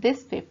means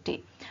this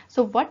 50.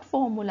 So what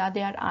formula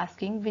they are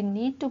asking we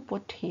need to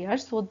put here,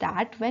 so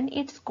that when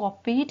it's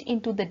copied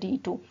into the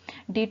D2,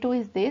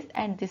 D2 is this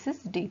and this is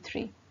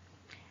D3.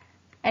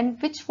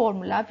 And which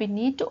formula we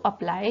need to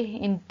apply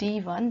in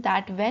D1,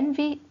 that when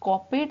we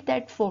copied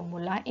that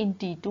formula in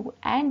D2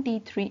 and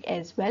D3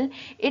 as well,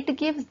 it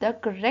gives the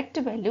correct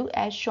value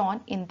as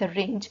shown in the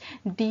range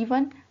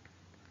D1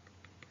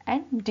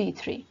 and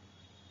D3.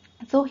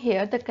 So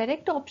here the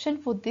correct option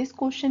for this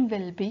question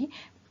will be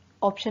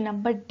option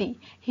number D.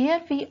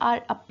 Here we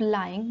are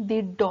applying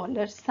the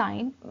dollar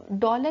sign.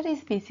 Dollar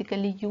is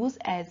basically used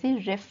as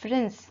a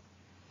reference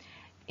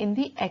in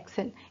the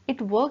Excel.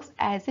 It works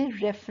as a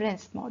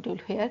reference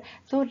module here.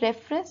 So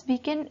reference, we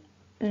can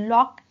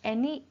lock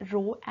any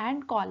row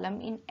and column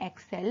in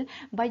Excel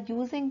by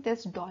using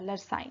this dollar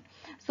sign.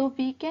 So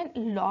we can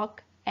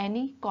lock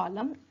any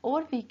column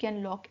or we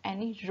can lock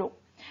any row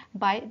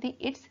by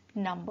its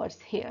numbers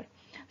here.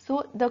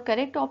 So the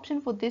correct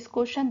option for this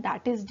question,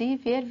 that is D,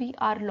 where we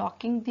are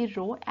locking the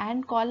row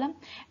and column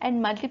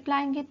and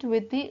multiplying it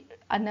with the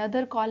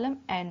another column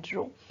and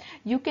row.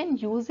 You can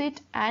use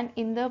it, and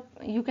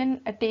you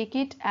can take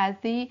it as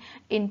the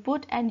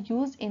input and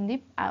use in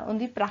the on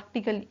the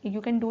practical.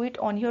 You can do it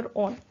on your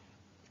own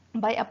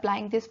by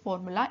applying this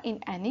formula in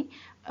any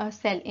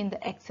cell in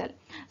the Excel.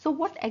 So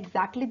what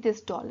exactly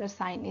this dollar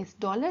sign is?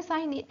 Dollar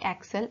sign in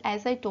Excel,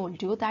 as I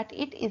told you, that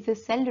it is a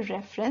cell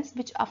reference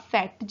which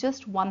affect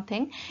just one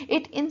thing.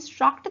 It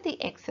instruct the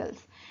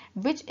Excels.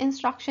 Which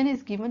instruction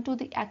is given to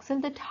the Excel,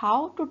 that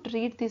how to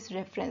treat this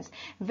reference.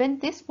 When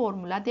this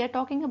formula, they are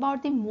talking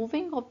about the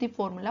moving of the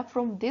formula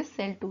from this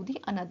cell to the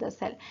another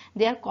cell.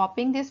 They are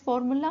copying this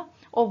formula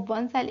of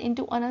one cell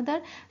into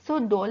another. So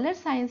dollar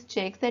signs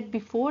checks that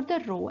before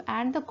the row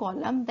and the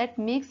column, that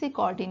makes a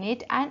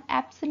coordinate and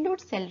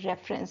absolute cell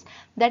reference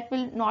that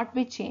will not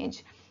be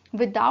changed.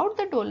 Without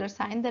the dollar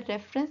sign, the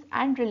reference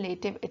and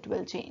relative, it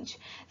will change.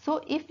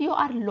 So if you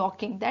are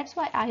locking, that's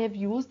why I have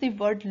used the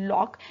word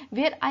lock,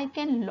 where I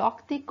can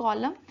lock the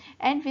column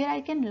and where I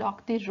can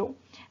lock the row.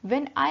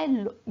 When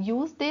I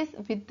use this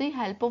with the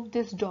help of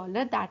this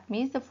dollar, that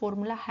means the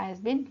formula has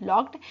been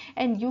locked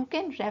and you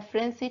can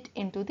reference it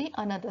into the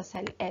another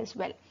cell as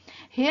well.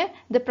 Here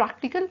the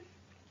practical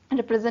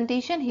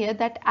representation here,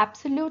 that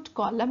absolute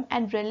column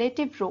and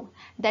relative row,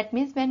 that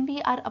means when we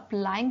are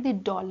applying the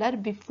dollar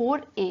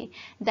before A,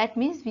 that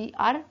means we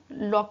are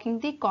locking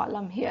the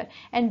column here,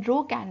 and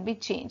row can be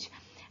changed.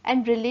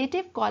 And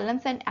relative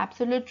columns and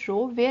absolute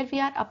row, where we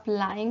are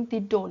applying the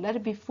dollar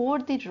before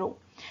the row.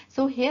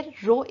 So here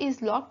row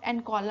is locked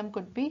and column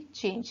could be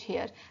changed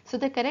here. So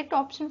the correct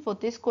option for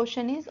this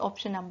question is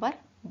option number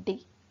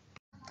D.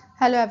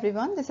 Hello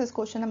everyone, this is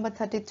question number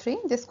 33.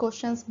 These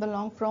questions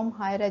belong from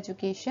higher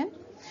education,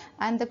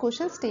 and the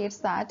question states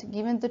that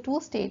given the two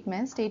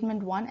statements,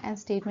 statement 1 and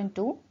statement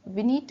 2,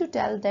 we need to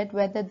tell that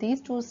whether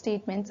these two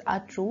statements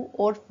are true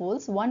or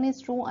false. One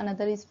is true,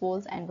 another is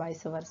false, and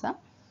vice versa.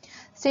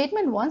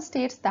 Statement 1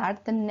 states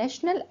that the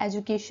National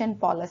Education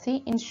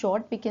Policy, in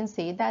short we can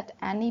say that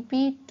NEP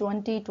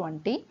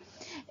 2020,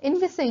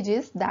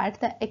 envisages that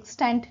the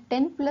extant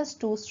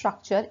 10+2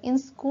 structure in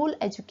school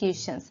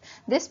educations.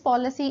 This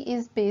policy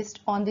is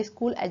based on the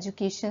school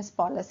educations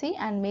policy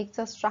and makes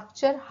a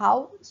structure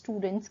how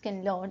students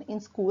can learn in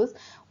schools.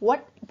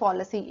 What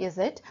policy is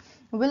it?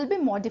 Will be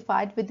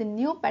modified with the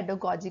new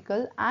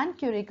pedagogical and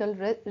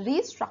curricular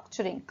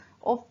restructuring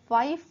of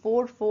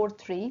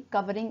 5443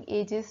 covering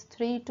ages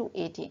 3 to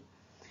 18.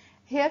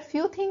 Here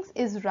few things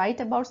is right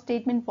about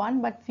statement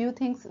 1 but few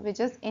things which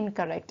is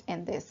incorrect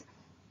in this.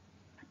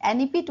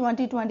 NEP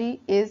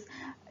 2020 is,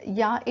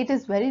 it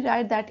is very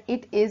right that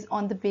it is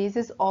on the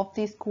basis of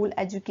the school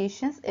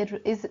educations.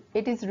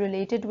 It is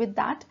related with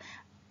that.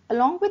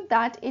 Along with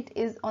that, it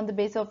is on the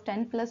basis of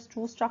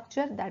 10+2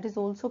 structure. That is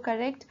also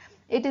correct.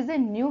 It is a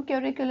new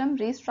curriculum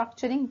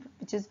restructuring,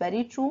 which is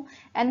very true,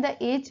 and the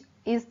age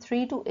is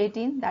 3 to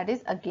 18. That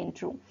is again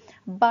true.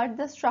 But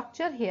the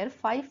structure here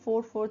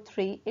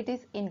 5443, it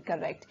is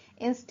incorrect.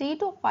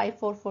 Instead of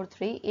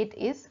 5443, it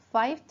is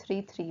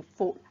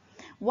 5334.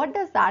 What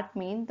does that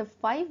mean? The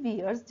 5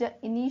 years, the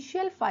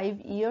initial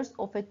 5 years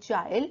of a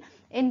child,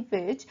 in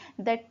which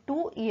that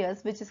 2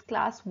 years, which is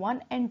class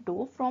 1 and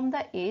 2, from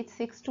the age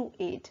 6 to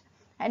 8,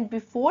 and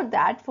before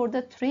that for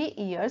the 3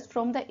 years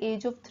from the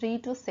age of 3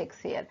 to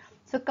 6 years.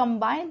 So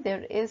combined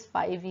there is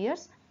 5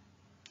 years.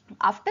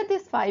 After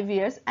this 5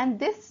 years, and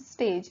this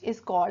stage is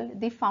called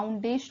the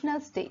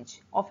foundational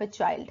stage of a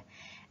child.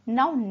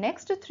 Now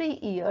next 3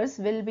 years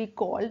will be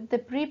called the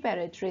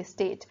preparatory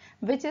stage,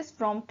 which is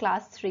from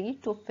class 3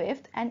 to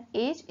 5th, and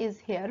age is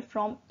here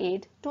from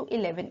 8 to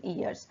 11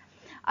 years.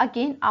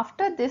 Again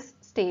after this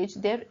stage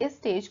there is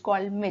stage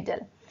called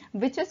middle,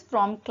 which is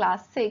from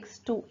class 6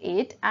 to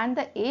 8, and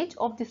the age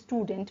of the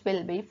student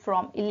will be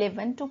from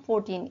 11 to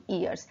 14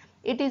 years.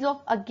 It is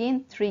of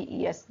again 3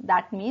 years.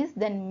 That means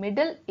then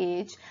middle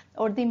age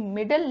or the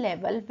middle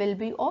level will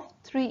be of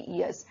 3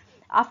 years.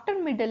 After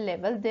middle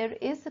level there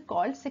is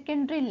called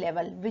secondary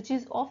level, which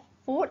is of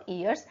 4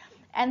 years,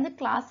 and the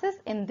classes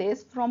in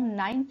this from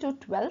 9 to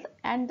 12,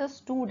 and the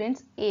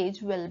students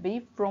age will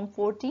be from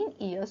 14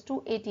 years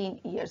to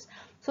 18 years.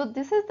 So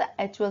this is the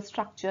actual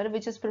structure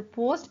which is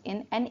proposed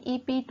in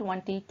NEP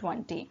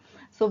 2020.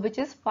 So which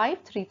is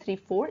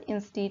 5334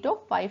 instead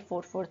of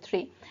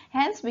 5443.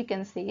 Hence we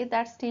can say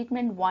that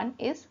statement 1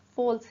 is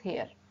false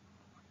here.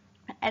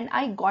 And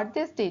I got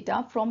this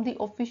data from the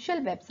official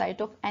website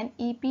of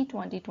NEP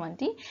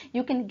 2020.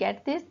 You can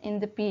get this in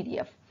the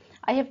PDF.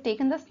 I have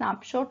taken the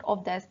snapshot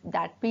of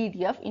that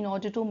PDF in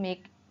order to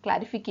make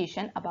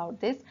clarification about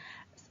this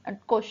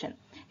question.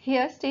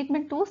 Here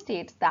statement 2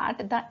 states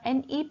that the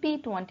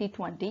NEP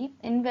 2020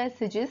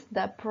 envisages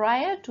that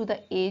prior to the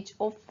age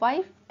of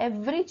 5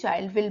 every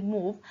child will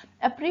move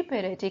a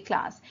preparatory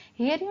class.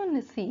 Here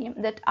you see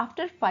that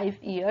after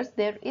 5 years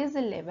there is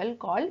a level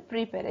called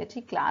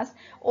preparatory class,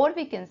 or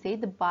we can say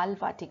the Bal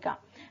Vatika,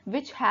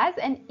 which has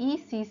an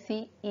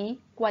ECCE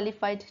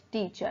qualified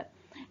teacher.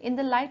 In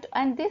the light,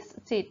 and this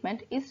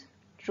statement is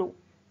true.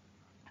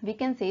 We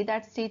can say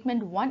that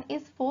statement 1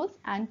 is false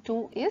and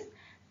 2 is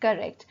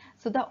correct.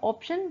 So the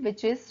option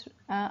which is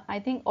I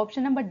think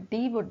option number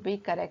D would be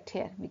correct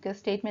here, because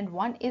statement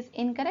 1 is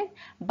incorrect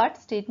but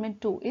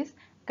statement 2 is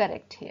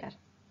correct here.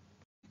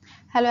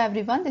 Hello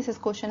everyone, this is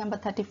question number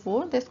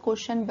 34. This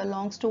question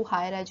belongs to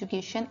higher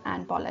education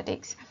and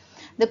politics.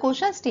 The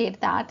question states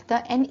that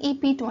the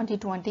NEP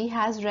 2020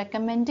 has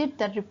recommended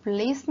the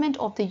replacement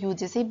of the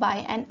UGC by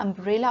an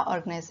umbrella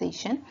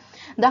organization,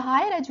 the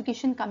Higher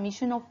Education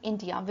Commission of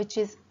India, which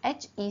is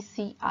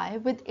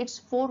HECI, with its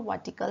 4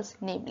 verticals,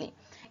 namely.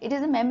 It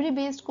is a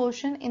memory-based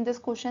question. In this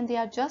question, they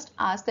are just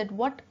asked that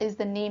what is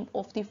the name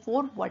of the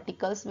 4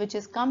 verticals which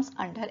comes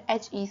under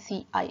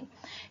HECI.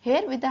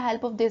 Here, with the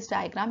help of this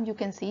diagram, you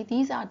can see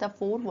these are the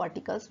 4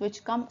 verticals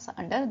which comes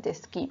under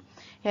this scheme.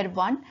 Here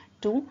 1,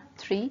 2,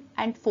 3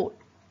 and 4.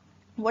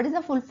 What is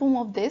the full form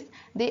of this?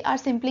 They are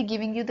simply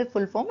giving you the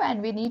full form,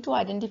 and we need to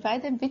identify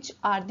them which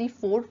are the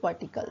 4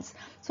 verticals.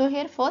 So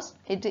here first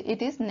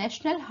it is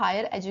National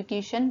Higher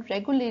Education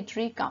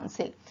Regulatory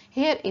Council.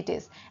 Here it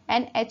is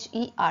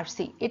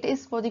NHERC. It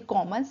is for the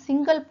common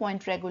single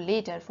point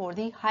regulator for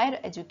the higher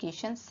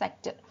education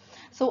sector.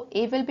 So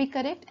A will be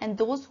correct, and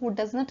those who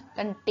does not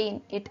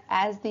contain it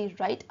as the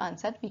right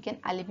answer, we can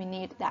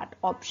eliminate that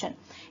option.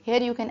 Here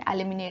you can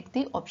eliminate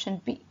the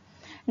option B.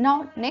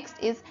 Now next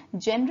is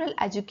General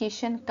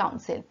Education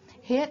Council.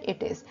 Here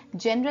it is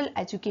General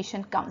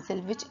Education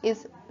Council, which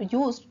is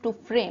used to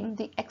frame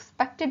the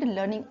expected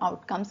learning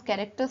outcomes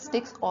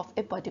characteristics of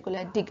a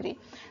particular degree.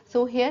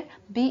 So here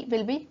B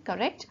will be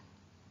correct.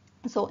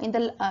 So in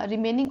the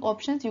remaining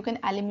options, you can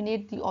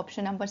eliminate the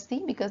option number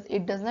C because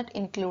it does not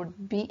include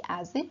B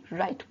as the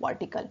right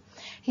vertical.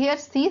 Here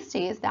C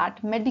says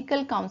that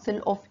Medical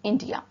Council of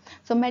India.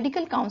 So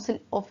Medical Council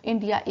of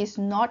India is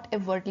not a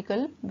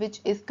vertical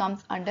which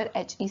comes under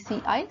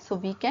HECI. So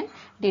we can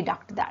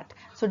deduct that.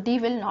 So D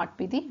will not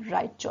be the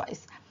right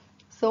choice.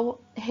 So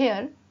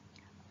here,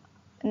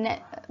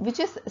 which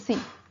is C.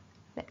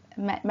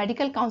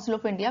 Medical Council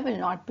of India will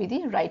not be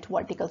the right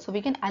vertical. So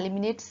we can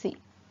eliminate C.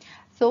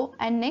 So,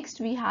 and next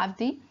we have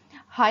the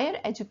Higher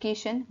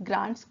Education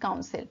Grants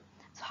Council.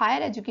 So,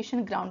 Higher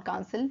Education Grant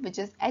Council, which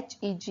is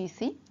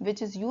HEGC,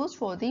 which is used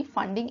for the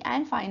funding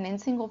and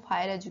financing of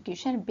higher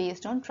education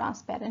based on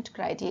transparent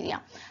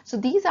criteria. So,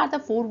 these are the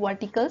four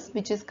verticals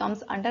which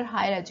comes under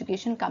Higher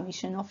Education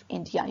Commission of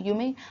India. You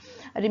may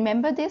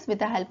remember this with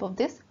the help of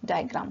this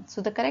diagram.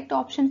 So, the correct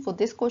option for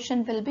this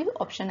question will be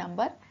option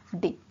number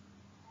D.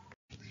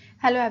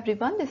 Hello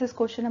everyone, this is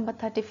question number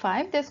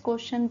 35. This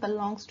question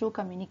belongs to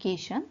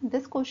communication.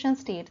 This question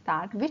states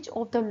that which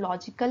of the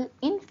logical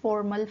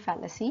informal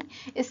fallacy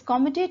is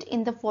committed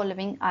in the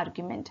following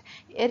argument.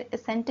 A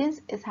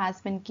sentence has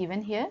been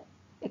given here.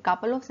 A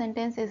couple of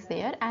sentences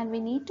there, and we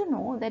need to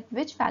know that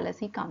which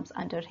fallacy comes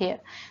under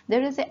here.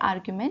 There is an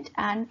argument,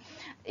 and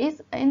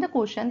is in the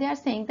question they are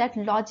saying that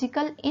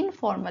logical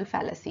informal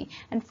fallacy,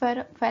 and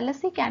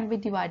fallacy can be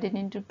divided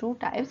into two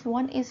types.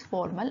 One is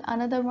formal,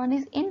 another one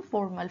is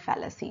informal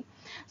fallacy.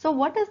 So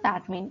what does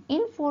that mean?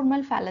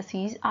 Informal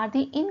fallacies are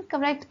the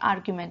incorrect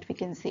argument, we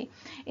can say.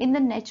 In the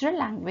natural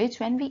language,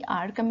 when we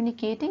are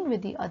communicating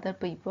with the other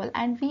people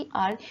and we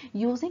are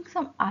using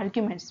some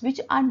arguments which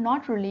are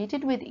not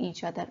related with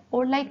each other,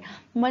 or like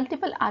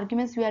multiple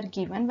arguments we are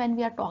given when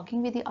we are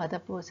talking with the other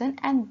person,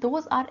 and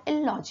those are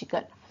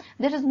illogical.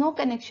 There is no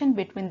connection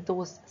between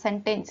those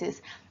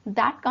sentences.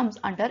 That comes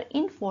under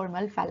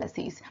informal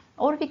fallacies,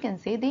 or we can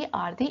say they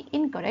are the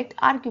incorrect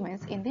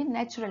arguments in the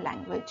natural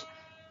language.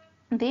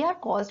 They are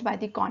caused by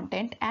the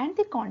content and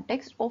the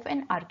context of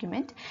an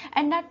argument,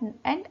 and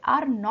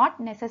are not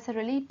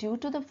necessarily due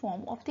to the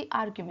form of the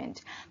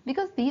argument,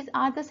 because these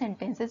are the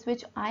sentences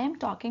which I am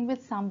talking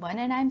with someone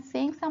and I am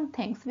saying some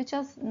things which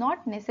are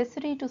not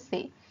necessary to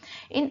say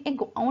in an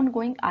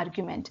ongoing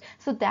argument.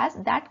 So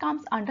that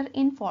comes under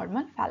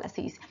informal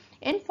fallacies.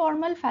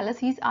 Informal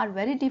fallacies are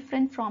very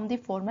different from the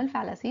formal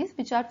fallacies,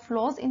 which are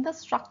flaws in the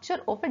structure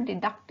of a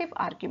deductive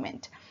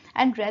argument,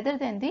 and rather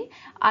than the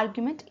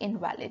argument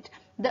invalid.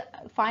 The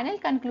final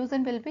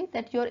conclusion will be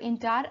that your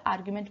entire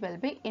argument will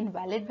be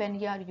invalid when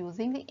you are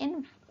using the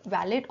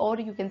invalid, or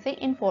you can say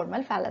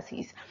informal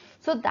fallacies.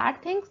 So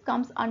that thing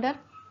comes under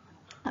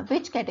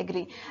which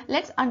category?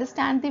 Let's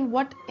understand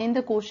what in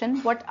the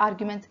question, what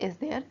arguments is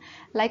there.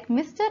 Like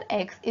Mr.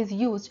 X is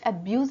used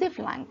abusive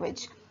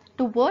language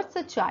towards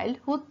a child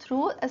who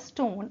threw a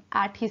stone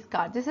at his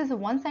car. This is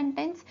one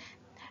sentence.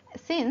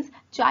 Since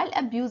child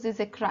abuse is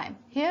a crime,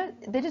 here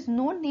there is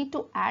no need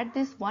to add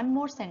this one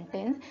more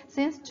sentence.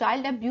 Since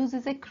child abuse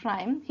is a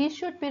crime, he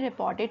should be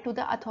reported to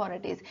the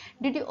authorities.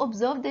 Did you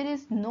observe there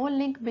is no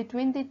link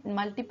between the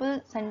multiple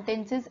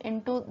sentences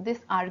into this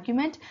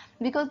argument?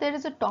 Because there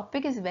is a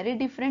topic is very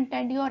different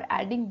and you are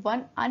adding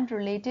one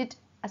unrelated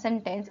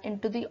sentence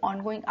into the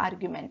ongoing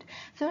argument.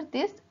 So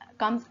this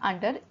comes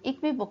under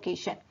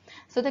equivocation.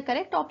 So the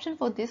correct option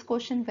for this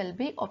question will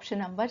be option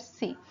number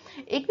C.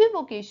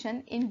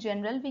 Equivocation in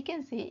general, we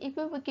can say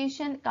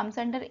equivocation comes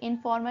under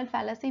informal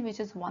fallacy, which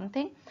is one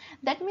thing.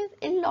 That means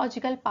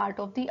illogical part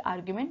of the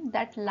argument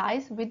that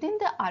lies within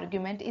the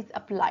argument is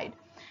applied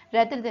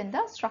rather than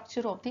the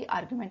structure of the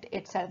argument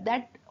itself.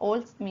 That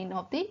all mean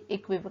of the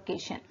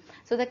equivocation.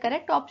 So the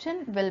correct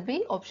option will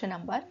be option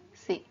number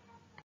C.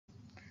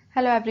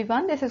 Hello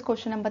everyone, this is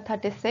question number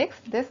 36.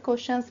 This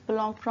questions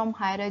belong from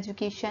higher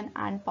education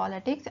and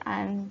politics,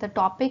 and the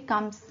topic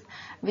comes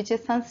which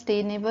is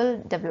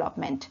sustainable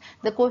development.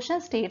 The question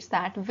states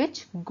that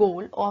which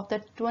goal of the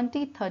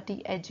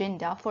 2030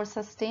 agenda for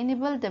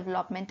sustainable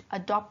development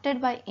adopted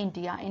by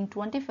India in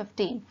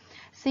 2015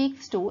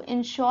 seeks to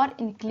ensure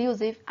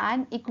inclusive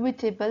and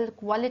equitable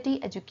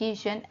quality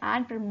education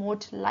and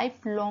promote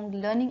lifelong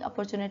learning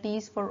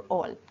opportunities for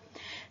all.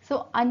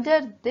 So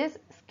under this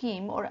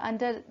scheme, or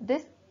under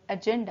this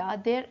agenda,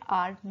 there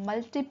are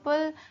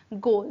multiple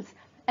goals,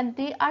 and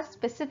they are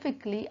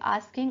specifically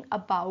asking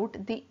about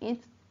the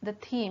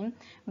theme,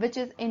 which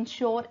is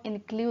ensure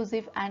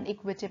inclusive and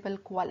equitable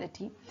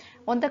quality.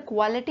 On the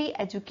quality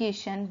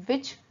education,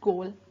 which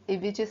goal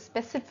which is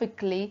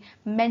specifically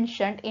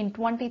mentioned in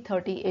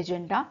 2030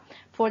 agenda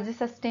for the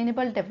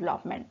sustainable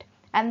development,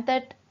 and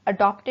that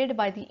adopted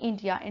by the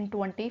India in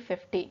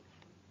 2050.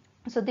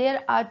 So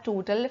there are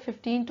total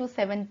 15 to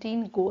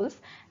 17 goals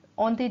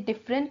on the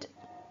different,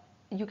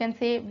 you can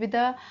say with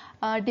the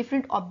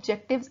different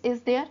objectives is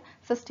there.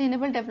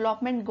 Sustainable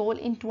development goal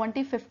in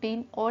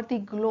 2015, or the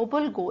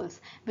global goals,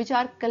 which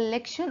are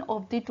collection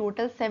of the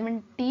total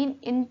 17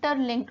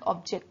 interlinked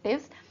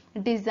objectives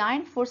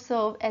designed for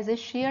serve as a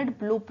shared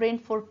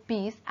blueprint for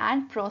peace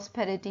and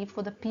prosperity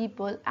for the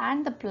people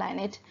and the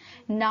planet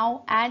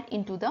now and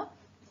into the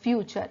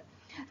future.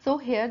 So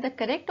here the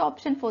correct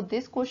option for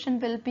this question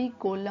will be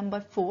goal number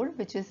 4,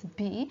 which is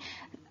B.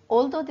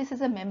 Although this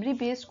is a memory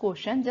based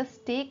question,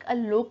 just take a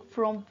look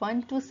from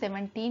 1 to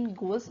 17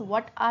 goals.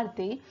 What are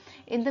they?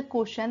 In the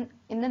question,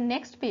 in the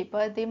next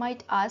paper, they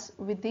might ask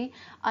with the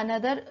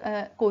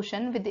another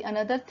question with the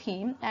another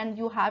theme, and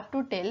you have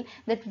to tell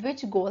that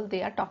which goal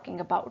they are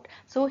talking about.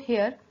 So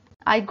here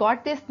I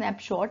got this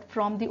snapshot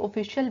from the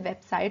official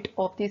website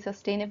of the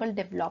Sustainable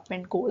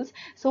Development Goals.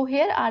 So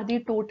here are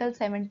the total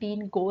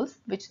 17 goals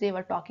which they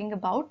were talking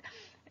about,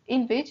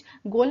 in which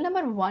goal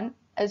number 1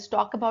 is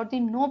talk about the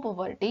no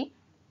poverty,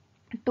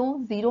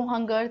 2 zero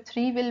hunger,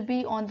 3 will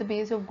be on the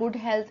base of good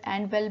health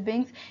and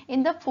well-being.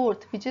 In the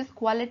fourth, which is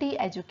quality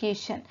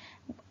education,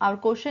 our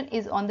question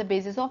is on the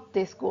basis of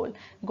this goal.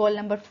 Goal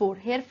number 4,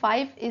 here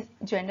 5 is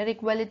gender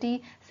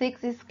equality,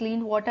 6 is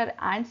clean water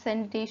and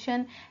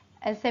sanitation,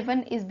 and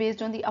 7 is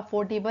based on the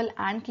affordable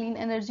and clean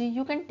energy.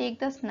 You can take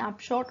the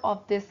snapshot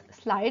of this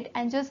slide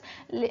and just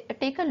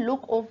take a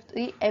look of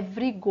the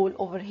every goal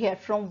over here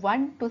from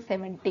 1 to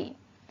 17.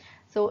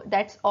 So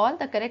that's all.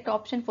 The correct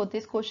option for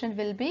this question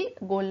will be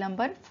goal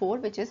number 4,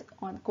 which is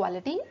on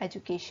quality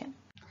education.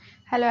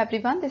 Hello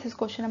everyone, this is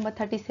question number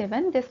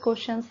 37. This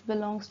question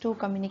belongs to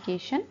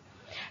communication.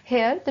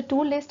 Here the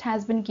two list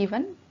has been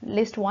given,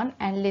 list 1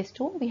 and list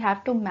 2. We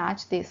have to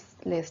match this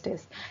list.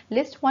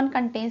 List 1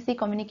 contains the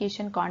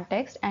communication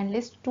context and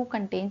list 2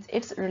 contains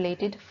its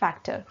related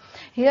factor.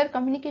 Here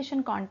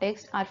communication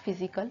contexts are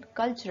physical,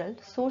 cultural,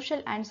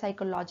 social and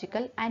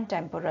psychological and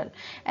temporal,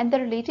 and the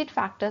related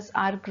factors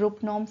are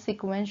group norm,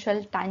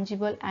 sequential,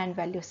 tangible and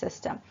value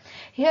system.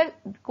 Here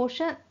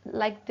question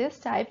like this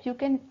type you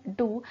can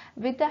do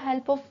with the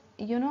help of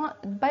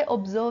by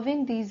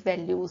observing these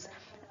values.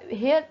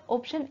 Here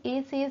option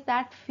A says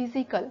that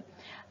physical,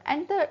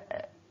 and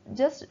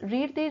just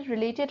read the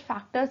related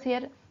factors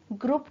here.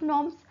 Group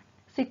norms,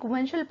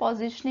 sequential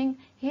positioning.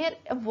 Here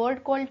a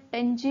word called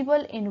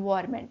tangible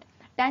environment.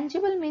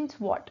 Tangible means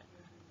what?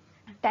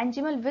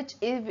 Tangible which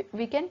is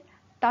we can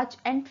touch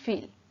and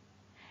feel,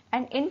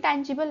 and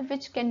intangible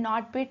which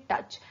cannot be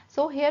touched.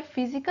 So here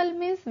physical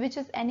means which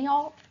is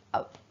anyhow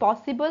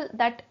possible,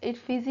 that it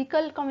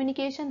physical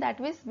communication, that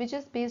is which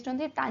is based on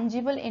the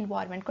tangible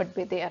environment could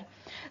be there.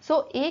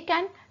 So A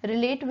can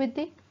relate with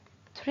the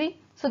 3.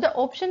 So the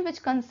option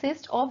which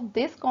consists of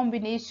this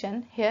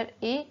combination, here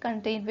A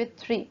contained with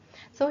 3.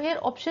 So here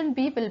option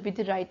B will be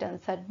the right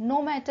answer,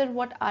 no matter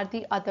what are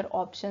the other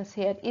options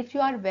here. If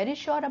you are very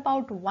sure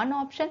about one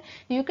option,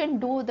 you can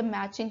do the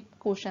matching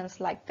questions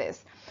like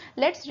this.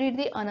 Let's read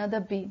the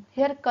another B.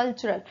 Here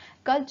cultural.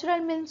 Cultural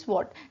means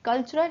what?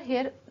 Cultural,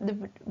 here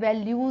the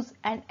values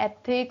and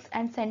ethics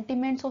and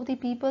sentiments of the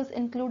peoples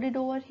included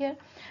over here.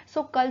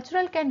 So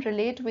cultural can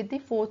relate with the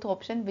fourth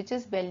option, which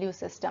is value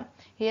system.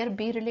 Here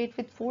B relate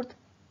with fourth.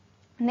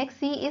 Next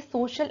C is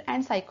social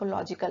and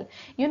psychological.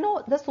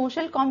 The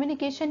social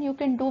communication you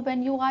can do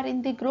when you are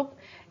in the group.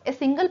 A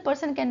single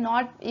person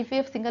cannot, if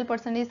a single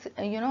person is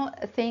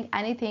saying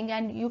anything,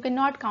 and you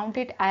cannot count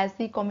it as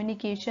the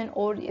communication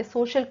or a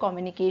social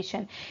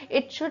communication.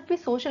 It should be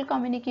social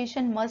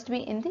communication must be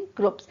in the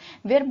groups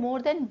where more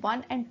than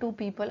 1 and 2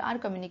 people are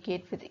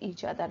communicate with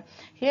each other.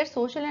 Here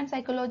social and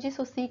psychology,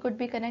 so C could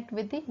be connect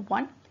with the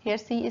 1. Here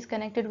C is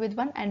connected with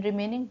 1 and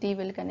remaining D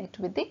will connect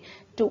with the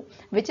 2,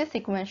 which is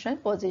sequential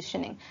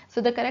positioning. So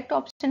the correct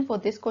option for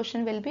this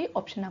question will be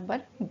option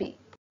number B.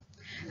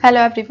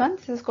 Hello everyone,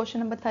 this is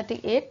question number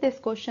 38. This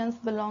question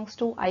belongs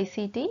to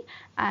ICT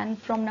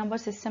and from number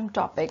system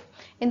topic.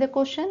 In the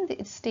question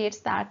it states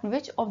that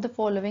which of the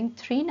following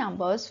 3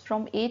 numbers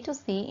from A to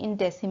C in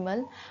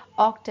decimal,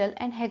 octal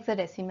and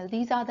hexadecimal,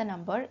 these are the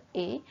number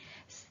A,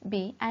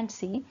 B and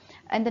C,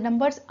 and the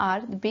numbers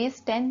are base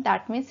 10,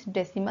 that means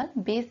decimal,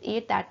 base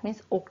 8, that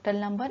means octal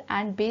number,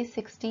 and base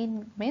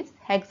 16 means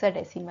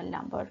hexadecimal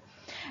number,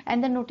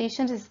 and the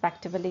notation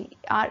respectively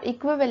are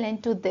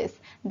equivalent to this.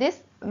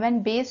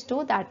 When base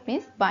 2, that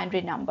means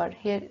binary number.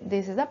 Here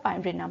this is a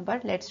binary number.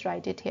 Let's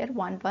write it here,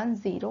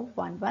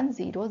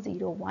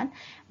 11011001,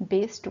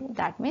 base 2,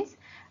 that means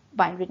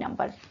binary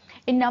number.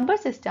 In number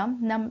system,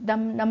 the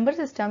number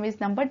system is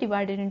number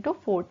divided into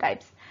 4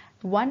 types.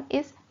 One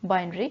is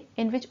binary,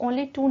 in which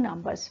only 2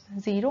 numbers,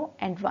 0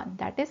 and 1,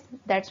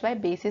 that's why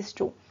base is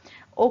 2.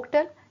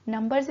 Octal,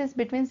 numbers is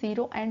between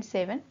 0 and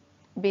 7,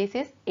 base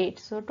is 8,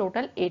 so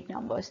total 8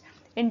 numbers.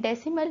 In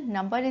decimal,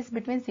 number is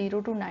between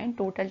 0 to 9,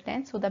 total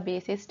 10, so the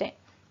base is 10.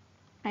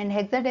 And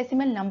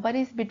hexadecimal, number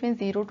is between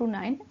 0 to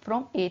 9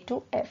 from A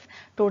to F,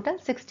 total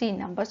 16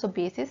 numbers, so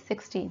base is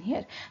 16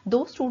 here.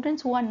 Those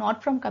students who are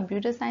not from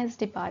computer science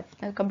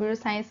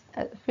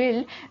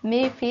field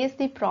may face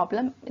the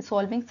problem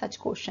solving such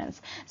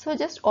questions. So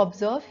just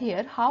observe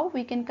here how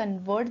we can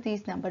convert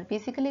these numbers.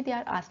 Basically they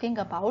are asking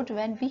about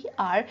when we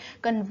are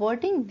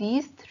converting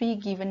these 3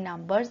 given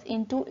numbers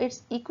into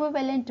its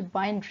equivalent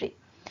binary.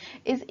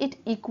 Is it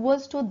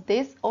equals to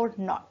this or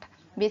not?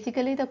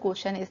 Basically the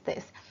question is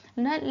this.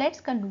 Now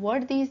let's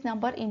convert these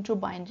numbers into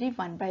binary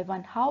one by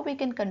one. How we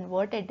can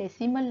convert a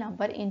decimal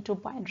number into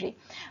binary?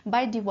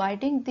 By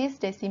dividing this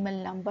decimal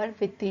number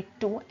with the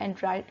 2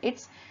 and write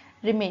its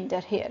remainder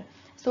here.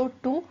 So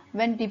 2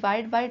 when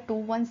divided by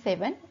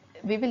 217,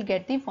 we will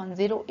get the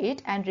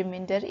 108 and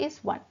remainder is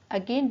 1.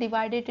 Again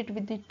divided it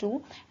with the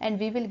 2 and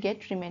we will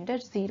get remainder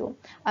 0.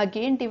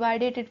 Again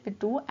divided it with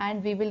 2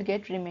 and we will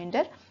get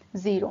remainder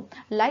 0.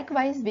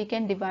 Likewise, we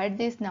can divide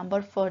this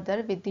number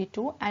further with the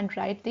 2 and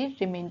write the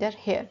remainder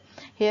here.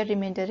 Here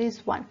remainder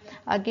is 1.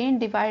 Again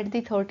divide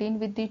the 13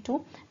 with the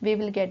 2, we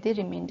will get the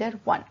remainder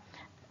 1.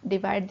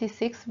 Divide the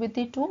 6 with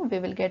the 2, we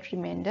will get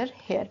remainder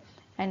here.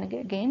 And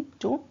again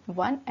 2,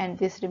 1 and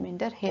this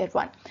remainder here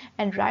 1.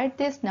 And write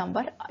this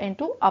number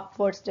into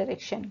upwards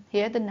direction.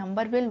 Here the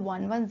number will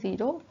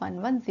 110,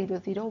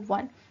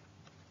 11001.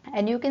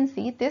 And you can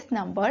see this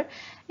number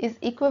is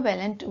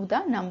equivalent to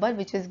the number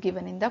which is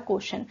given in the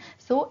question.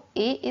 So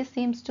A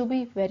seems to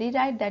be very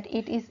right, that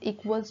it is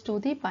equals to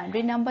the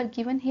binary number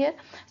given here.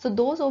 So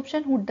those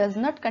option who does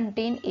not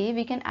contain A,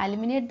 we can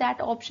eliminate that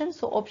option.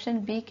 So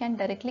option B can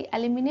directly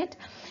eliminate.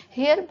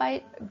 Here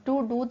by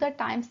to do the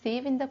time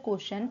save in the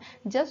question,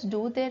 just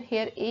do there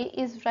here A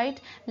is right.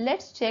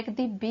 Let's check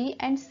the B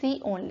and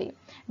C only.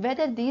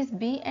 Whether these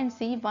B and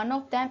C, one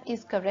of them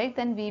is correct,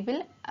 then we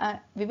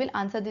will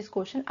answer this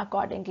question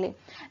accordingly.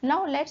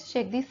 Now let's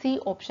check the C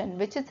option,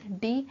 which is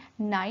D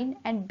 9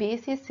 and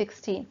base is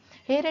 16.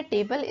 Here a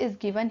table is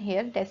given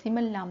here,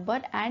 decimal number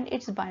and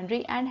its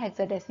binary and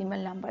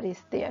hexadecimal number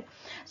is there.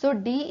 So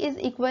D is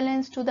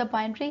equivalent to the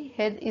binary.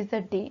 Here is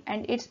the D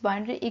and its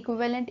binary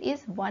equivalent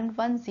is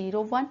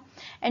 1101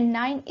 and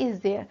 9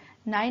 is there.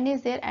 9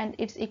 is there and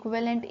its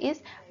equivalent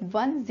is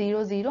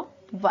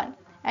 1001.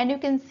 And you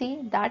can see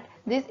that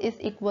this is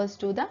equals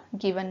to the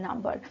given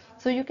number.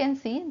 So you can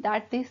see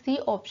that the C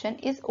option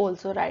is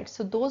also right.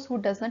 So those who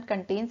does not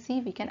contain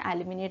C, we can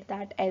eliminate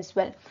that as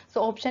well.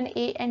 So option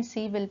A and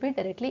C will be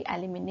directly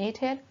eliminated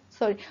here.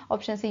 Sorry,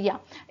 option C, yeah,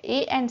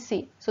 A and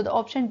C. So the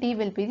option D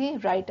will be the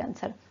right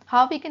answer.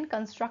 How we can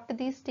construct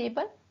this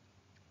table?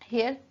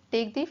 Here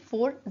take the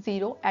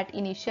 40 at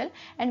initial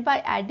and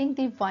by adding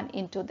the 1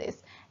 into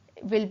this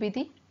will be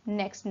the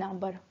next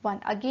number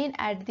 1. Again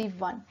add the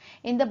 1.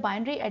 In the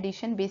binary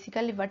addition,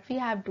 basically what we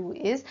have to do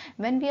is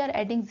when we are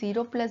adding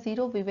 0 plus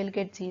 0, we will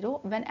get 0.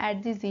 When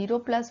add the 0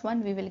 plus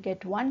 1, we will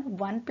get 1.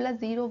 1 plus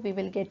 0, we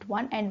will get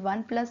 1 and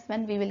 1 plus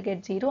 1, we will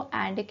get 0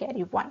 and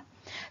carry 1.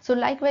 So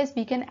likewise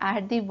we can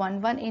add the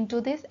 1 into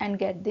this and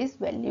get these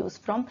values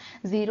from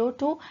 0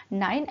 to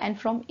 9 and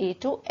from A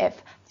to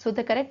F. So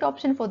the correct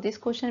option for this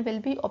question will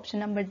be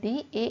option number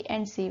D. A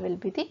and C will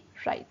be the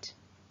right.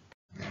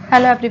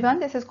 Hello everyone,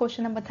 this is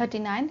question number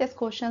 39. This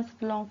questions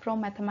belong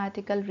from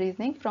mathematical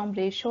reasoning from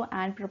ratio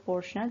and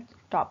proportional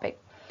topic.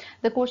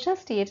 The question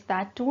states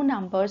that two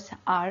numbers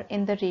are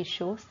in the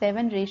ratio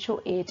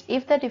 7:8.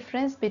 If the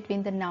difference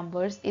between the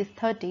numbers is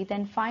 30,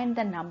 then find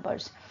the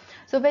numbers.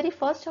 So very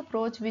first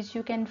approach which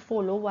you can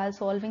follow while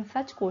solving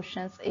such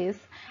questions is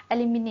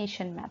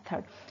elimination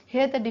method.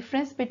 Here the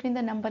difference between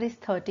the number is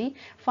 30.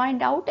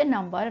 Find out a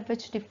number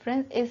which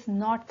difference is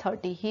not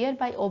 30. Here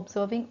by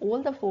observing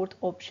all the fourth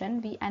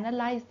option, we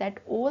analyze that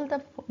all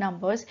the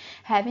numbers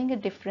having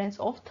a difference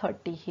of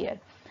 30 here.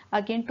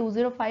 Again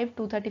 205,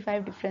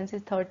 235 difference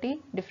is 30,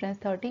 difference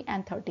 30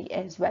 and 30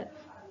 as well.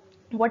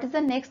 What is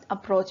the next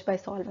approach by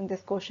solving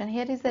this question?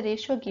 Here is the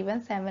ratio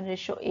given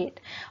 7:8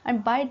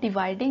 and by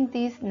dividing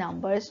these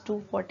numbers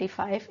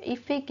 245,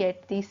 if we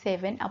get the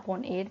 7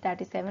 upon 8,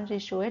 that is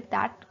 7:8,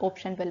 that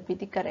option will be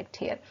the correct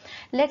here.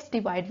 Let's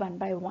divide one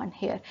by one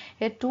here.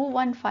 Here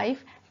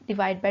 215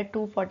 divide by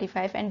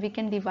 245 and we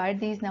can divide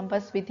these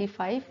numbers with the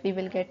 5. We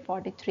will get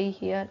 43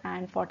 here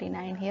and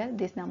 49 here.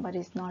 This number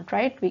is not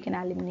right. We can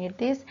eliminate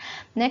this.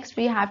 Next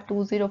we have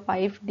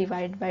 205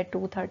 divided by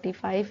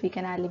 235. We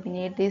can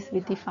eliminate this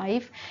with the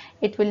 5.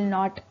 It will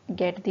not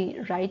get the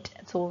right,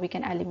 so we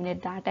can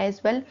eliminate that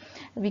as well.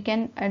 We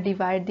can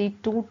divide the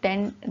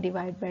 210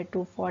 divided by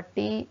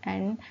 240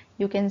 and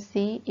you can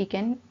see you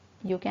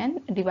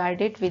can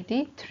divide it with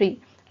the 3.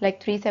 Like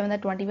 3 7 the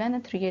 21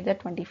 and 3 8 the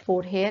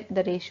 24. Here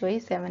the ratio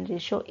is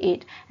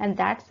 7:8 and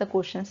that's the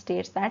question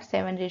states that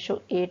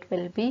 7:8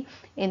 will be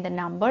in the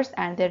numbers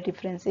and their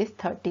difference is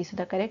 30. So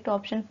the correct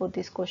option for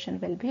this question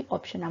will be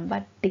option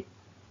number D.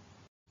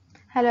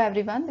 Hello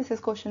everyone, this is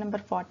question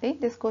number 40.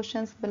 This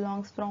question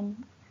belongs from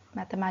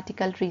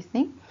mathematical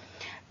reasoning.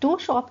 Two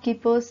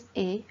shopkeepers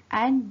A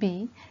and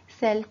B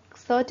sell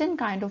certain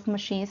kind of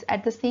machines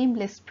at the same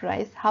list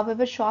price.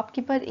 However,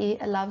 shopkeeper A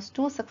allows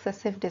two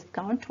successive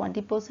discounts,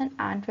 20%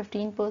 and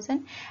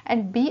 15%,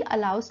 and B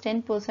allows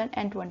 10%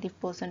 and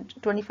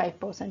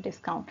 25%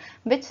 discount.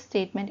 Which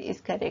statement is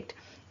correct?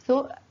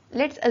 So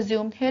let's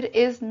assume here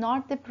is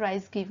not the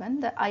price given.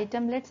 The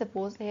item, let's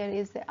suppose here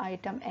is the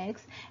item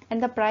X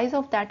and the price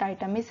of that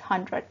item is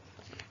 100.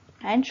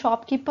 And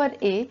shopkeeper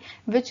A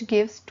which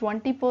gives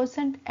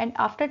 20% and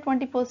after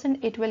 20%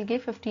 it will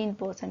give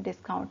 15%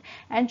 discount,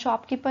 and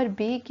shopkeeper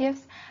B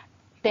gives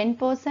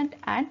 10%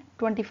 and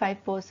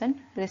 25%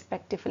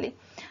 respectively.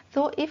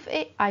 So if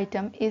a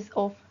item is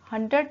of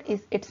 100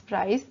 is its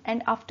price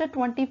and after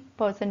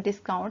 20%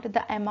 discount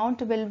the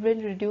amount will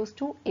reduce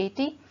to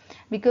 80,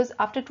 because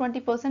after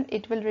 20%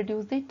 it will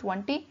reduce the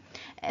 20,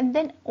 and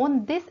then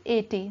on this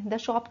 80 the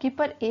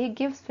shopkeeper A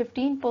gives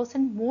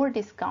 15% more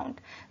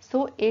discount.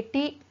 So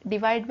 80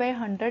 divided by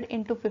 100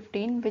 into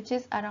 15, which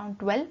is around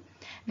 12.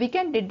 We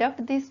can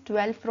deduct this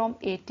 12 from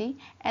 80,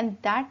 and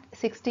that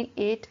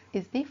 68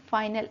 is the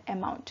final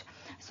amount.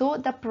 So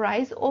the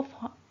price of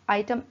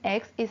item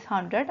X is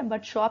 100,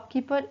 but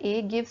shopkeeper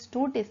A gives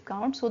 2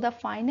 discounts, so the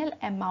final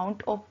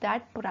amount of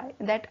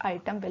that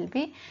item will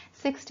be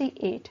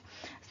 68.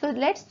 So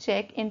let's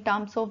check in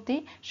terms of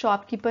the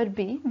shopkeeper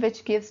B,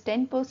 which gives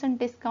 10%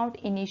 discount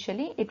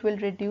initially. It will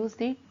reduce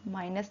the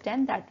minus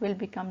 10, that will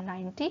become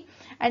 90,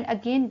 and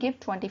again give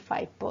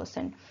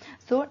 25%.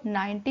 So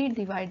 90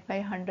 divided by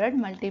 100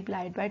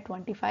 multiplied by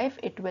 25,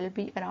 it will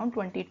be around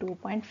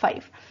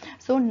 22.5.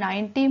 So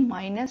 90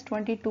 minus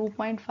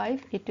 22.5,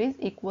 it is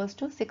equals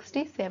to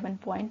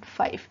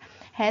 67.5.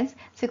 Hence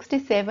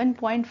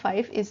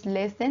 67.5 is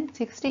less than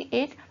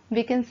 68.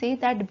 We can say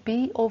that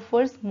B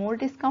offers more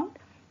discount.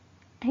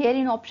 Here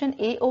in option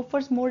A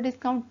offers more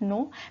discount,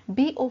 no.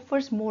 B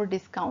offers more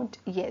discount,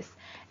 yes.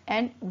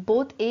 And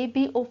both A,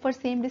 B offer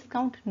same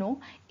discount, no.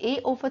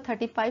 A offer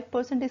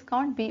 35%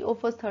 discount, B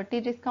offers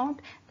 30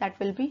 discount, that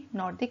will be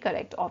not the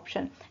correct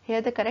option.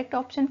 Here the correct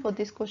option for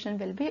this question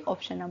will be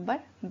option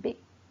number B.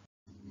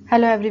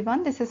 Hello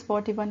everyone, this is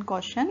 41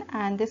 question,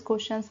 and this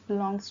question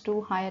belongs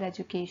to higher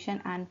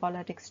education and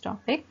politics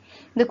topic.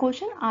 The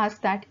question asks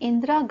that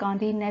Indira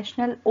Gandhi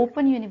National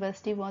Open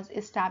University was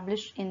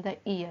established in the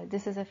year.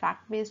 This is a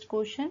fact-based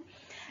question.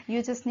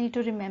 You just need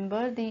to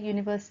remember the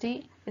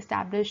university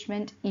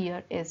establishment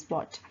year is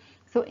what.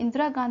 So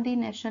Indira Gandhi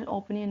National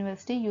Open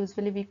University,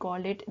 usually we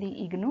call it the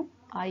IGNOU.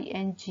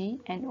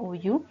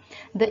 INGNOU.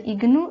 The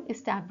IGNOU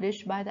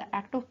established by the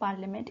Act of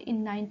Parliament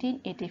in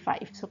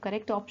 1985. So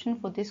correct option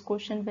for this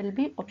question will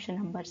be option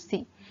number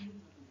C.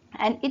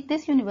 And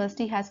this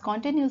university has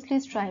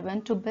continuously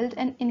striven to build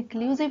an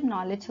inclusive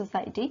knowledge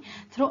society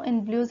through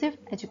inclusive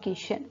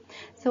education.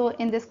 So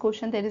in this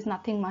question there is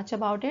nothing much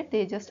about it.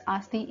 They just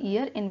ask the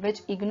year in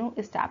which IGNOU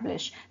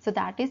established. So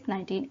that is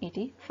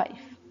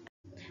 1985.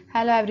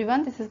 Hello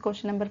everyone, this is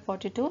question number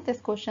 42.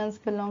 This question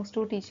belongs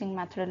to teaching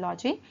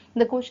methodology.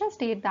 The question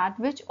states that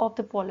which of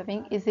the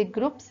following is a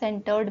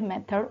group-centered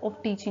method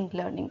of teaching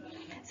learning?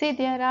 Say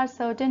there are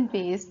certain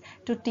ways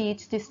to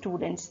teach the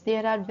students.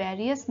 There are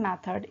various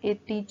methods a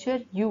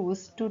teacher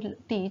uses to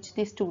teach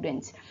the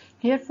students.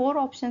 Here 4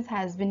 options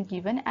has been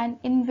given, and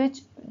in which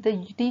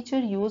the teacher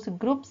use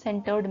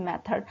group-centered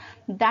method.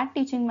 That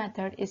teaching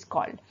method is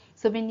called.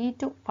 So we need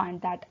to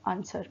find that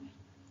answer.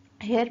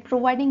 Here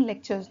providing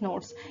lectures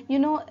notes,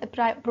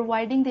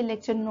 providing the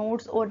lecture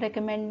notes or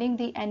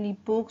recommending any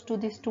books to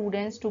the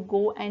students to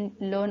go and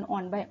learn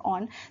on by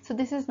on. So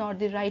this is not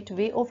the right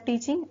way of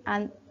teaching,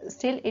 and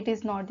still it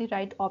is not the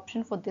right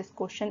option for this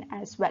question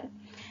as well.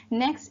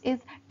 Next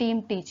is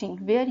team teaching,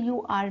 where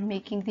you are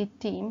making the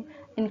team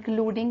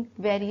including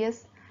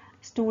various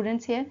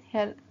students.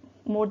 Here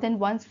more than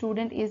one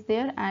student is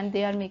there and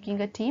they are making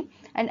a team,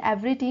 and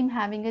every team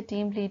having a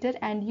team leader,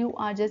 and you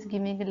are just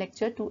giving a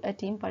lecture to a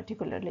team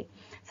particularly.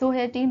 So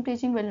here team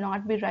teaching will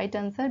not be right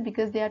answer,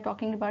 because they are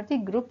talking about the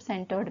group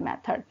centered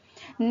method.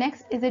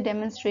 Next is a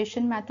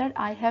demonstration method.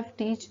 I have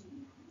teach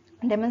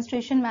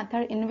demonstration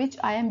method in which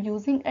I am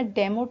using a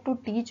demo to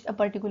teach a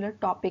particular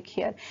topic.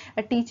 Here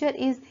a teacher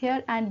is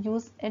here and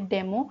use a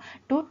demo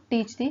to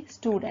teach the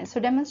students. So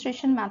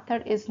demonstration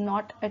method is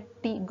not a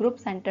group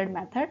centered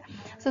method.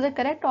 So the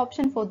correct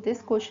option for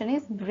this question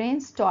is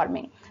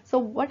brainstorming. So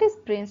what is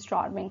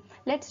brainstorming?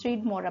 Let's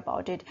read more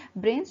about it.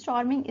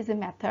 Brainstorming is a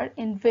method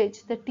in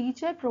which the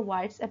teacher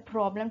provides a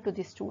problem to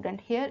the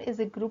student. Here is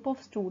a group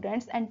of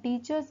students and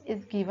teachers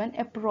is given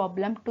a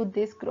problem to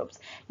these groups.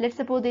 Let's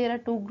suppose there are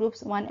 2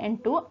 groups, 1 and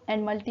 2,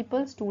 and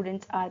multiple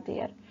students are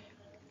there,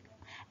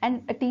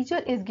 and a teacher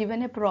is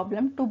given a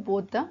problem to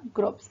both the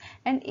groups.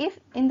 And if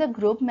in the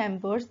group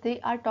members they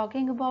are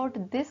talking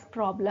about this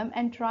problem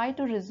and try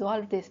to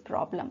resolve this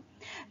problem,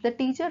 the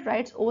teacher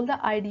writes all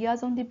the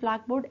ideas on the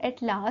blackboard.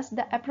 At last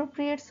the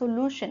appropriate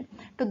solution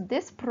to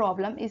this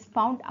problem is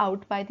found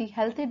out by the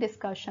healthy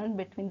discussion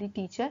between the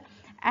teacher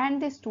and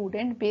the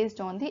student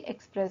based on the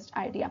expressed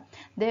idea.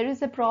 There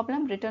is a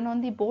problem written on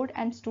the board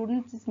and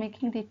students is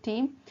making the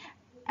team,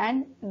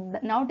 and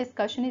now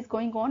discussion is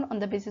going on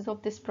the basis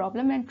of this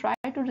problem and try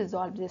to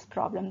resolve this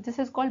problem. This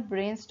is called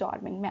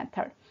brainstorming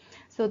method.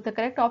 So the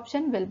correct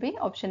option will be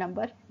option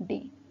number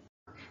D.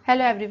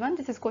 Hello everyone,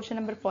 this is question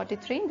number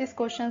 43. This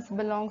question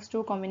belongs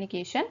to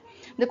communication.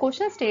 The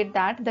question states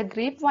that the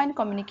grapevine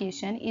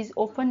communication is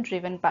often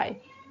driven by.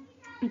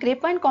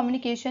 Grapevine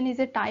communication is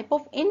a type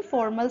of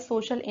informal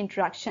social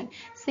interaction.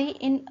 See,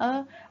 in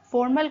a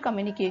formal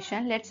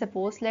communication,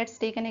 let's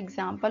take an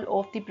example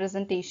of the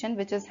presentation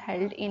which is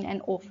held in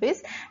an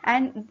office,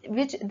 and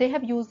which they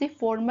have used the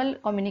formal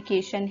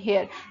communication.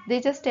 Here they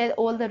just tell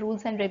all the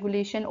rules and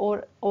regulation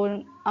or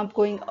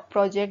ongoing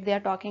project they are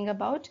talking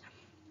about,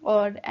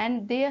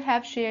 and they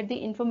have shared the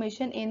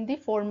information in the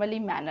formally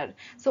manner.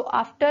 So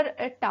after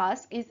a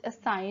task is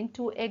assigned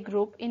to a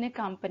group in a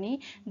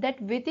company,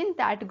 that within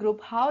that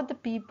group how the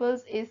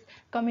peoples is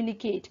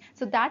communicate,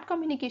 so that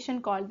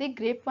communication called the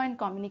grapevine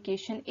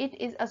communication, it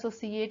is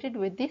associated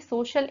with the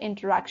social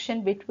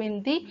interaction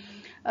between the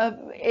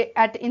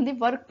in the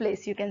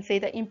workplace. You can say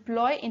the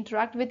employee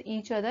interact with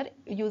each other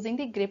using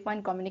the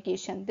grapevine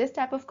communication. This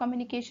type of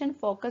communication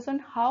focus on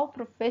how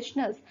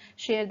professionals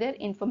share their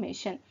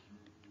information.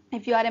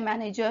 If you are a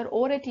manager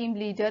or a team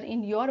leader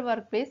in your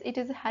workplace, it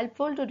is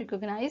helpful to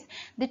recognize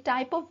the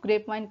type of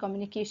grapevine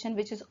communication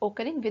which is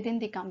occurring within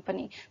the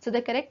company. So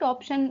the correct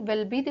option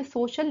will be the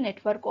social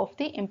network of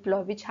the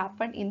employee which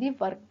happened in the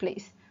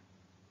workplace.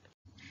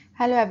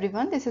 Hello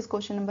everyone, this is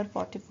question number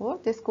 44.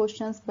 These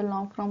questions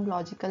belong from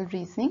logical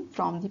reasoning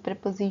from the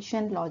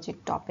preposition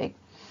logic topic.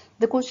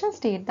 The question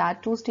states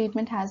that two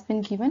statements has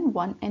been given,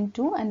 1 and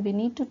 2, and we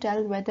need to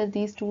tell whether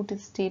these two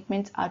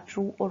statements are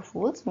true or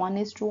false. One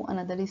is true,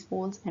 another is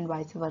false, and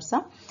vice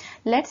versa.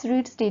 Let's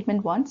read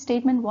statement 1.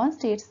 Statement 1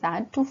 states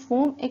that to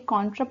form a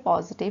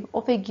contrapositive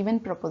of a given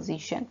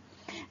proposition,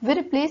 we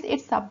replace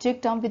its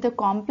subject term with the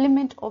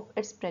complement of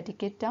its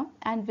predicate term,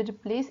 and we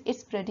replace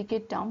its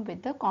predicate term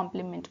with the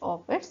complement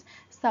of its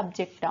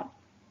subject term.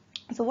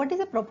 So what is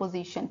a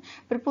proposition?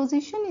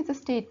 Proposition is a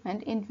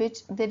statement in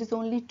which there is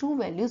only two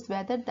values,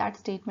 whether that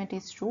statement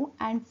is true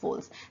and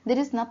false. There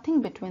is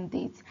nothing between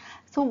these.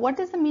 So what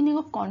is the meaning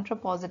of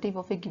contrapositive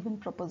of a given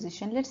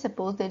proposition? Let's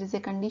suppose there is a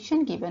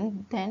condition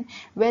given, then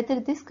whether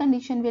this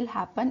condition will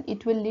happen,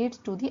 it will lead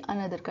to the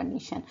another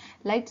condition.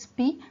 Let's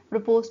P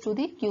proposed to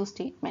the Q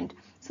statement.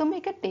 So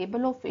make a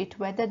table of it,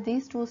 whether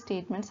these two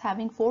statements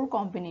having 4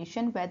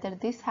 combination, whether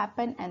this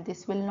happen and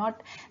this will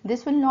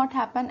not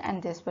happen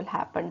and this will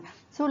happen.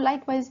 So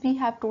likewise we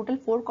have total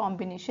 4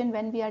 combination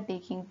when we are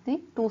taking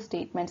the two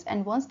statements,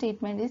 and one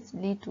statement is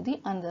lead to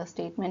the another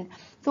statement.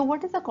 So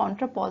what is the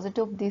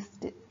contrapositive of these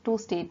two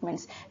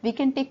statements? We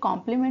can take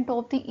complement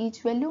of the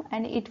each value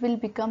and it will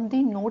become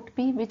the note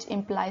P, which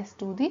implies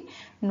to the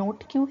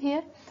note Q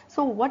here.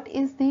 So what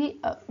is the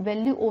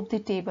value of the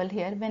table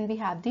here when we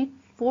have the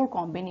 4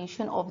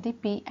 combination of the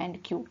P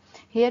and Q?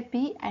 Here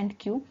P and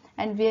Q,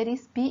 and where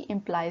is P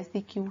implies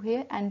the Q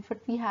here, and what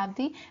we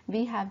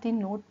have the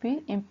note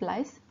P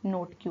implies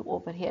note Q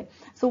over here.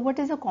 So what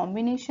is the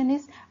combination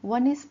is?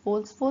 One is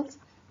false false,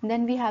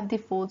 then we have the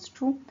false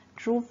true,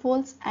 true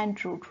false, and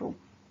true true.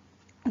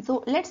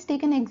 So let's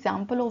take an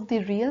example of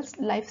the real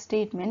life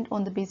statement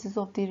on the basis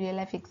of the real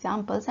life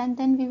examples, and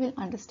then we will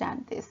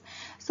understand this.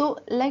 So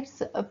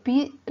let's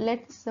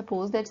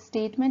suppose that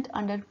statement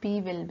under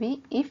P will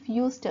be if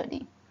you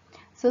study.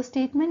 So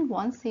statement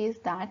 1 says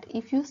that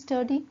if you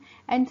study,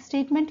 and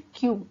statement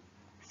Q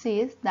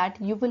says that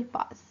you will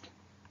pass.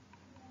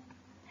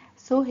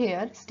 So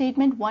here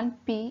statement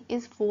 1P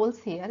is false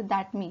here,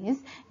 that means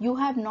you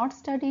have not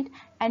studied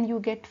and you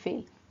get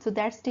fail. So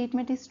that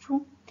statement is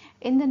true.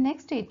 In the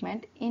next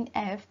statement in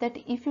F, that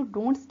if you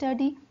don't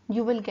study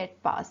you will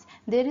get pass,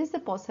 there is a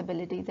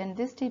possibility, then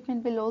this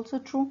statement will also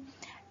true.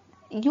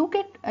 You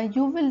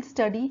will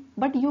study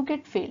but you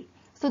get fail.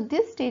 So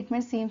this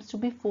statement seems to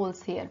be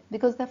false here,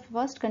 because the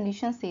first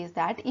condition says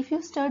that if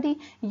you study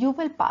you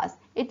will pass.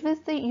 It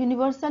was the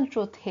universal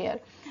truth here.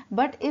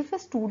 But if a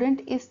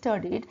student is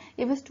studied,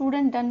 if a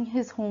student done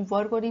his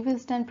homework, or if he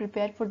is done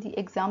prepared for the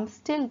exam,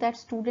 still that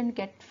student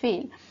get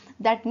fail,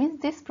 that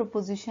means this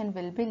proposition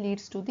will be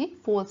leads to the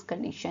false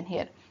condition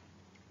here.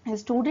 A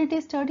student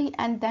is study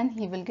and then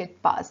he will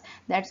get pass,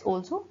 that's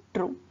also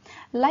true.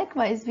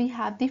 Likewise we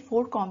have the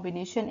 4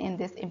 combination in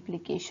this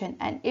implication,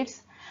 and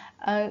it's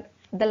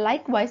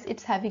likewise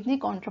it's having the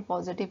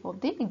contrapositive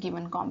of the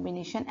given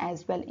combination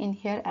as well. In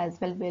here as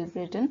well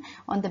written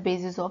on the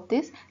basis of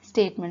these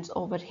statements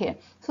over here.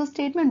 So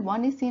statement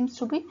 1 seems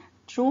to be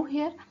true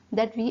here,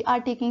 that we are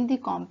taking the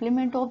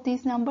complement of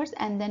these numbers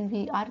and then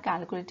we are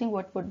calculating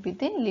what would be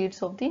the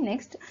leads of the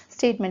next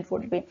statement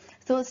would be.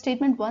 So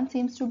statement 1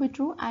 seems to be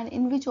true, and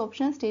in which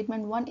option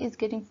statement 1 is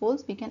getting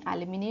false, we can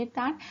eliminate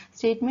that.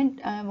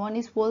 Statement 1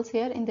 is false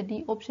here, in the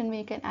D option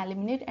we can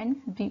eliminate, and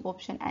B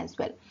option as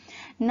well.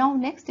 Now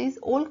next is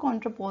all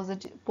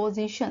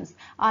contrapositions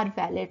are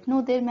valid.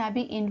 No, there may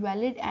be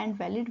invalid and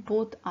valid,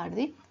 both are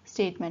the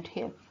statement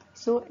here.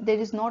 So there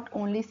is not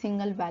only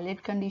single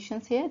valid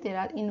conditions here, there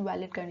are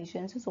invalid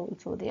conditions is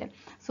also there.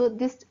 So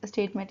this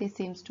statement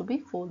seems to be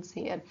false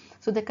here.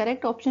 So the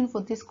correct option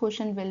for this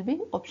question will be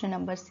option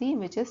number C,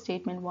 which is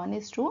statement 1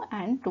 is true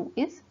and 2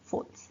 is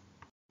false.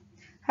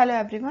 Hello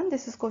everyone,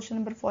 this is question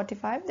number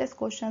 45. This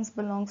question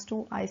belongs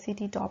to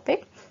ICT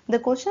topic. The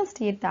question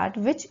states that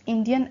which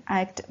Indian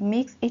Act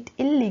makes it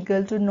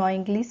illegal to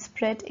knowingly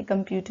spread a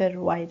computer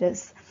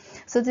virus?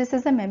 So this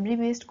is a memory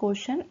based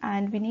question,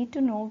 and we need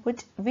to know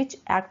which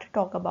act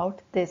talk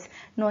about this,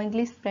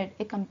 knowingly spread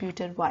a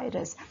computer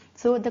virus.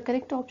 So the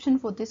correct option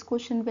for this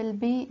question will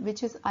be,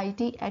 which is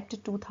IT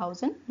Act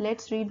 2000.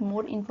 Let's read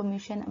more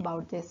information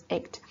about this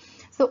act.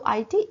 So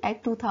IT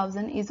Act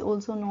 2000 is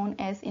also known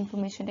as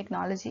Information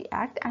Technology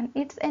Act, and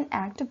it's an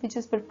act which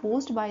is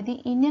proposed by the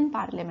Indian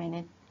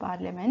Parliament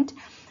Parliament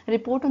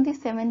report on the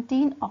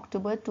 17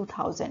 October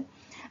 2000.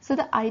 So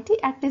the IT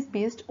Act is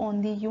based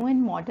on the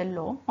UN Model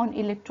Law on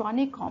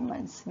Electronic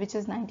Commerce, which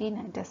is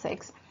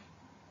 1996.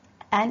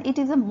 And it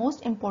is the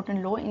most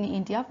important law in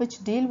India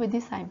which deal with the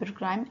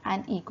cybercrime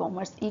and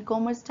e-commerce.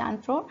 E-commerce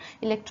stands for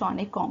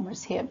electronic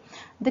commerce here.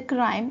 The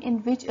crime in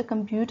which a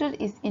computer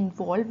is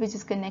involved which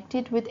is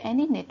connected with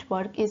any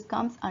network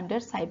comes under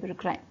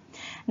cybercrime.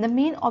 The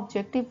main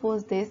objective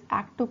was this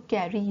act to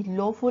carry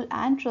lawful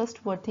and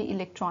trustworthy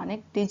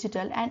electronic,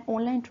 digital and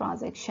online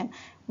transaction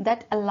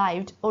that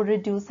allied or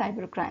reduce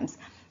cybercrimes.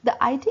 The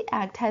IT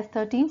Act has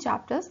 13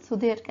 chapters, so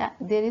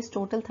there is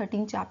total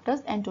 13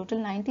 chapters and total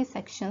 90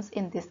 sections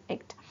in this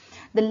act.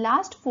 The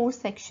last 4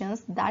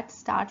 sections that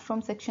start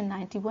from section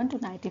 91 to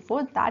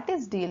 94, that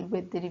is deal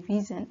with the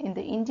revision in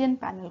the Indian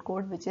Penal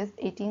Code, which is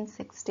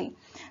 1860.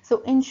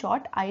 So in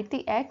short,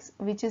 IT Act,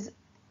 which is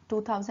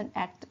 2000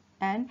 Act,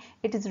 and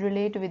it is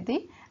related with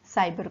the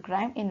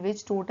cybercrime, in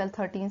which total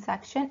 13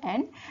 section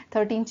and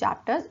 13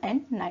 chapters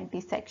and 90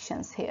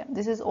 sections here.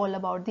 This is all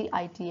about the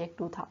IT Act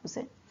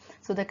 2000.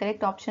 So the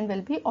correct option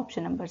will be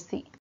option number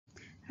C.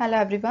 Hello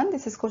everyone,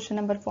 this is question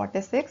number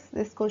 46.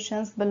 These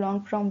questions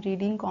belong from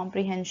reading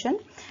comprehension,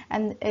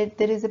 and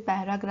there is a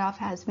paragraph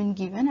has been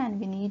given and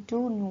we need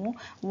to know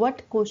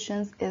what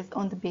questions is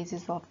on the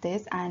basis of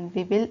this, and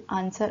we will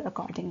answer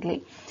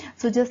accordingly.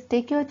 So just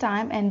take your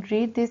time and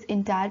read this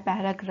entire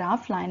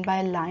paragraph line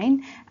by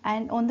line,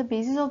 and on the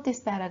basis of this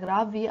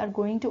paragraph we are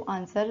going to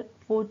answer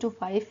 4 to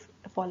 5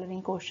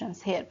 following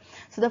questions here.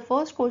 So the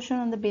first question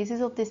on the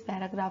basis of this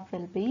paragraph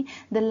will be,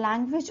 the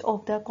language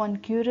of the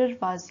conqueror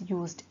was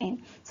used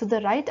in. So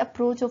the right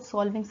approach of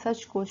solving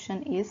such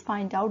question is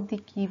find out the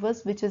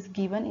keywords which is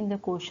given in the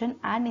question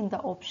and in the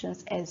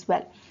options as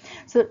well.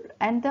 So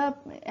and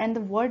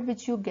the word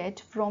which you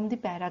get from the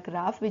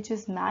paragraph which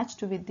is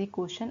matched with the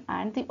question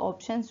and the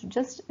options,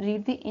 just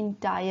read the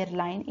entire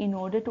line in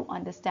order to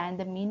understand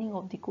the meaning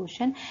of the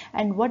question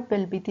and what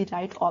will be the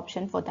right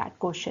option for that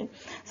question.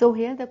 So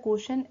here the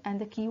question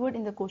and the keyword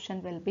in the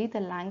question will be the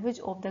language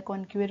of the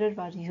conqueror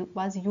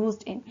was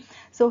used in.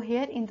 So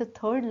here in the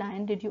third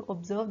line, did you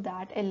observe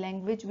that a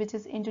language which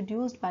is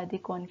introduced by the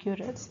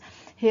conquerors?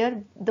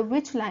 Here the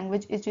which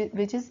language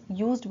which is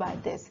used by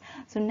this.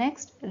 So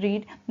next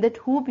read that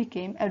who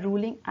became a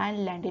ruling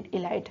and landed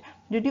elite.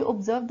 Did you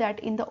observe that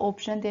in the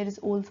option there is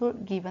also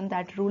given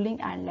that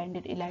ruling and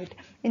landed elite?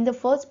 In the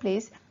first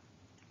place,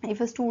 if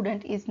a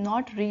student is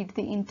not read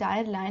the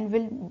entire line,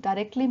 will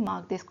directly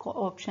mark this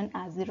option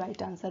as the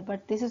right answer,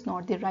 but this is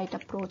not the right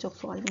approach of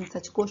solving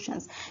such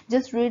questions.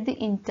 Just read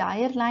the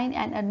entire line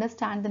and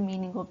understand the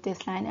meaning of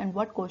this line and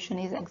what question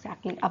is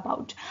exactly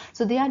about.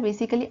 So they are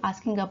basically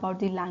asking about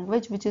the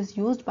language which is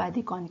used by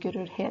the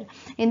conqueror here.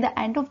 In the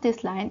end of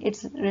this line,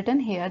 it's written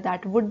here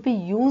that would be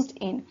used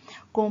in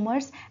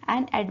commerce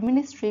and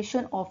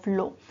administration of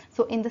law.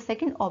 So in the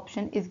second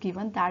option is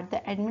given that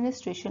the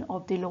administration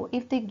of the law.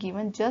 If they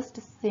given just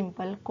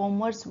simple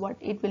commerce word,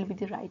 it will be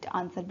the right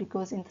answer,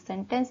 because in the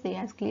sentence they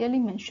has clearly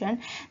mentioned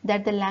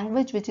that the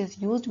language which is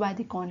used by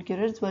the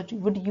conquerors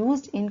would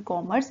used in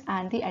commerce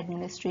and the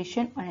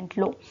administration and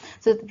law.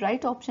 So the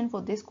right option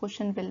for this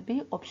question will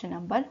be option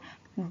number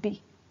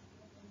B.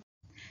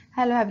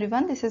 Hello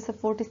everyone, this is the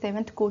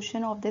 47th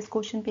question of this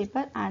question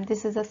paper, and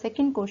this is the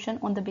second question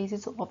on the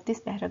basis of this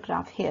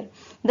paragraph here.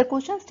 The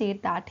question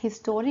states that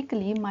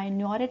historically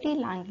minority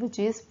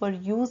languages were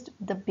used.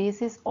 The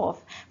basis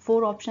of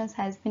 4 options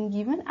has been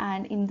given,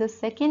 and in the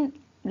second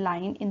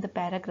line in the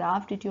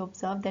paragraph, did you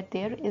observe that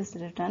there is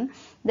written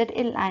that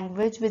a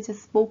language which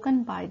is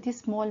spoken by the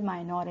small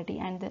minority,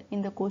 and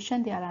in the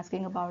question they are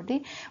asking about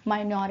the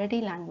minority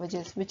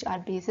languages which are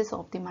basis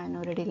of the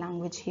minority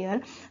language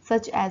here,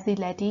 such as the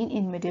Latin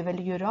in medieval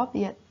Europe.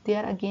 They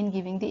are again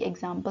giving the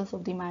examples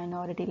of the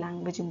minority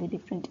language in the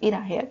different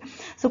era here.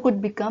 So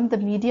could become the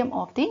medium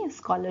of the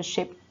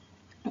scholarship,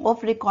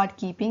 of record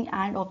keeping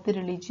and of the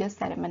religious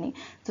ceremony.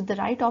 So the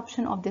right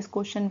option of this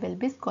question will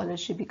be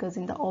scholarship, because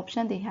in the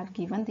option they have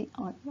given the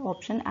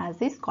option as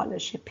the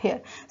scholarship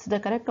here. So the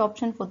correct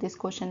option for this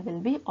question will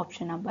be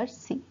option number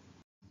C.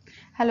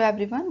 Hello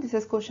everyone, this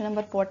is question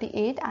number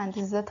 48, and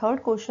this is the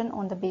third question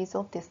on the base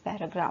of this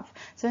paragraph.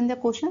 So in the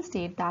question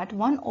state that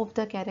one of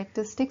the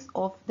characteristics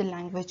of the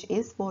language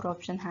is, 4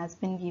 option has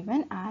been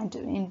given, and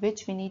in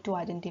which we need to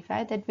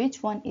identify that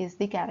which one is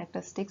the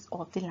characteristics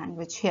of the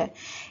language here.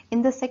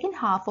 In the second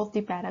half of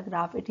the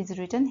paragraph, it is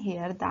written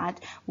here that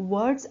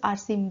words are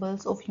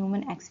symbols of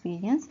human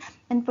experience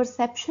and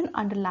perception,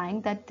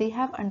 underlying that they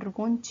have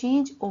undergone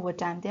change over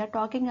time. They are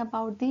talking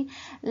about the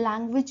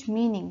language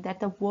meaning, that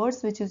the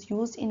words which is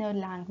used in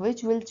a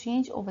language will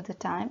change over the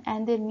time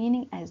and their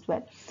meaning as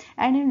well,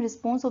 and in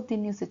response of the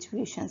new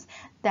situations.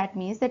 That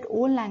means that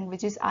all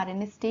languages are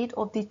in a state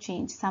of the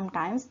change,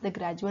 sometimes the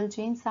gradual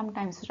change,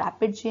 sometimes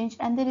rapid change,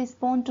 and they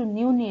respond to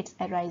new needs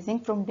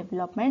arising from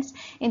developments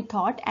in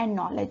thought and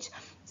knowledge.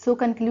 So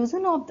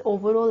conclusion of the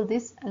overall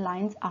these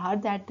lines are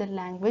that the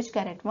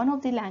one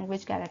of the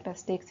language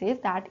characteristics is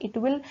that it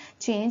will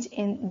change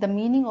in the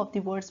meaning of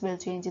the words will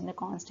change in the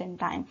constant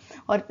time,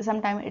 or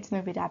sometimes it's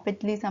maybe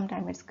rapidly,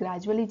 sometimes it's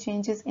gradually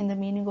changes in the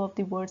meaning of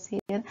the words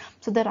here.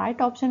 So the right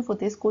option for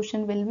this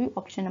question will be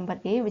option number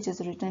A, which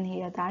is written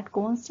here, that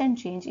constant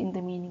change in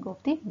the meaning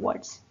of the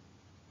words.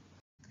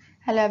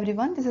 Hello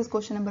everyone, this is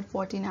question number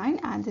 49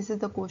 and this is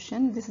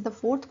the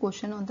fourth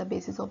question on the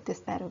basis of this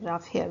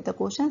paragraph here. The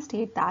question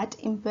states that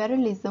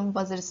imperialism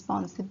was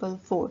responsible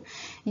for.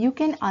 You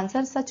can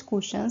answer such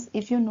questions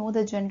if you know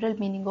the general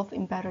meaning of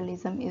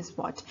imperialism is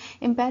what.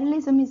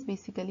 Imperialism is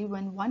basically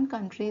when one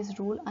country is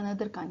rule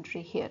another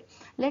country here.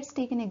 Let's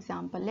take an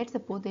example. Let's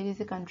suppose there is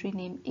a country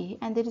named A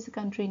and there is a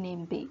country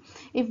named B.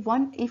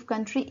 If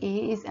country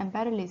A is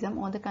imperialism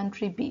on the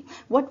country B,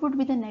 what would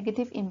be the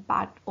negative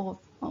impact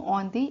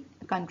on the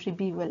country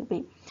B will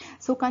be?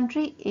 So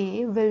country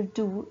A will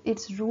do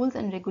its rules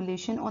and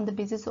regulation on the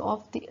basis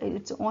of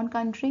its own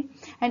country,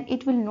 and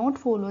it will not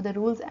follow the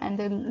rules and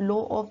the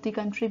law of the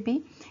country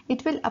B.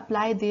 It will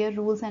apply their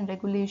rules and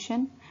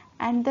regulation,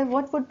 and then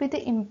what would be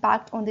the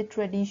impact on the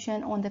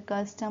tradition, on the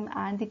custom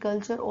and the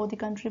culture of the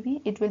country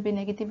B? It will be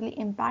negatively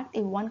impact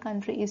if one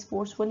country is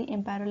forcefully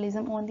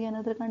imperialism on the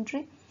another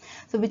country.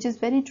 So which is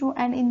very true,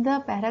 and in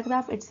the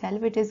paragraph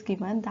itself it is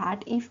given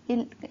that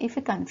if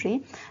a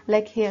country,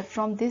 like here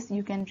from this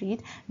you can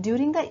read,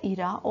 during the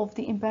era of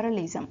the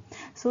imperialism,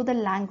 so the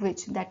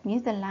language, that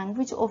means the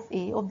language of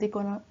A of the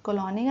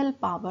colonial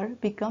power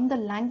become the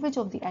language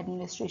of the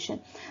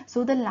administration.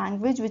 So the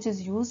language which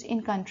is used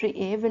in country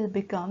A will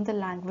become the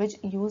language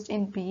used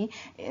in B.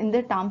 In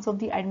the terms of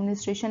the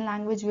administration,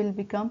 language will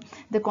become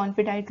the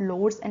confided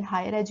laws and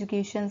higher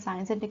education,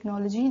 science and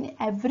technology. In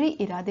every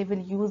era they will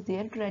use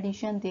their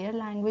tradition, their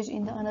language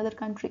in the another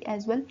country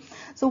as well.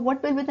 So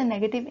what will be the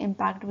negative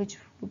impact which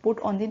put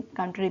on the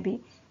country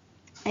B?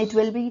 It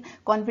will be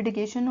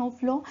confiscation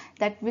of law,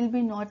 that will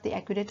be not the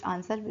accurate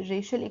answer.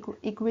 Racial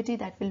equity,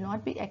 that will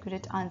not be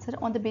accurate answer.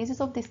 On the basis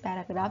of this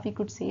paragraph we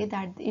could say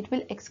that it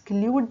will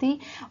exclude the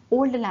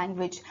old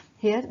language.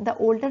 Here the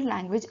older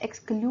language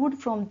exclude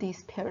from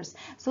these pairs.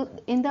 So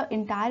in the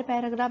entire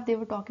paragraph they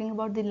were talking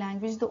about the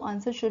language, the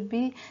answer should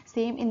be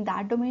same in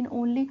that domain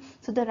only.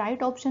 So the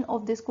right option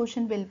of this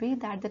question will be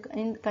that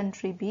in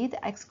country B the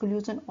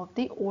exclusion of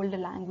the old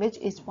language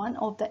is one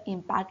of the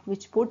impact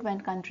which put when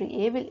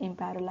country A will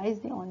imperialize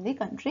on the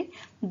country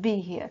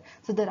B here.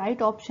 So the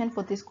right option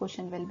for this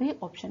question will be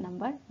option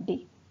number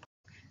D.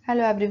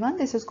 Hello everyone,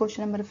 this is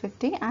question number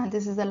 50 and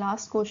this is the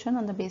last question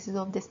on the basis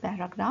of this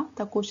paragraph.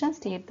 The question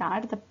states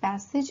that the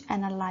passage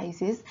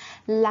analyzes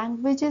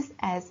languages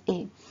as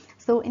a.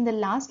 So in the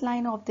last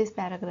line of this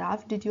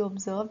paragraph, did you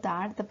observe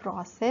that the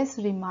process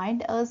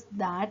remind us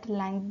that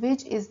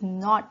language is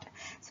not,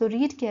 so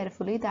read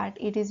carefully that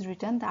it is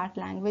written that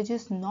language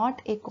is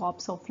not a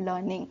corpse of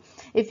learning.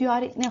 If you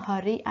are in a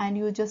hurry and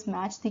you just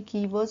match the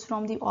keywords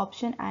from the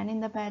option and in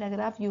the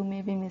paragraph, you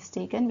may be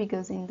mistaken,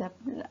 because in the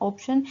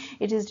option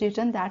it is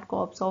written that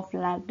corpse of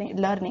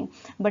learning,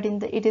 but in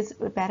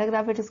the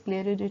paragraph it is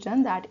clearly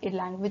written that a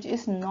language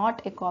is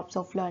not a corpse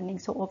of learning.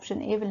 So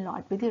option A will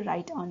not be the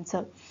right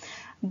answer,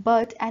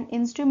 but an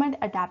instrument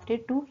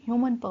adapted to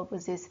human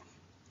purposes.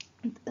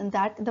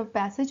 That the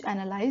passage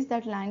analyzed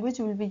that language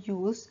will be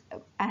used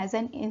as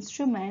an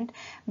instrument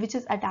which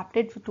is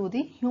adapted to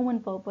the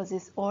human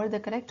purposes, or the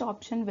correct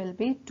option will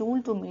be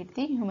tool to meet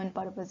the human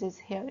purposes.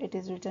 Here it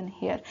is written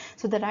here.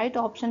 So the right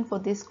option for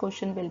this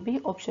question will be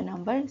option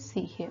number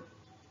C here.